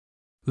felt?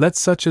 Let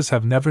such as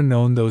have never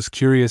known those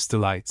curious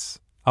delights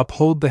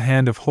uphold the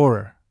hand of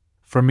horror.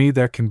 For me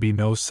there can be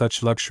no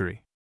such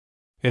luxury.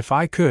 If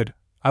I could,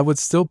 I would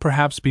still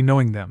perhaps be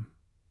knowing them.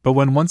 But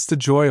when once the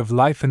joy of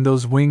life in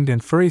those winged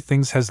and furry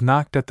things has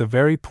knocked at the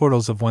very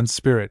portals of one's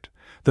spirit,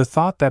 the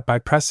thought that by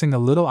pressing a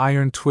little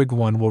iron twig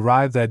one will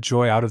rive that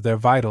joy out of their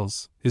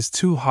vitals is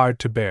too hard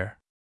to bear.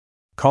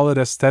 Call it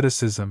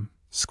aestheticism,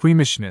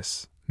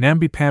 squeamishness,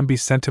 namby-pamby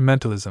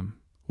sentimentalism,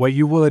 what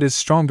you will, it is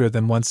stronger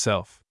than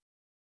oneself.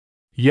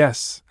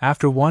 Yes,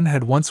 after one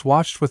had once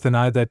watched with an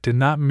eye that did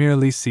not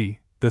merely see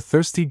the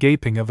thirsty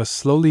gaping of a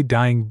slowly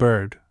dying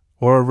bird,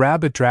 or a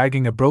rabbit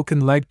dragging a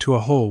broken leg to a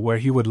hole where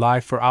he would lie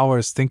for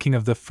hours thinking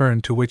of the fern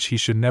to which he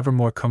should never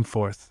more come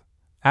forth.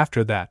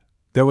 After that,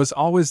 there was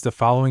always the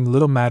following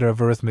little matter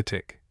of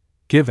arithmetic,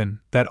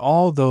 given that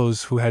all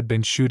those who had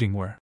been shooting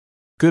were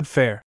good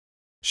fair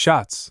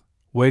shots,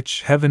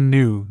 which, heaven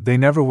knew, they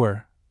never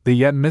were, they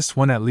yet missed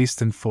one at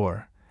least in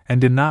 4,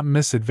 and did not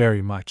miss it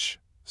very much,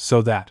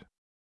 so that,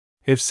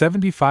 if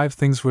 75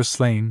 things were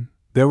slain,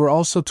 there were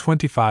also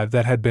 25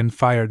 that had been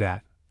fired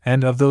at,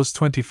 and of those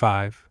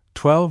 25,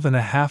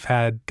 12.5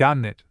 had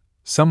gotten it,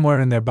 somewhere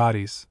in their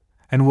bodies,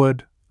 and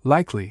would,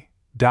 likely,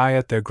 die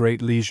at their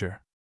great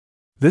leisure.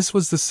 This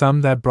was the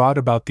sum that brought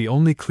about the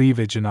only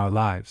cleavage in our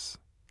lives,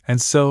 and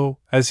so,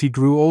 as he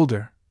grew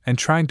older, and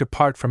trying to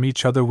part from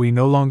each other we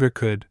no longer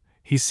could,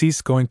 he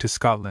ceased going to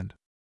Scotland.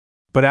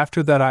 But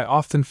after that I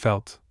often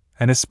felt,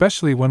 and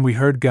especially when we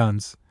heard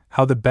guns,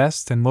 how the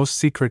best and most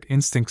secret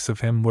instincts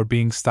of him were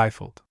being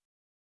stifled.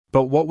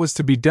 But what was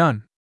to be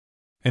done?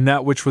 In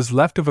that which was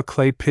left of a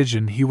clay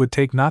pigeon he would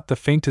take not the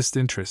faintest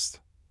interest,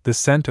 the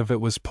scent of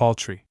it was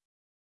paltry.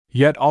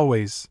 Yet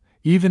always,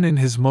 even in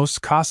his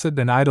most cosset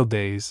and idle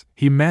days,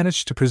 he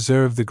managed to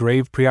preserve the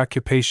grave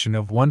preoccupation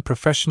of one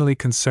professionally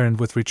concerned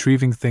with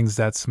retrieving things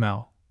that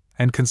smell,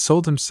 and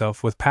consoled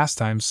himself with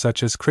pastimes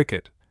such as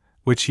cricket,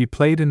 which he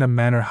played in a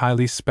manner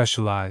highly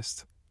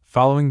specialized,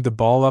 following the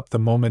ball up the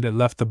moment it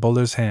left the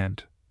bowler's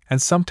hand,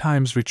 and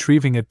sometimes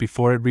retrieving it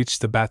before it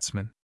reached the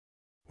batsman.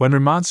 When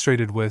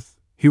remonstrated with,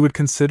 he would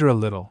consider a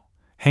little,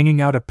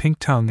 hanging out a pink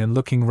tongue and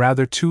looking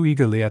rather too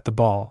eagerly at the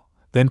ball,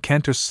 then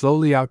canter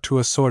slowly out to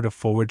a sort of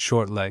forward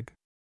short leg.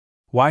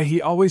 Why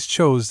he always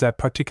chose that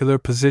particular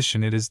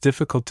position it is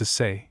difficult to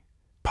say.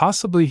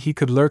 Possibly he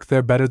could lurk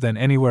there better than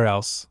anywhere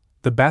else,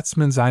 the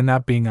batsman's eye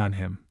not being on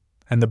him,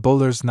 and the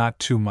bowler's not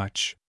too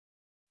much.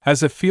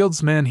 As a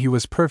fieldsman he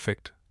was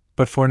perfect,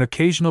 but for an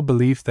occasional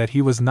belief that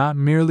he was not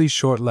merely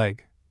short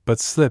leg, but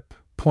slip,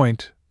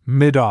 point,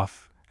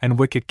 mid-off, and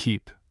wicket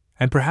keep,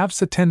 and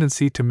perhaps a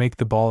tendency to make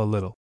the ball a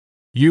little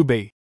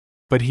ube.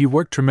 But he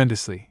worked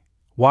tremendously,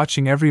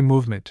 watching every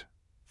movement,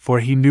 for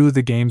he knew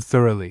the game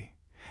thoroughly,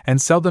 and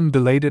seldom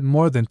delayed it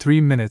more than 3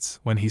 minutes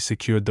when he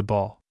secured the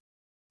ball.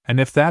 And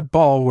if that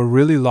ball were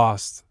really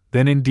lost,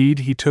 then indeed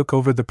he took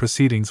over the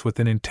proceedings with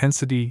an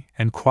intensity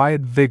and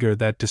quiet vigor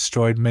that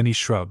destroyed many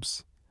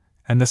shrubs,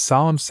 and the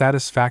solemn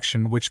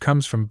satisfaction which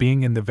comes from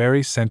being in the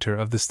very center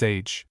of the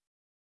stage.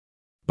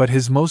 But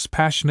his most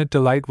passionate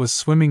delight was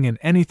swimming in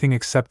anything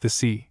except the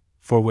sea,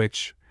 for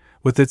which,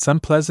 with its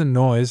unpleasant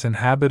noise and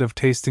habit of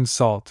tasting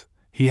salt,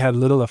 he had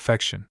little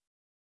affection.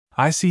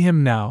 I see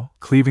him now,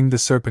 cleaving the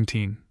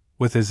Serpentine,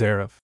 with his air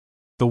of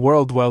the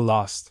world well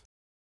lost,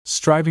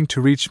 striving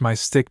to reach my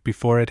stick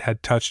before it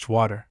had touched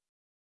water.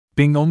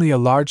 Being only a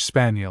large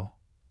spaniel,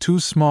 too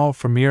small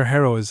for mere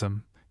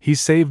heroism, he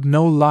saved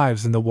no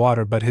lives in the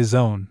water but his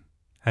own,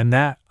 and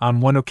that,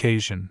 on one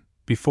occasion,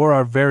 before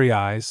our very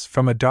eyes,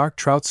 from a dark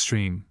trout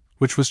stream,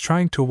 which was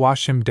trying to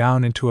wash him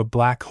down into a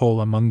black hole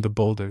among the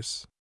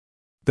boulders.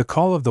 The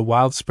call of the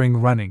wild spring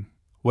running,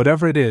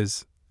 whatever it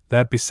is,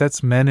 that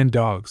besets men and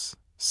dogs,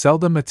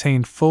 seldom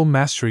attained full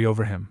mastery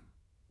over him,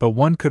 but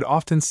one could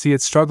often see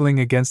it struggling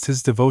against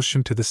his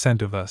devotion to the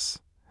scent of us,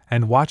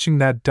 and watching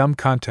that dumb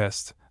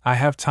contest, I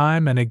have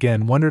time and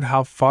again wondered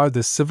how far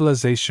this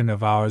civilization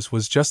of ours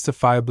was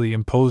justifiably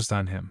imposed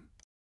on him.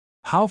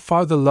 How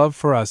far the love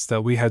for us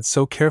that we had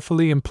so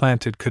carefully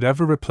implanted could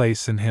ever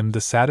replace in him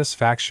the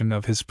satisfaction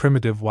of his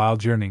primitive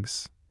wild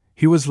yearnings.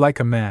 He was like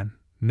a man,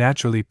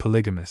 naturally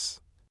polygamous,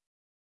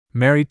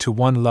 married to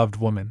one loved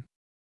woman.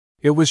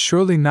 It was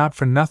surely not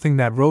for nothing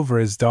that Rover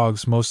is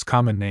dog's most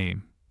common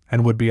name,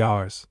 and would be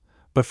ours,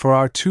 but for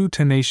our too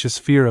tenacious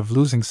fear of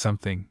losing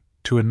something,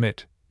 to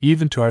admit,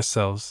 even to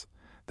ourselves,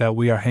 that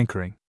we are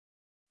hankering.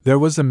 There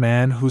was a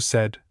man who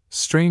said,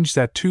 strange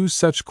that two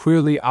such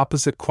queerly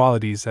opposite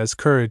qualities as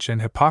courage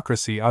and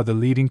hypocrisy are the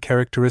leading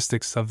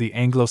characteristics of the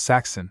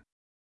Anglo-Saxon.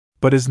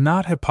 But is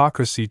not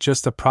hypocrisy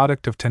just a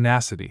product of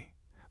tenacity,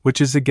 which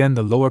is again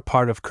the lower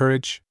part of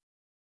courage?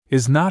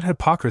 Is not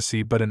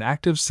hypocrisy but an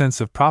active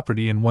sense of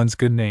property in one's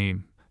good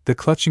name, the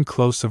clutching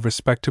close of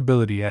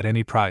respectability at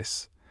any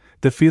price,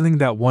 the feeling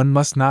that one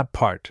must not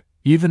part,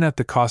 even at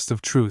the cost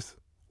of truth,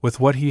 with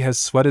what he has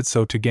sweated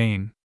so to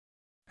gain?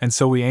 And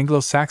so we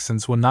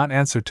Anglo-Saxons will not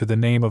answer to the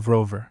name of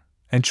Rover,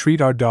 and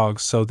treat our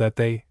dogs so that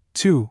they,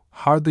 too,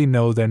 hardly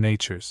know their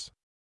natures.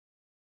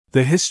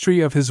 The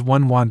history of his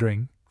one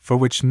wandering, for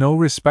which no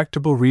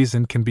respectable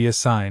reason can be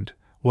assigned,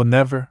 will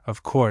never,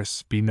 of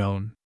course, be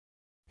known.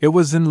 It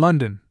was in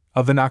London,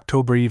 of an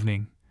October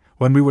evening,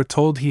 when we were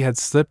told he had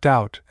slipped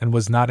out and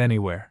was not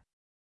anywhere.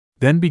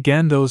 Then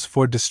began those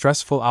 4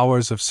 distressful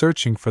hours of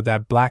searching for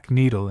that black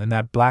needle in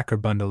that blacker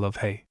bundle of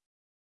hay.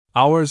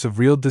 Hours of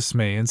real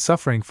dismay and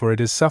suffering, for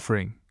it is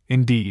suffering,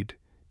 indeed,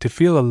 to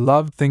feel a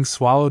loved thing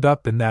swallowed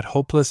up in that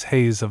hopeless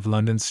haze of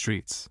London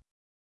streets.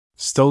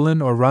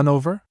 Stolen or run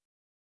over?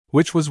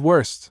 Which was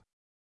worst?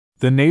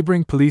 The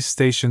neighboring police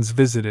stations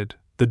visited,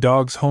 the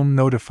dog's home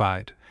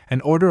notified,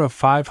 an order of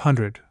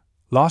 500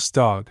 lost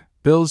dog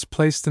bills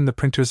placed in the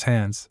printer's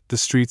hands, the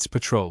streets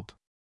patrolled.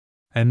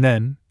 And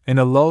then, in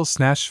a lull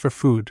snatched for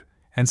food,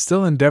 and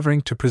still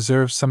endeavoring to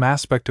preserve some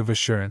aspect of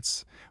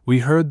assurance, we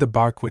heard the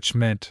bark which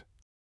meant,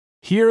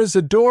 "Here is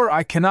a door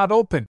I cannot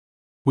open!"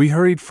 We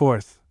hurried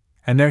forth,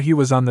 and there he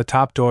was on the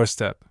top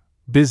doorstep,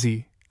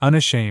 busy,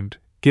 unashamed,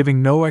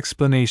 giving no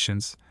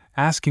explanations,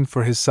 asking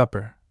for his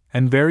supper,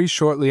 and very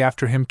shortly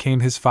after him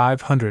came his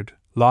 500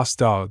 lost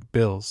dog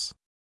bills.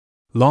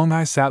 Long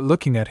I sat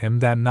looking at him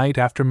that night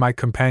after my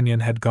companion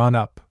had gone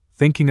up,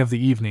 thinking of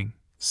the evening,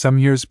 some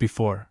years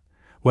before,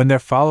 when there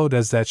followed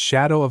as that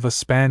shadow of a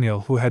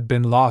spaniel who had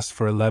been lost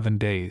for 11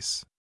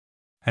 days.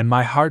 And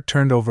my heart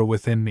turned over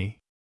within me.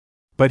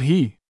 But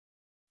he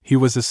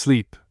was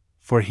asleep,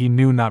 for he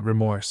knew not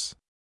remorse.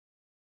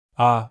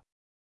 Ah!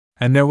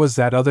 And there was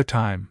that other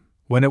time,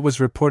 when it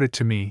was reported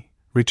to me,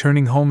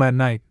 returning home at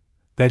night,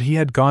 that he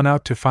had gone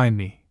out to find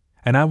me,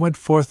 and I went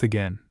forth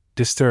again,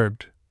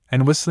 disturbed,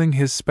 and whistling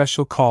his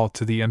special call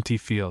to the empty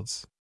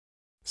fields.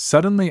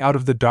 Suddenly out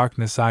of the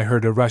darkness I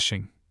heard a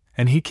rushing,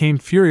 and he came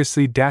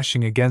furiously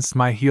dashing against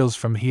my heels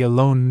from he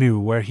alone knew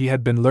where he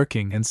had been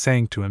lurking, and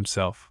saying to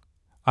himself,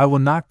 "I will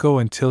not go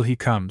until he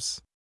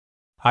comes."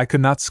 I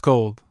could not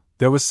scold,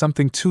 there was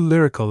something too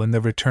lyrical in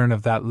the return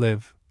of that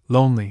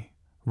lonely,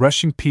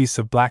 rushing piece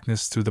of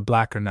blackness through the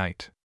blacker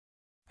night.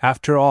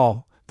 After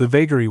all, the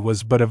vagary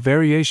was but a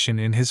variation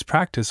in his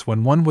practice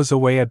when one was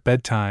away at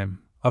bedtime,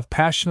 of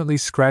passionately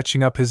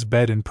scratching up his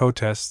bed in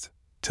protest,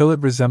 till it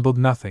resembled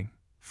nothing,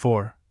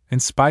 for, in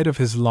spite of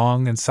his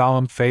long and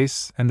solemn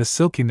face and the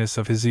silkiness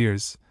of his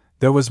ears,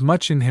 there was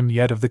much in him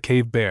yet of the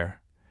cave bear.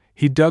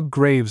 He dug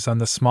graves on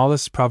the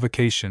smallest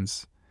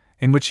provocations,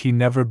 in which he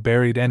never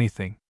buried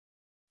anything.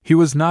 He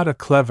was not a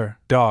clever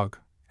dog,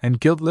 and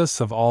guiltless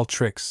of all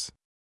tricks.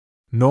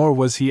 Nor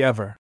was he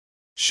ever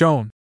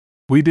shown.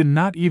 We did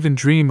not even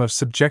dream of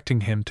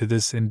subjecting him to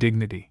this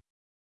indignity.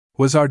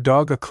 Was our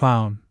dog a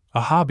clown,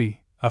 a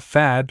hobby, a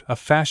fad, a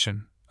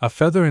fashion, a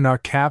feather in our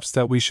caps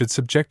that we should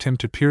subject him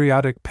to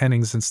periodic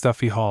pennings in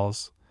stuffy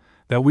halls,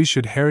 that we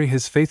should harry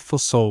his faithful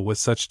soul with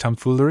such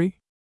tomfoolery?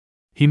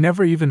 He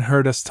never even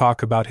heard us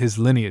talk about his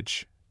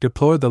lineage,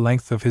 deplore the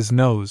length of his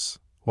nose,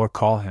 or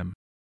call him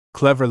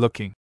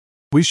clever-looking.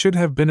 We should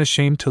have been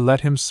ashamed to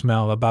let him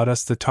smell about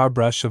us the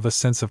tar-brush of a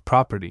sense of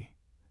property,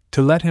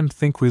 to let him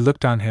think we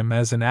looked on him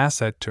as an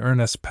asset to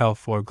earn us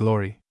pelf or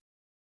glory.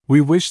 We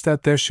wished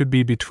that there should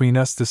be between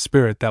us the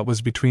spirit that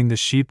was between the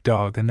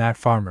sheep-dog and that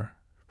farmer,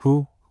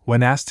 who,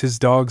 when asked his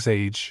dog's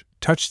age,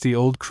 touched the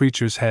old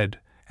creature's head,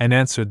 and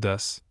answered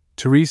thus: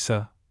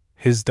 "Teresa,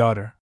 his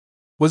daughter,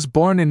 was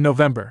born in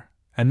November,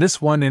 and this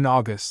one in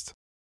August."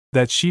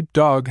 That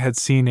sheep-dog had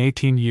seen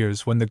 18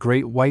 years when the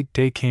great white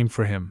day came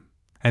for him,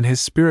 and his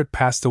spirit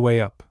passed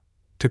away up,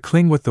 to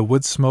cling with the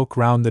wood smoke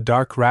round the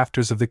dark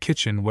rafters of the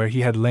kitchen where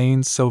he had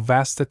lain so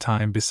vast a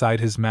time beside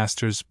his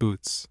master's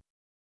boots.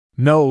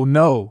 No,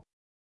 no!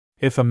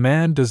 If a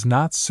man does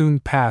not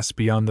soon pass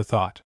beyond the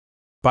thought,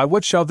 "By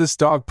what shall this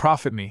dog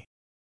profit me?"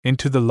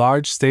 into the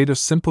large state of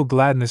simple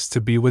gladness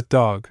to be with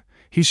dog,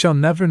 he shall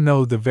never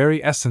know the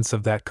very essence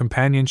of that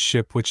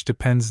companionship which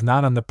depends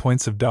not on the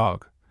points of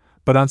dog,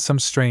 but on some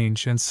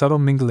strange and subtle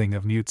mingling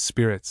of mute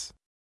spirits.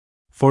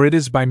 For it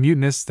is by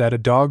muteness that a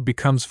dog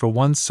becomes for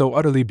one so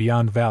utterly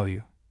beyond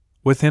value.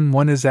 With him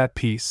one is at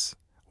peace,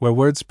 where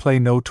words play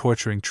no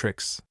torturing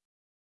tricks.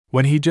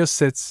 When he just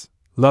sits,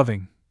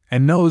 loving,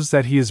 and knows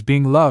that he is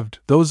being loved,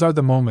 those are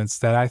the moments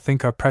that I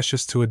think are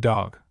precious to a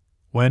dog.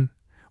 When,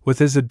 with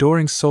his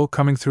adoring soul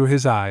coming through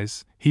his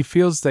eyes, he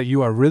feels that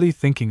you are really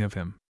thinking of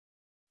him.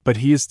 But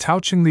he is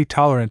touchingly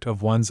tolerant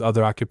of one's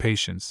other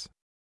occupations.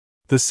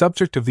 The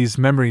subject of these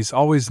memories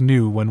always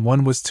knew when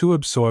one was too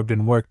absorbed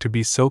in work to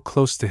be so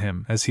close to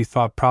him as he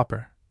thought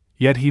proper,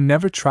 yet he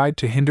never tried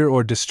to hinder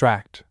or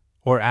distract,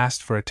 or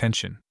asked for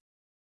attention.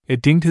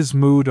 It dinged his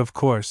mood, of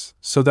course,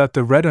 so that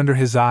the red under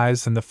his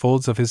eyes and the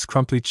folds of his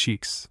crumply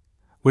cheeks,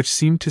 which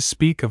seemed to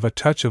speak of a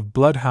touch of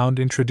bloodhound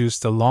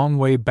introduced a long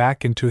way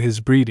back into his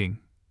breeding,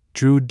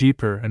 drew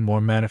deeper and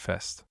more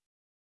manifest.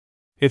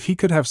 If he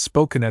could have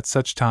spoken at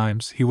such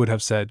times, he would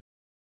have said,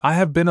 "I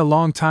have been a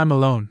long time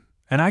alone,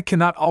 and I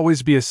cannot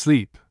always be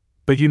asleep,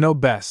 but you know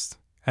best,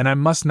 and I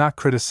must not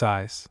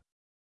criticize."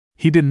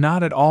 He did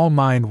not at all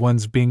mind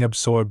one's being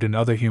absorbed in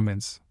other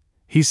humans.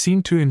 He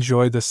seemed to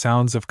enjoy the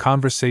sounds of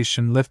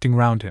conversation lifting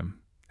round him,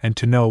 and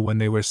to know when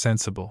they were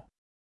sensible.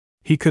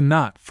 He could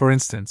not, for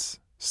instance,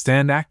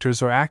 stand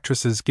actors or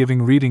actresses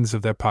giving readings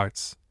of their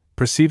parts,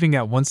 perceiving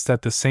at once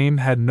that the same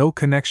had no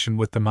connection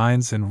with the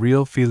minds and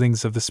real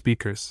feelings of the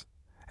speakers,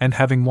 and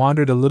having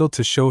wandered a little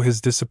to show his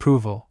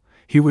disapproval,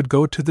 he would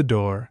go to the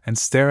door and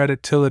stare at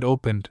it till it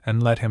opened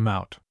and let him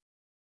out.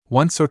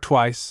 Once or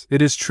twice,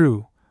 it is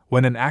true,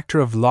 when an actor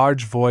of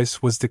large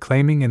voice was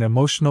declaiming an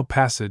emotional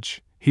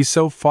passage, he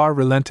so far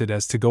relented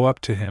as to go up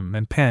to him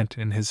and pant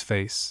in his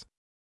face.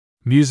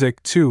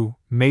 Music, too,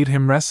 made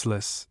him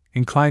restless,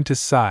 inclined to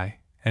sigh,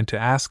 and to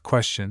ask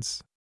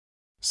questions.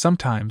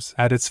 Sometimes,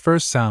 at its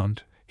first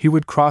sound, he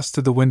would cross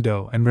to the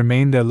window and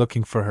remain there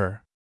looking for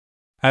her.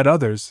 At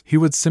others, he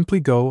would simply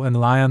go and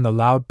lie on the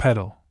loud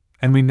pedal,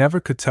 and we never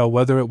could tell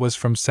whether it was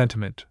from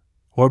sentiment,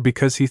 or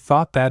because he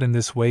thought that in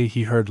this way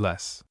he heard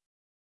less.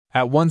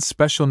 At one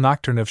special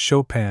nocturne of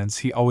Chopin's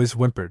he always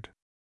whimpered.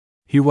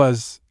 He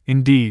was,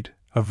 indeed,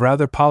 of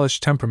rather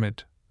polished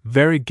temperament,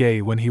 very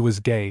gay when he was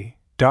gay,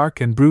 dark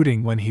and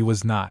brooding when he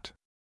was not.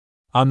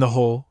 On the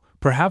whole,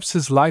 perhaps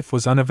his life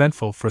was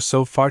uneventful for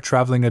so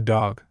far-traveling a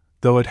dog,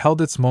 though it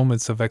held its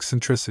moments of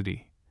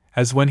eccentricity,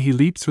 as when he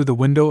leaped through the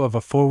window of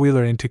a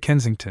four-wheeler into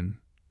Kensington,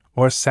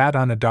 or sat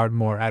on a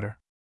Dartmoor adder.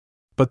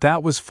 But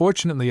that was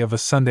fortunately of a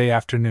Sunday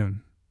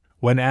afternoon,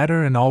 when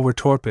adder and all were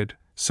torpid,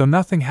 so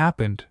nothing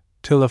happened,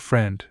 till a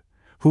friend,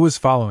 who was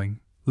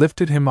following,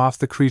 lifted him off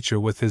the creature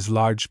with his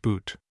large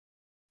boot.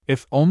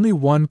 If only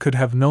one could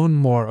have known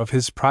more of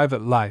his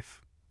private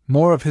life,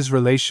 more of his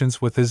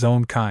relations with his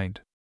own kind.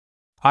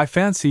 I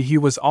fancy he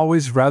was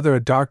always rather a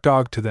dark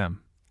dog to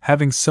them,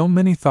 having so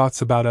many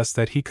thoughts about us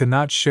that he could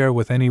not share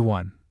with any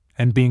one,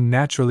 and being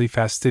naturally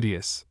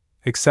fastidious,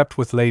 except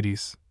with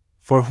ladies,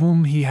 for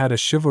whom he had a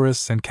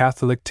chivalrous and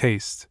catholic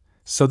taste,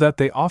 so that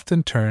they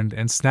often turned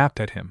and snapped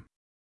at him.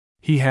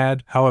 He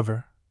had,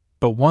 however,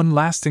 but one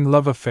lasting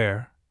love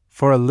affair,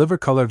 for a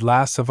liver-colored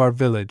lass of our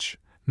village,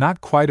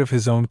 not quite of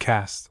his own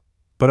caste,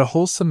 but a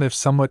wholesome if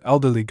somewhat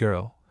elderly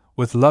girl,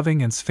 with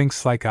loving and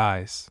sphinx-like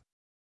eyes.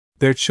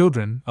 Their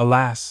children,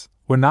 alas,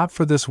 were not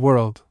for this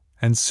world,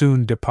 and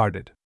soon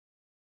departed.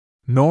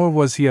 Nor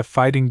was he a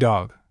fighting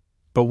dog,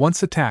 but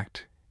once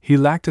attacked, he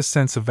lacked a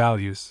sense of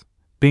values,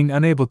 being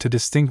unable to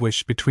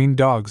distinguish between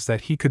dogs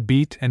that he could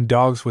beat and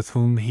dogs with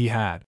whom he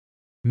had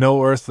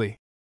no earthly.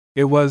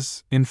 It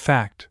was, in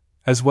fact,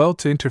 as well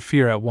to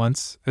interfere at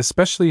once,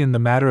 especially in the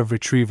matter of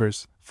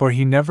retrievers, for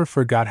he never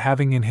forgot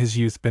having in his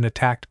youth been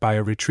attacked by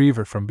a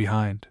retriever from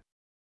behind.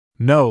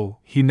 No,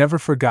 he never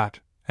forgot,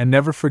 and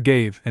never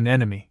forgave, an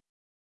enemy.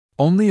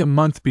 Only a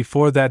month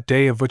before that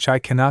day of which I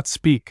cannot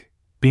speak,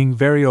 being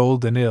very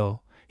old and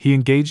ill, he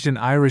engaged an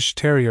Irish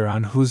terrier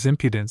on whose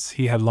impudence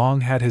he had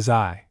long had his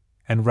eye,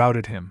 and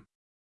routed him.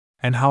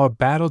 And how a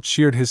battle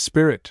cheered his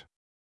spirit!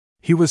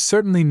 He was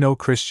certainly no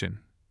Christian,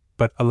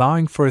 but,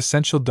 allowing for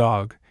essential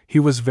dog, he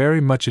was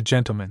very much a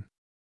gentleman.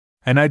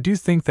 And I do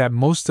think that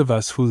most of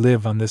us who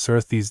live on this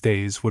earth these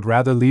days would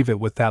rather leave it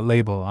with that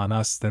label on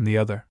us than the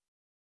other.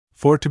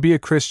 For to be a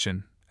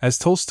Christian, as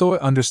Tolstoy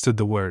understood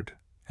the word,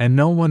 and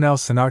no one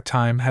else in our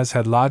time has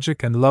had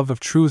logic and love of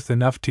truth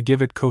enough to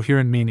give it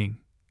coherent meaning,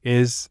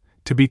 is,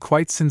 to be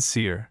quite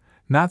sincere,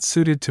 not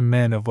suited to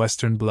men of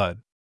Western blood.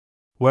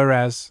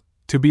 Whereas,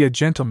 to be a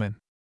gentleman,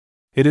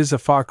 it is a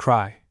far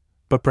cry,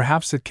 but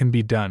perhaps it can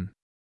be done.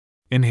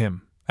 In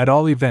him, at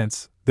all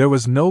events, there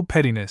was no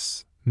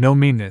pettiness, no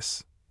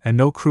meanness, and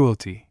no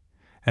cruelty,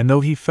 and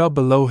though he fell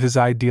below his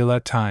ideal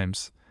at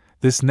times,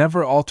 this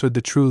never altered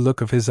the true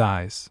look of his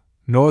eyes,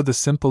 nor the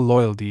simple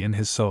loyalty in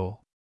his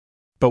soul.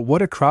 But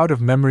what a crowd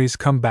of memories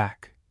come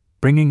back,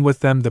 bringing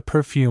with them the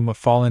perfume of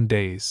fallen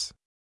days!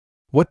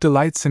 What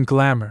delights and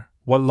glamour,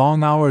 what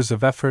long hours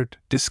of effort,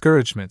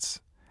 discouragements,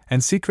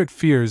 and secret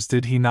fears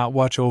did he not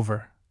watch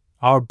over,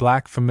 our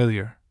black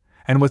familiar,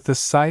 and with the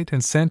sight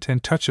and scent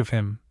and touch of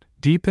him,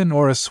 deepen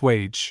or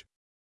assuage?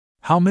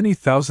 How many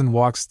thousand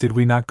walks did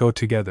we not go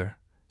together,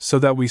 so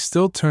that we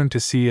still turn to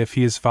see if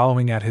he is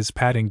following at his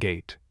padding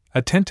gait,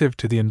 attentive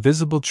to the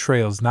invisible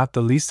trails. Not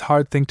the least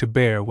hard thing to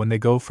bear when they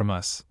go from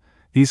us,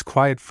 these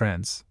quiet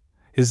friends,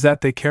 is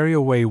that they carry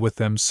away with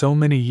them so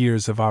many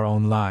years of our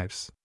own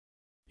lives.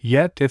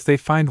 Yet if they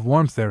find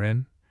warmth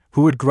therein,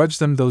 who would grudge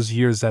them those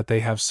years that they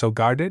have so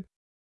guarded?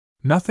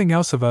 Nothing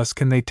else of us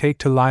can they take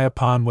to lie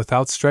upon with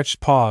outstretched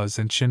paws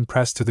and chin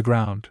pressed to the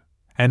ground,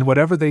 and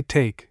whatever they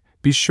take,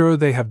 be sure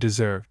they have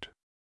deserved.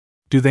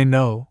 Do they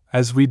know,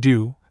 as we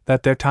do,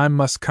 that their time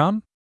must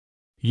come?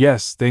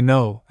 Yes, they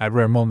know, at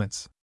rare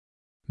moments.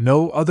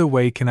 No other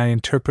way can I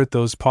interpret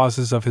those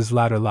pauses of his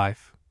latter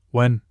life,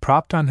 when,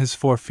 propped on his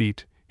 4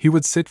 feet, he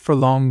would sit for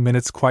long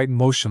minutes quite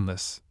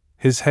motionless,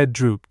 his head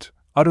drooped,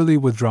 utterly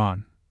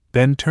withdrawn,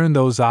 then turn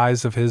those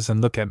eyes of his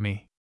and look at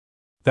me.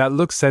 That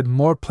look said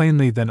more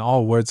plainly than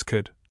all words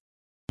could.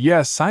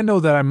 Yes, I know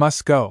that I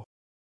must go.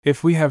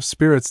 If we have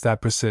spirits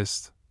that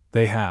persist,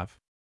 they have.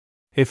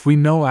 If we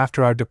know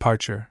after our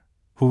departure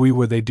who we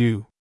were, they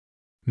do.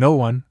 No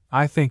one,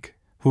 I think,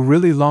 who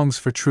really longs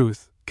for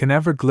truth, can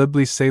ever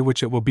glibly say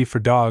which it will be for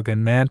dog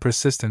and man,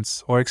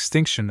 persistence or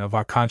extinction of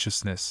our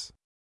consciousness.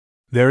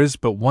 There is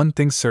but one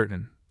thing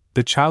certain,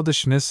 the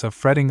childishness of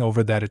fretting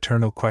over that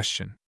eternal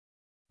question.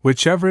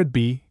 Whichever it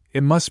be,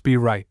 it must be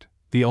right,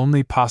 the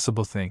only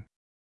possible thing.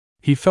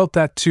 He felt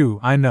that too,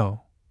 I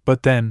know,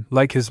 but then,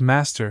 like his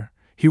master,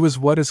 he was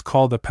what is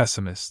called a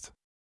pessimist.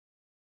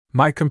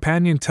 My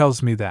companion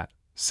tells me that,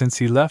 since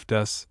he left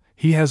us,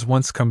 he has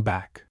once come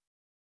back.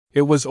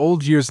 It was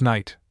Old Year's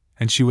night,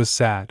 and she was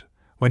sad,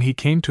 when he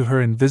came to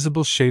her in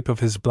visible shape of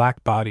his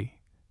black body,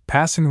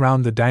 passing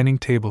round the dining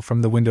table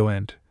from the window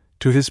end,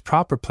 to his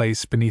proper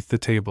place beneath the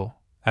table,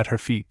 at her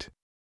feet.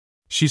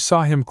 She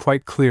saw him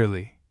quite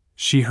clearly,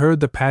 she heard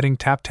the padding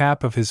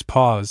tap-tap of his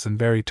paws and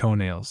very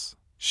toenails.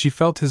 She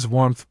felt his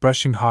warmth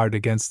brushing hard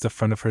against the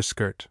front of her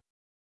skirt.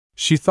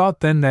 She thought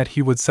then that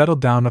he would settle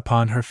down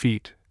upon her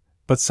feet,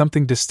 but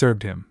something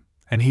disturbed him,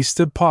 and he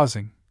stood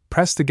pausing,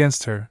 pressed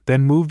against her,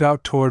 then moved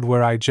out toward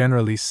where I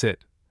generally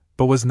sit,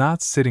 but was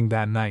not sitting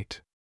that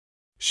night.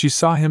 She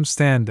saw him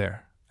stand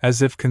there,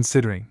 as if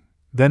considering,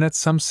 then at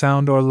some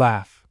sound or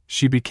laugh,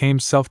 she became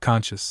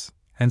self-conscious,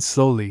 and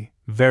slowly,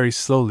 very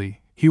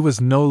slowly, he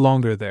was no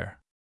longer there.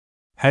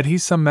 Had he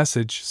some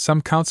message,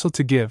 some counsel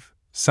to give,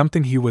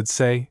 something he would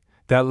say,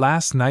 that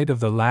last night of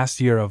the last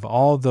year of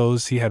all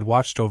those he had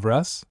watched over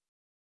us?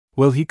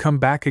 Will he come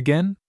back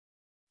again?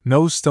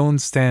 No stone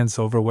stands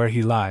over where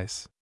he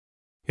lies.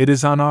 It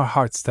is on our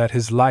hearts that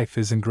his life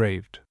is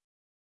engraved.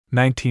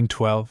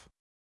 1912.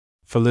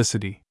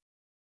 Felicity.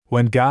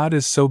 When God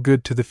is so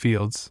good to the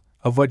fields,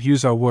 of what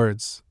use are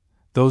words,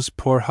 those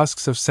poor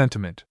husks of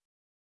sentiment?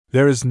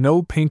 There is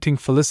no painting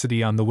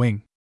felicity on the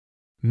wing.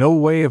 No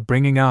way of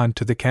bringing on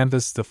to the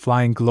canvas the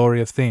flying glory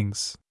of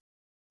things.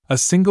 A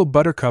single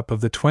buttercup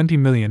of the 20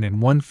 million in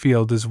one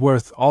field is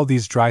worth all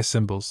these dry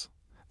symbols,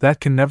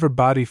 that can never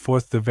body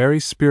forth the very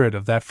spirit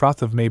of that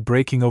froth of May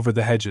breaking over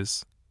the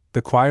hedges,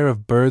 the choir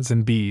of birds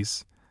and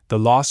bees, the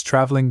lost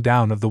traveling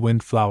down of the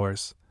wind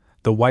flowers,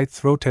 the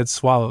white-throated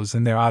swallows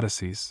in their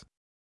odysseys.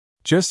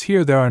 Just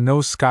here there are no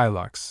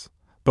skylarks,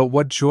 but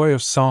what joy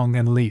of song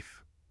and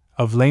leaf,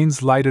 of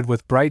lanes lighted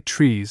with bright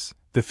trees,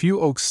 the few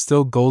oaks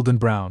still golden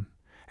brown,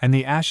 and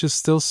the ashes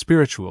still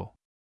spiritual.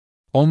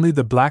 Only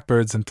the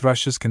blackbirds and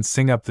thrushes can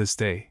sing up this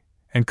day,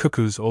 and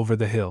cuckoos over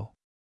the hill.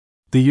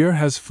 The year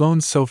has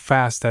flown so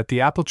fast that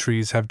the apple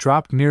trees have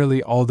dropped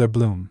nearly all their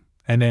bloom,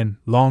 and in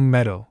Long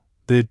Meadow,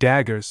 the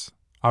daggers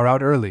are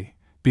out early,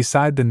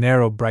 beside the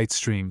narrow bright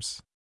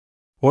streams.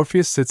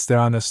 Orpheus sits there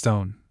on a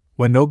stone,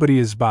 when nobody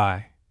is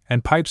by,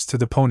 and pipes to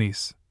the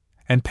ponies,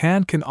 and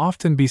Pan can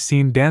often be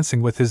seen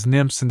dancing with his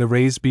nymphs in the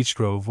raised beech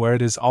grove where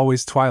it is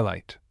always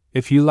twilight,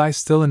 if he lies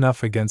still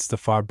enough against the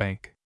far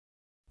bank.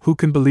 Who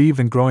can believe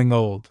in growing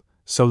old,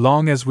 so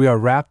long as we are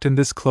wrapped in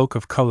this cloak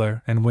of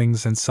color and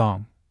wings and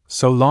song,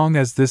 so long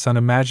as this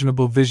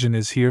unimaginable vision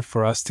is here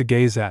for us to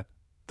gaze at,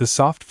 the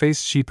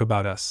soft-faced sheep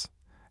about us,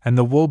 and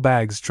the wool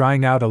bags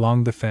drying out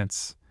along the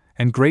fence,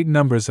 and great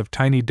numbers of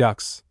tiny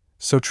ducks,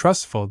 so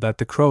trustful that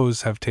the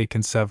crows have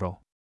taken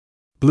several.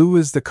 Blue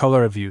is the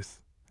color of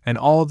youth, and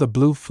all the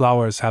blue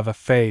flowers have a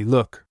fey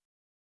look.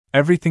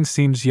 Everything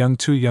seems young,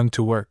 too young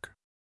to work.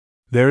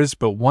 There is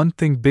but one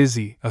thing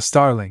busy, a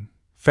starling,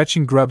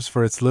 fetching grubs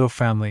for its little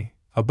family,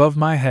 above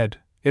my head.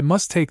 It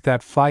must take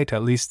that flight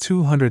at least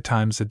 200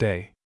 times a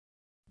day.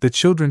 The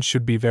children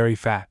should be very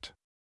fat.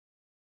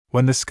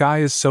 When the sky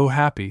is so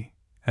happy,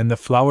 and the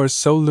flowers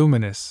so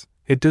luminous,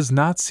 it does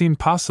not seem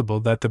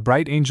possible that the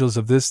bright angels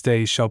of this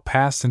day shall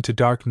pass into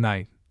dark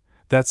night,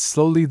 that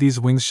slowly these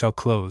wings shall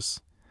close,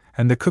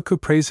 and the cuckoo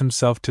prays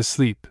himself to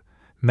sleep,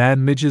 mad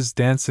midges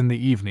dance in the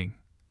evening,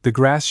 the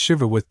grass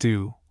shiver with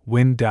dew,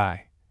 wind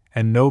die,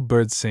 and no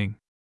birds sing.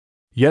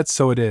 Yet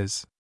so it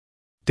is.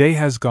 Day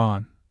has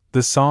gone,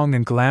 the song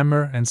and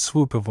glamour and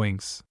swoop of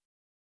wings.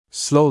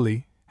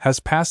 Slowly has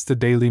passed the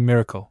daily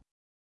miracle.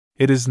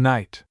 It is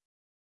night.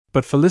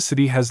 But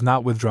Felicity has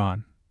not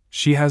withdrawn.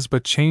 She has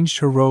but changed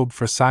her robe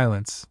for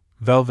silence,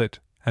 velvet,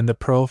 and the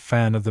pearl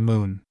fan of the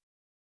moon.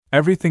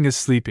 Everything is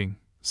sleeping,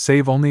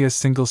 save only a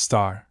single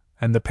star,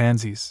 and the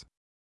pansies.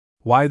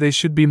 Why they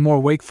should be more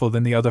wakeful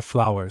than the other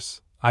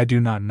flowers, I do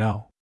not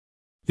know.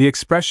 The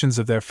expressions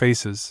of their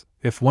faces,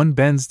 if one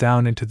bends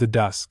down into the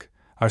dusk,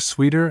 are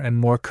sweeter and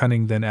more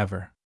cunning than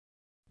ever.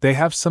 They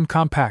have some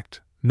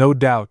compact, no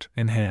doubt,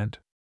 in hand.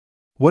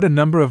 What a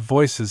number of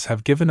voices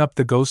have given up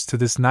the ghost to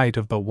this night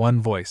of but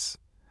one voice,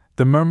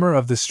 the murmur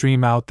of the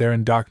stream out there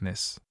in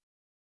darkness.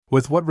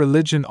 With what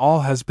religion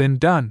all has been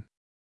done!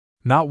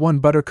 Not one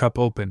buttercup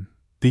open,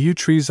 the yew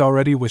trees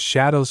already with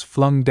shadows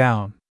flung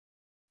down.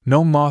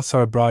 No moths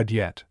are abroad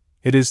yet,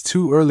 it is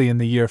too early in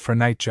the year for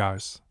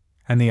nightjars,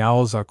 and the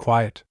owls are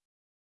quiet.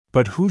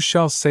 But who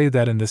shall say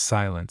that in this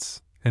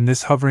silence, in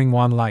this hovering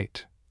wan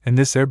light, in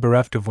this air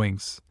bereft of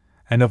wings,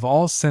 and of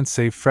all sense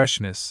save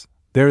freshness,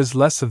 there is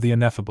less of the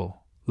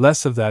ineffable,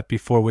 less of that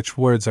before which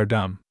words are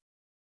dumb.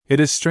 It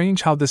is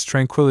strange how this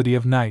tranquility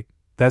of night,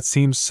 that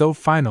seems so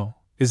final,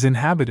 is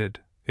inhabited,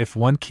 if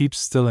one keeps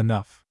still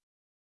enough.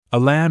 A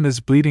lamb is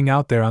bleating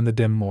out there on the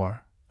dim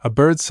moor, a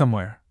bird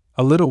somewhere,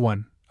 a little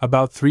one,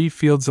 about 3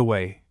 fields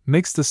away,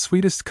 makes the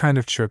sweetest kind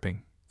of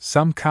chirping.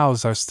 Some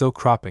cows are still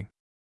cropping.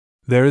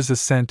 There is a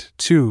scent,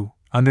 too,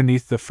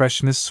 underneath the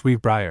freshness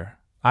sweetbriar,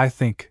 I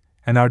think,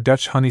 and our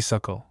Dutch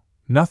honeysuckle.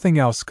 Nothing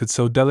else could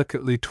so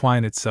delicately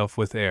twine itself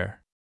with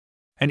air.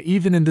 And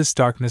even in this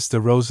darkness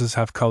the roses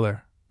have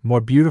color,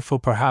 more beautiful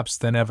perhaps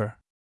than ever.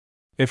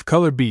 If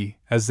color be,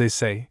 as they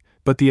say,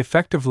 but the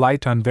effect of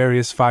light on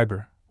various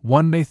fiber,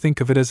 one may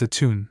think of it as a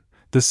tune,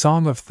 the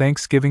song of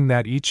thanksgiving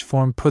that each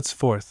form puts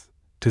forth,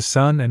 to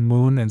sun and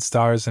moon and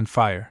stars and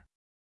fire.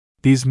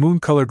 These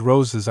moon-colored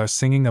roses are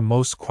singing a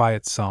most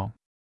quiet song.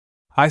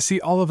 I see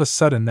all of a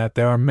sudden that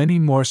there are many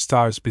more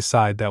stars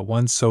beside that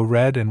one so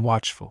red and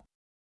watchful.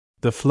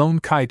 The flown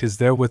kite is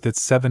there with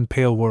its 7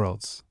 pale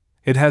worlds.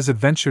 It has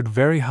adventured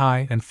very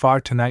high and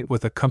far tonight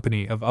with a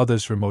company of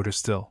others remoter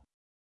still.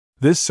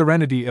 This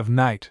serenity of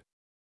night!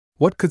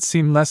 What could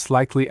seem less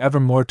likely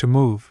evermore to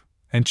move,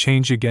 and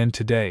change again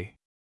today?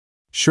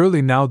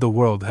 Surely now the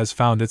world has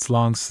found its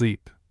long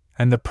sleep,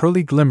 and the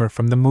pearly glimmer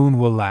from the moon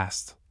will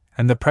last,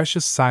 and the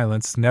precious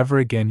silence never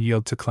again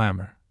yield to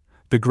clamor,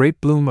 the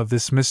great bloom of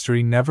this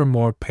mystery never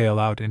more pale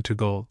out into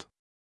gold.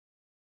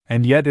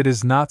 And yet it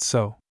is not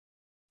so.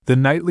 The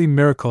nightly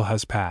miracle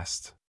has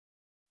passed.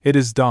 It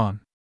is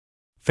dawn.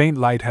 Faint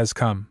light has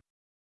come.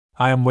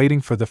 I am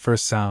waiting for the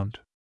first sound.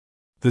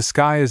 The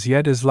sky as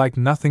yet is like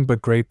nothing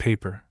but grey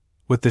paper,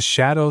 with the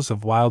shadows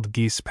of wild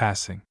geese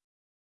passing.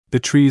 The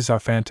trees are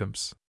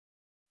phantoms.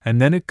 And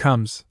then it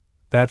comes,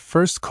 that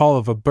first call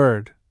of a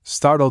bird,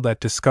 startled at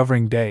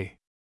discovering day.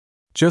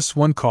 Just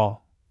one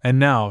call, and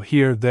now,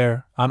 here,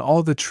 there, on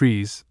all the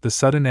trees, the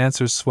sudden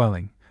answers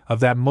swelling,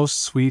 of that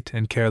most sweet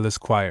and careless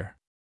choir.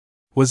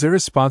 Was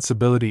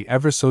irresponsibility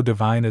ever so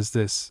divine as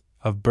this,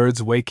 of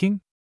birds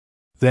waking?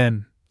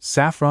 Then,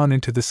 saffron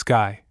into the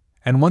sky,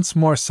 and once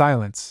more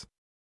silence.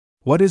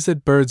 What is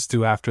it birds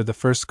do after the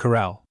first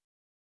chorale?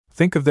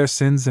 Think of their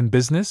sins and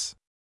business?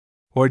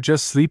 Or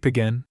just sleep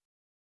again?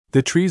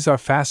 The trees are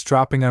fast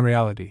dropping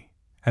unreality,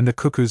 and the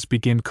cuckoos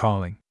begin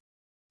calling.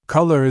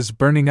 Color is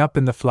burning up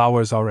in the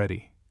flowers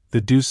already, the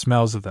dew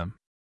smells of them.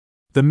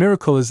 The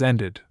miracle is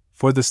ended,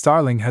 for the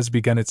starling has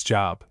begun its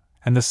job,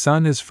 and the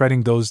sun is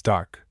fretting those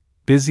dark,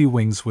 busy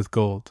wings with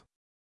gold.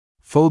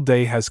 Full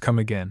day has come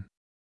again.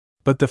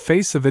 But the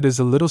face of it is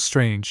a little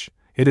strange,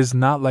 it is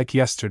not like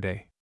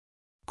yesterday.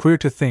 Queer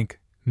to think,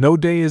 no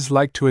day is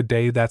like to a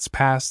day that's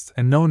past,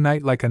 and no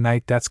night like a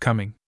night that's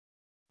coming.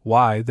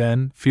 Why,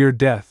 then, fear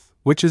death,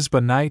 which is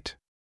but night?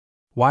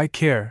 Why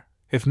care,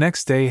 if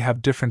next day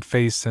have different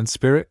face and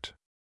spirit?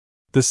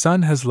 The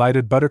sun has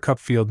lighted Buttercup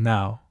Field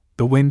now,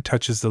 the wind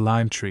touches the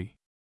lime tree.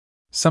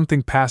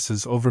 Something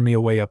passes over me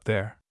away up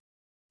there.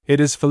 It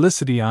is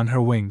Felicity on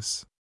her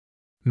wings.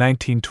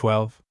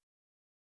 1912.